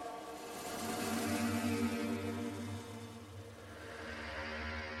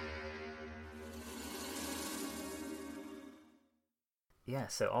 Yeah,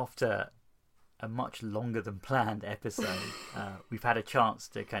 so after a much longer than planned episode, we've had a chance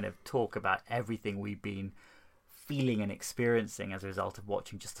to kind of talk about everything we've been feeling and experiencing as a result of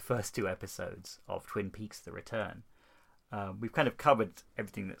watching just the first 2 episodes of Twin Peaks: The Return. We've kind of covered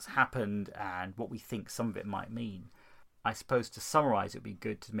everything that's happened and what we think some of it might mean. I suppose to summarise, it would be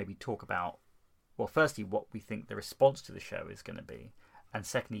good to maybe talk about, well, firstly, what we think the response to the show is going to be, and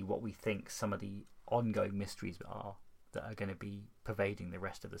secondly, what we think some of the ongoing mysteries that are going to be pervading the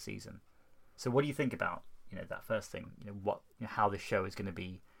rest of the season. So what do you think about that first thing? How the show is going to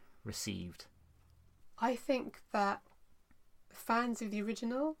be received? I think that fans of the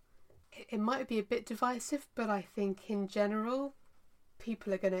original, it might be a bit divisive, but I think in general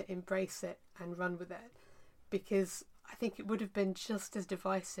people are going to embrace it and run with it, because I think it would have been just as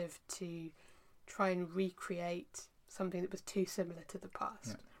divisive to try and recreate something that was too similar to the past.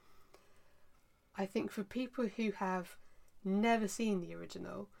 Yeah. I think for people who have never seen the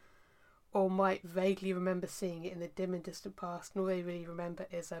original, or might vaguely remember seeing it in the dim and distant past, and all they really remember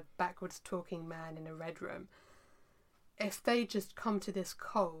is a backwards talking man in a red room, if they just come to this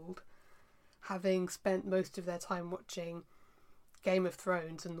cold, having spent most of their time watching Game of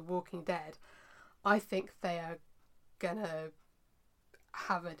Thrones and The Walking Dead, I think they are gonna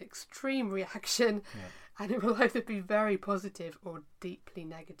have an extreme reaction, and it will either be very positive or deeply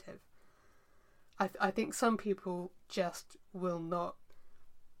negative. I think some people just will not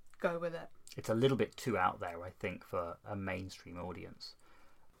go with it. It's a little bit too out there, I think, for a mainstream audience.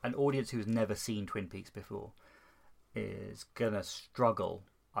 An audience who's never seen Twin Peaks before is gonna struggle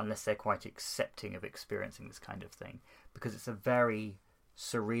unless they're quite accepting of experiencing this kind of thing, because it's a very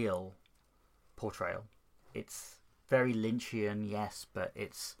surreal portrayal. It's very Lynchian, yes, but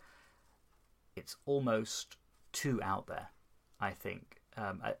it's almost too out there, I think.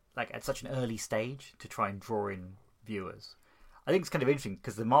 At such an early stage to try and draw in viewers. I think it's kind of interesting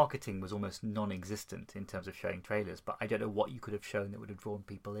because the marketing was almost non-existent in terms of showing trailers, but I don't know what you could have shown that would have drawn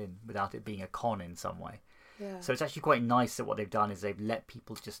people in without it being a con in some way. Yeah. So it's actually quite nice that what they've done is they've let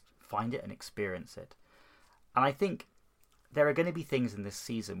people just find it and experience it. And I think there are going to be things in this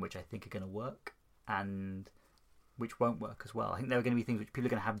season which I think are going to work and which won't work as well. I think there are going to be things which people are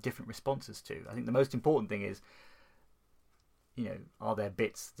going to have different responses to. I think the most important thing is, are there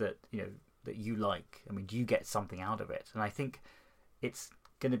bits that you like? I mean, do you get something out of it? And I think it's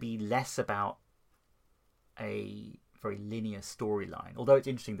going to be less about a very linear storyline. Although it's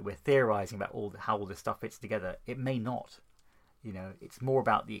interesting that we're theorising about how all this stuff fits together, it may not. It's more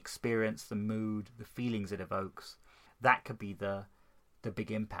about the experience, the mood, the feelings it evokes. That could be the big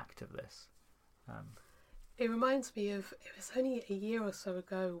impact of this. It reminds me of, it was only a year or so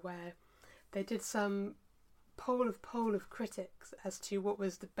ago where they did some poll of critics as to what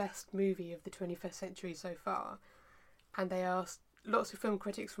was the best movie of the 21st century so far, and they asked lots of film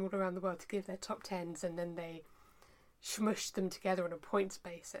critics from all around the world to give their top tens, and then they smushed them together on a points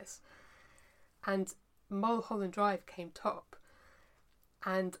basis, and Mulholland Drive came top.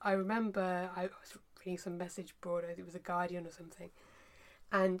 And I remember I was reading some message board, I think it was a Guardian or something,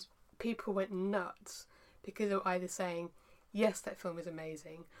 and people went nuts because they were either saying, yes, that film is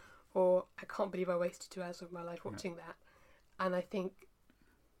amazing, or I can't believe I wasted 2 hours of my life watching that. And I think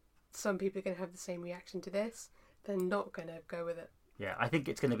some people are going to have the same reaction to this. They're not going to go with it. Yeah, I think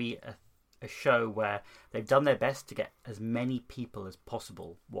it's going to be a show where they've done their best to get as many people as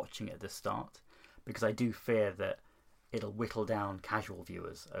possible watching it at the start, because I do fear that it'll whittle down casual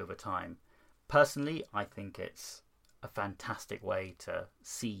viewers over time. Personally, I think it's a fantastic way to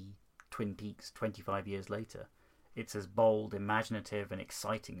see Twin Peaks 25 years later. It's as bold, imaginative and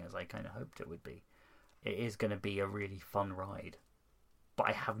exciting as I kind of hoped it would be. It is going to be a really fun ride, but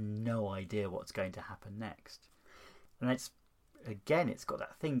I have no idea what's going to happen next. And it's got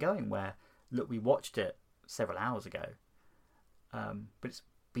that thing going where, look, we watched it several hours ago, but it's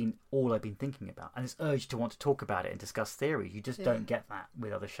been all I've been thinking about, and this urge to want to talk about it and discuss theories. You just don't get that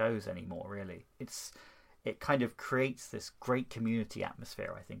with other shows anymore, really. It kind of creates this great community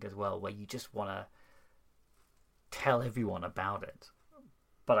atmosphere, I think, as well, where you just want to tell everyone about it.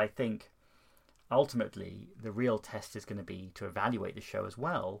 But I think ultimately the real test is going to be to evaluate the show as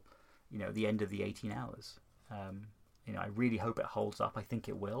well, at the end of the 18 hours. I really hope it holds up. I think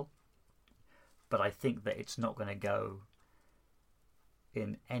it will. But I think that it's not going to go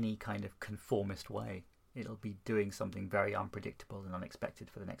in any kind of conformist way. It'll be doing something very unpredictable and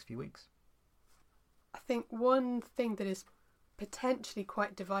unexpected for the next few weeks. I think one thing that is potentially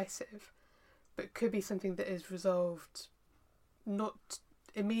quite divisive, but could be something that is resolved not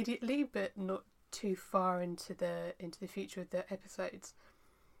immediately, but not too far into the future of the episodes,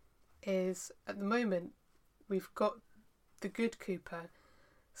 is at the moment we've got the good Cooper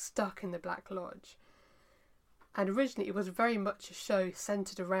stuck in the Black Lodge. And originally it was very much a show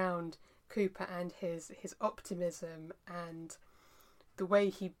centred around Cooper and his optimism and the way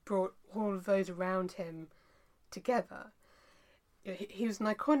he brought all of those around him together. He was an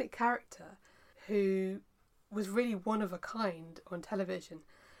iconic character who was really one of a kind on television.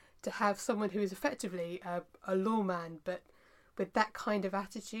 To have someone who is effectively a lawman, but with that kind of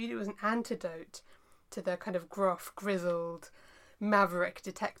attitude, it was an antidote to the kind of gruff, grizzled, maverick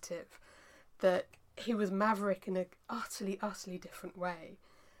detective, that he was maverick in an utterly, utterly different way,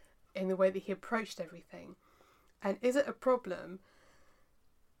 in the way that he approached everything. And is it a problem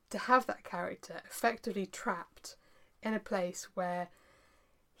to have that character effectively trapped in a place where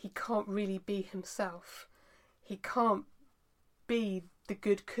he can't really be himself? He can't be the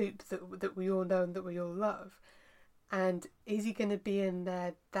good Coop that we all know and that we all love. And is he going to be in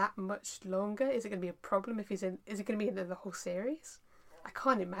there that much longer? Is it going to be a problem if he's in? Is he going to be in there the whole series? I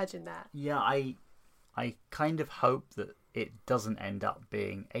can't imagine that. Yeah, I kind of hope that it doesn't end up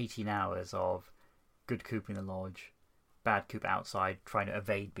being 18 hours of good Coop in the lodge, bad Coop outside trying to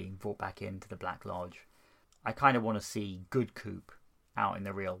evade being brought back into the Black Lodge. I kind of want to see good Coop out in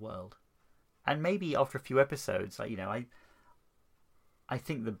the real world. And maybe after a few episodes, I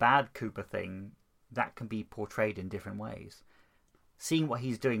think the bad Cooper thing, that can be portrayed in different ways. Seeing what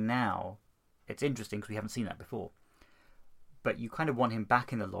he's doing now, it's interesting because we haven't seen that before. But you kind of want him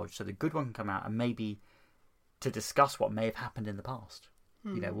back in the lodge so the good one can come out and maybe to discuss what may have happened in the past.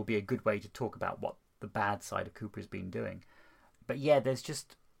 Will be a good way to talk about what the bad side of Cooper has been doing. But yeah,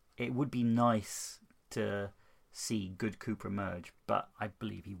 it would be nice to see good Cooper emerge, but I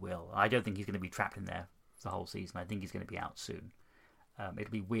believe he will. I don't think he's going to be trapped in there the whole season. I think he's going to be out soon.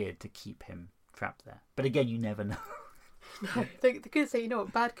 It'll be weird to keep him trapped there. But again, you never know. No, they could say, you know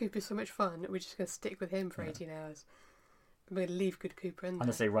what, bad Cooper is so much fun, we're just going to stick with him for 18 hours. We're going to leave good Cooper in there.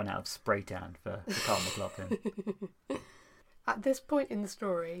 Unless they run out of spray tan for Carl McLaughlin. At this point in the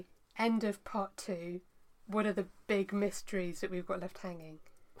story, end of part 2, what are the big mysteries that we've got left hanging?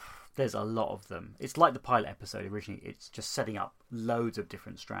 There's a lot of them. It's like the pilot episode originally. It's just setting up loads of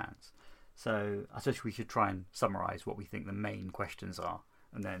different strands. So I suppose we should try and summarise what we think the main questions are,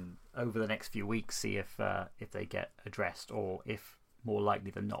 and then over the next few weeks see if they get addressed, or if, more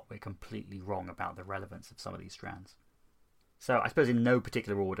likely than not, we're completely wrong about the relevance of some of these strands. So I suppose in no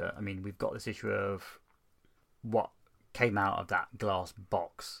particular order, we've got this issue of what came out of that glass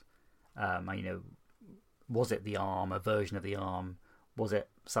box. Was it the arm, a version of the arm? Was it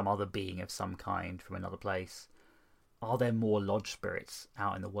some other being of some kind from another place? Are there more lodge spirits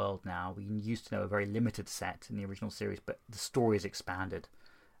out in the world now? We used to know a very limited set in the original series, but the story has expanded.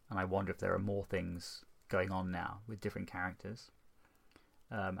 And I wonder if there are more things going on now with different characters.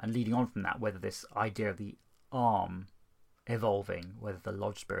 And leading on from that, whether this idea of the arm evolving, whether the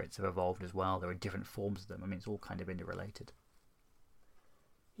lodge spirits have evolved as well. There are different forms of them. It's all kind of interrelated.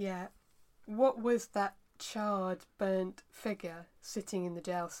 Yeah. What was that charred, burnt figure sitting in the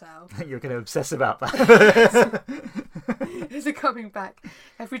jail cell? You're going to obsess about that. Is it coming back?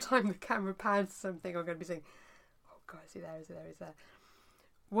 Every time the camera pans something, I'm going to be saying, oh God, is he there? Is he there? Is he there?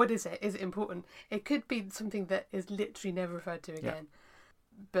 What is it? Is it important? It could be something that is literally never referred to again.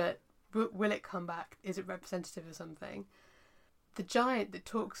 Yeah. But will it come back? Is it representative of something? The giant that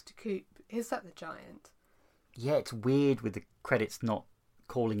talks to Coop, is that the giant? Yeah, it's weird with the credits not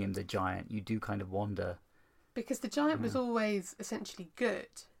calling him the giant. You do kind of wonder. Because the giant was always essentially good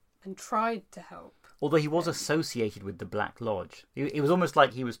and tried to help. Although he was associated with the Black Lodge. It was almost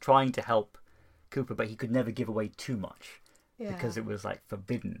like he was trying to help Cooper, but he could never give away too much. Yeah. Because it was like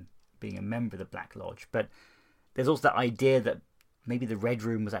forbidden being a member of the Black Lodge. But there's also that idea that maybe the Red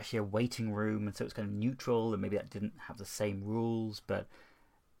Room was actually a waiting room, and so it's kind of neutral, and maybe that didn't have the same rules, but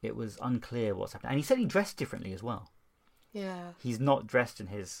it was unclear what's happening. And he said he dressed differently as well. Yeah. He's not dressed in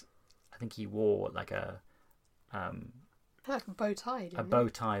his... I think he wore like a... like a bow tie, didn't a bow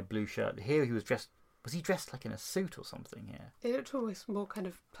tie, blue shirt. Here he was dressed... Was he dressed like in a suit or something here? It looked almost more kind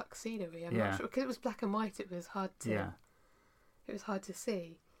of tuxedo-y. I'm not sure. Because it was black and white, it was hard to... Yeah. It was hard to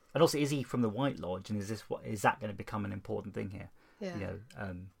see. And also, is he from the White Lodge? And is that going to become an important thing here? Yeah. You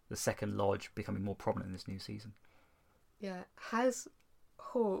know, the second lodge becoming more prominent in this new season. Yeah. Has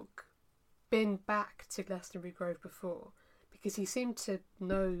Hawke been back to Glastonbury Grove before? Because he seemed to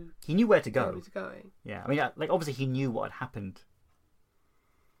know... He knew where to go. Where he was going. Yeah. I mean, like, obviously he knew what had happened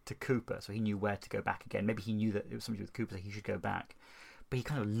to Cooper, so he knew where to go back again. Maybe he knew that it was something with Cooper, so he should go back. But he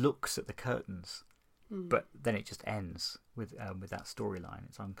kind of looks at the curtains, but then it just ends with that storyline.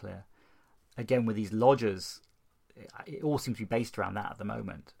 It's unclear. Again, with these lodgers, it all seems to be based around that at the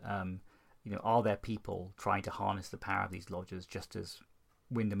moment. You know, are there people trying to harness the power of these lodgers, just as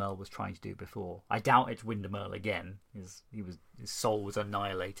Wyndham Earl was trying to do before? I doubt it's Wyndham Earl again. His soul was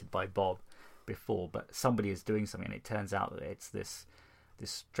annihilated by Bob before, but somebody is doing something, and it turns out that it's this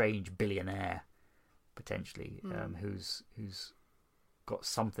strange billionaire potentially who's got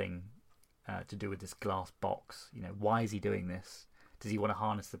something to do with this glass box. You know, why is he doing this? Does he want to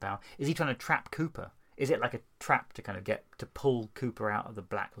harness the power? Is he trying to trap Cooper? Is it like a trap to kind of get to pull Cooper out of the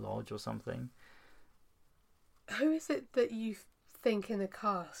Black Lodge or something? Who is it that you think in the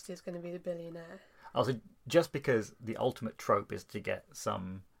cast is going to be the billionaire? Also, just because the ultimate trope is to get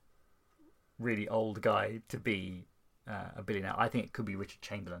some really old guy to be a billionaire, I think it could be Richard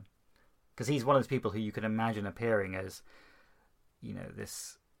Chamberlain. Because he's one of those people who you can imagine appearing as,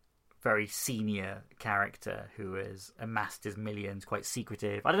 this very senior character who has amassed his millions, quite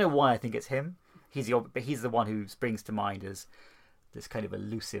secretive. I don't know why I think it's him. But he's the one who springs to mind as this kind of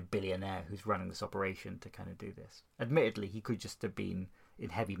elusive billionaire who's running this operation to kind of do this. Admittedly, he could just have been in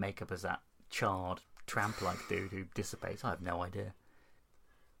heavy makeup as that charred, tramp-like dude who dissipates. I have no idea.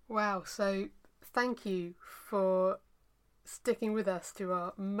 Wow, so thank you for sticking with us through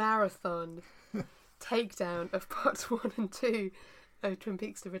our marathon takedown of parts 1 and 2 of Twin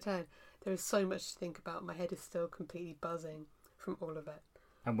Peaks: The Return. There is so much to think about. My head is still completely buzzing from all of it.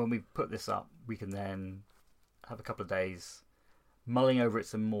 And when we put this up, we can then have a couple of days mulling over it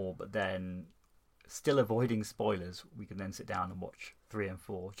some more, but then still avoiding spoilers. We can then sit down and watch 3 and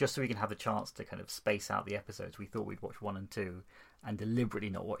 4, just so we can have the chance to kind of space out the episodes. We thought we'd watch 1 and 2 and deliberately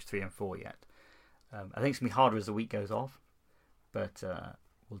not watch 3 and 4 yet. I think it's going to be harder as the week goes off, but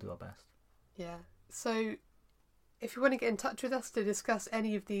we'll do our best. Yeah. So if you want to get in touch with us to discuss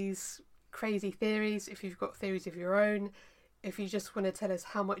any of these crazy theories, if you've got theories of your own, if you just want to tell us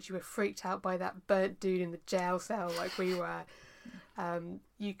how much you were freaked out by that burnt dude in the jail cell like we were,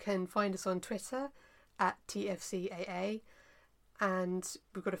 you can find us on Twitter at TFCAA, and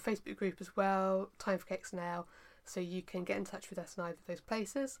we've got a Facebook group as well, Time for Cakes Now, so you can get in touch with us in either of those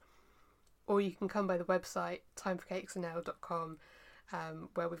places, or you can come by the website timeforcakesnow.com,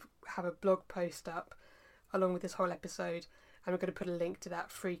 where we have a blog post up along with this whole episode, and we're going to put a link to that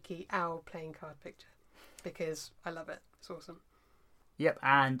freaky owl playing card picture because I love it. It's awesome. Yep,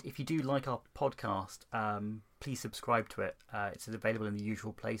 and if you do like our podcast, please subscribe to it. It's available in the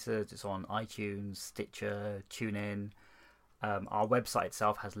usual places. It's on iTunes, Stitcher, TuneIn. Our website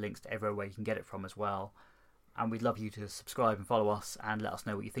itself has links to everywhere where you can get it from as well. And we'd love you to subscribe and follow us and let us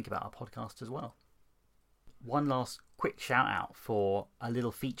know what you think about our podcast as well. One last quick shout out for a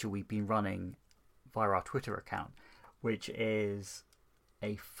little feature we've been running via our Twitter account, which is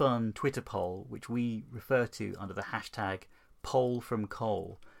a fun Twitter poll, which we refer to under the hashtag Poll from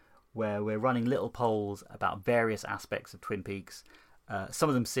Cole, where we're running little polls about various aspects of Twin Peaks, some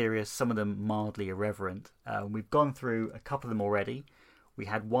of them serious, some of them mildly irreverent. We've gone through a couple of them already. We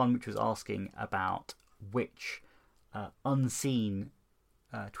had one which was asking about which unseen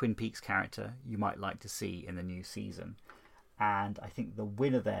Twin Peaks character you might like to see in the new season, and I think the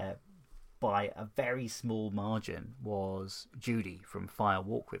winner there by a very small margin was Judy from Fire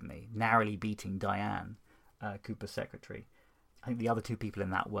Walk With Me, narrowly beating Diane, Cooper's secretary. I think the other two people in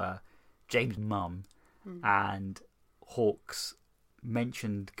that were James' mum and Hawk's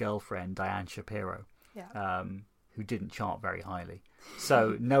mentioned girlfriend, Diane Shapiro, who didn't chart very highly.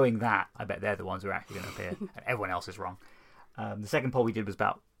 So knowing that, I bet they're the ones who are actually going to appear, and everyone else is wrong. The second poll we did was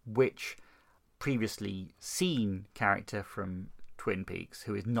about which previously seen character from Twin Peaks,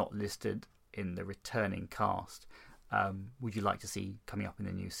 who is not listed in the returning cast, would you like to see coming up in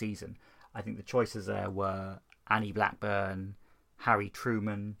the new season? I think the choices there were Annie Blackburn, Harry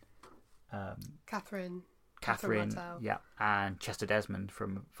Truman, Catherine Martell, yeah, and Chester Desmond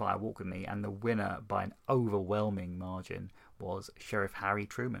from Fire Walk With Me, and the winner by an overwhelming margin was Sheriff Harry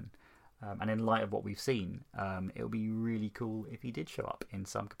Truman. And in light of what we've seen, it would be really cool if he did show up in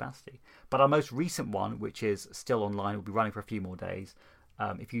some capacity. But our most recent one, which is still online, will be running for a few more days.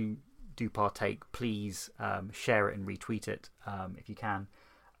 If you do partake, please share it and retweet it if you can.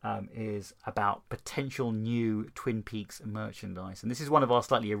 Is about potential new Twin Peaks merchandise. And this is one of our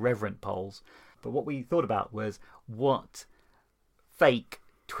slightly irreverent polls. But what we thought about was what fake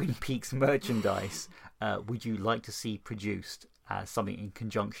Twin Peaks merchandise would you like to see produced as something in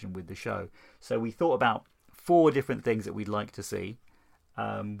conjunction with the show. So we thought about 4 different things that we'd like to see.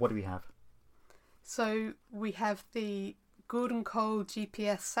 What do we have? So we have the Gordon Cole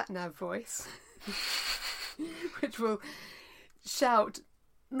GPS sat-nav voice, which will shout,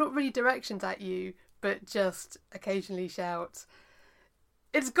 not really directions at you, but just occasionally shout,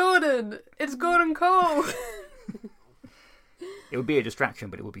 "It's Gordon! It's Gordon Cole!" It would be a distraction,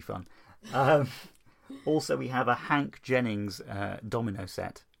 but it would be fun. Also, we have a Hank Jennings domino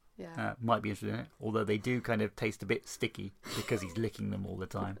set. Yeah. Might be interested in it, although they do kind of taste a bit sticky because he's licking them all the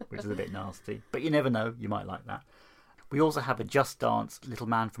time, which is a bit nasty. But you never know, you might like that. We also have a Just Dance Little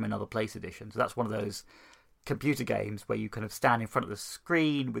Man from Another Place edition. So that's one of those computer games where you kind of stand in front of the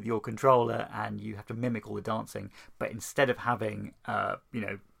screen with your controller and you have to mimic all the dancing. But instead of having,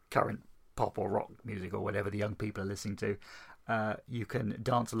 current pop or rock music or whatever the young people are listening to, you can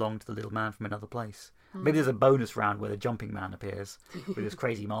dance along to the little man from another place. Maybe there's a bonus round where the jumping man appears with his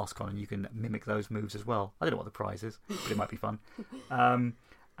crazy mask on and you can mimic those moves as well. I don't know what the prize is, but it might be fun.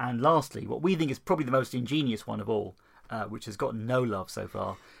 And lastly, what we think is probably the most ingenious one of all, which has gotten no love so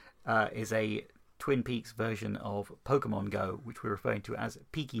far, is a Twin Peaks version of Pokemon Go, which we're referring to as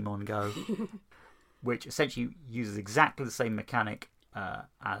Pikimon Go, which essentially uses exactly the same mechanic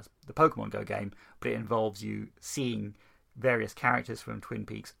as the Pokemon Go game, but it involves you seeing various characters from Twin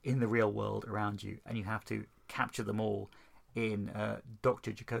Peaks in the real world around you, and you have to capture them all in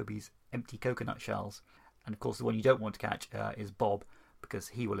Dr. Jacoby's empty coconut shells. And of course, the one you don't want to catch is Bob, because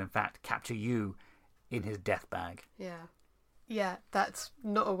he will in fact capture you in his death bag. Yeah, that's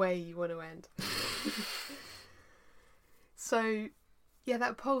not a way you want to end. So, yeah,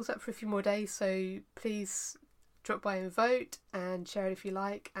 that poll's up for a few more days, so please drop by and vote and share it if you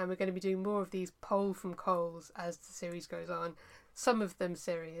like. And we're going to be doing more of these poll from Coles as the series goes on. Some of them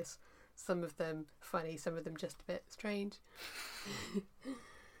serious, some of them funny, some of them just a bit strange.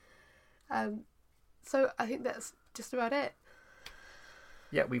 So I think that's just about it.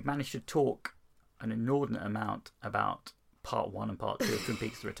 Yeah, we've managed to talk an inordinate amount about part 1 and part 2 of Twin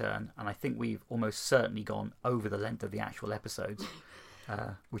Peaks: The Return, and I think we've almost certainly gone over the length of the actual episodes,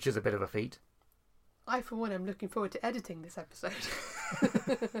 which is a bit of a feat. I, for one, am looking forward to editing this episode.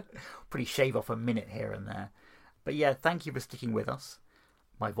 Pretty shave off a minute here and there. But yeah, thank you for sticking with us.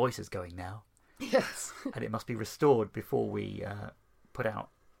 My voice is going now. Yes. And it must be restored before we put out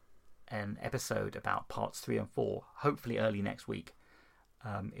an episode about parts 3 and 4, hopefully early next week,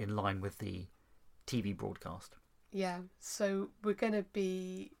 in line with the TV broadcast. Yeah, so we're going to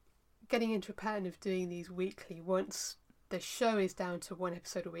be getting into a pattern of doing these weekly. Once the show is down to 1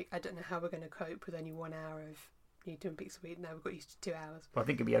 episode a week, I don't know how we're going to cope with only 1 hour of new Twin Peaks a week. Now we've got used to 2 hours. Well, I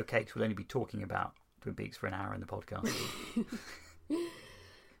think it'll be okay because we'll only be talking about Twin Peaks for an hour in the podcast.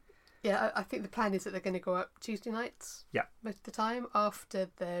 Yeah, I think the plan is that they're going to go up Tuesday nights. Yeah. Most of the time after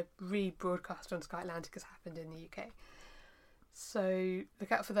the rebroadcast on Sky Atlantic has happened in the UK. So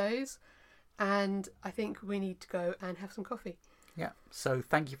look out for those. And I think we need to go and have some coffee. Yeah, so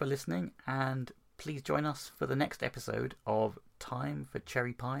thank you for listening, and please join us for the next episode of Time for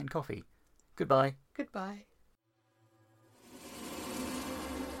Cherry Pie and Coffee. Goodbye. Goodbye.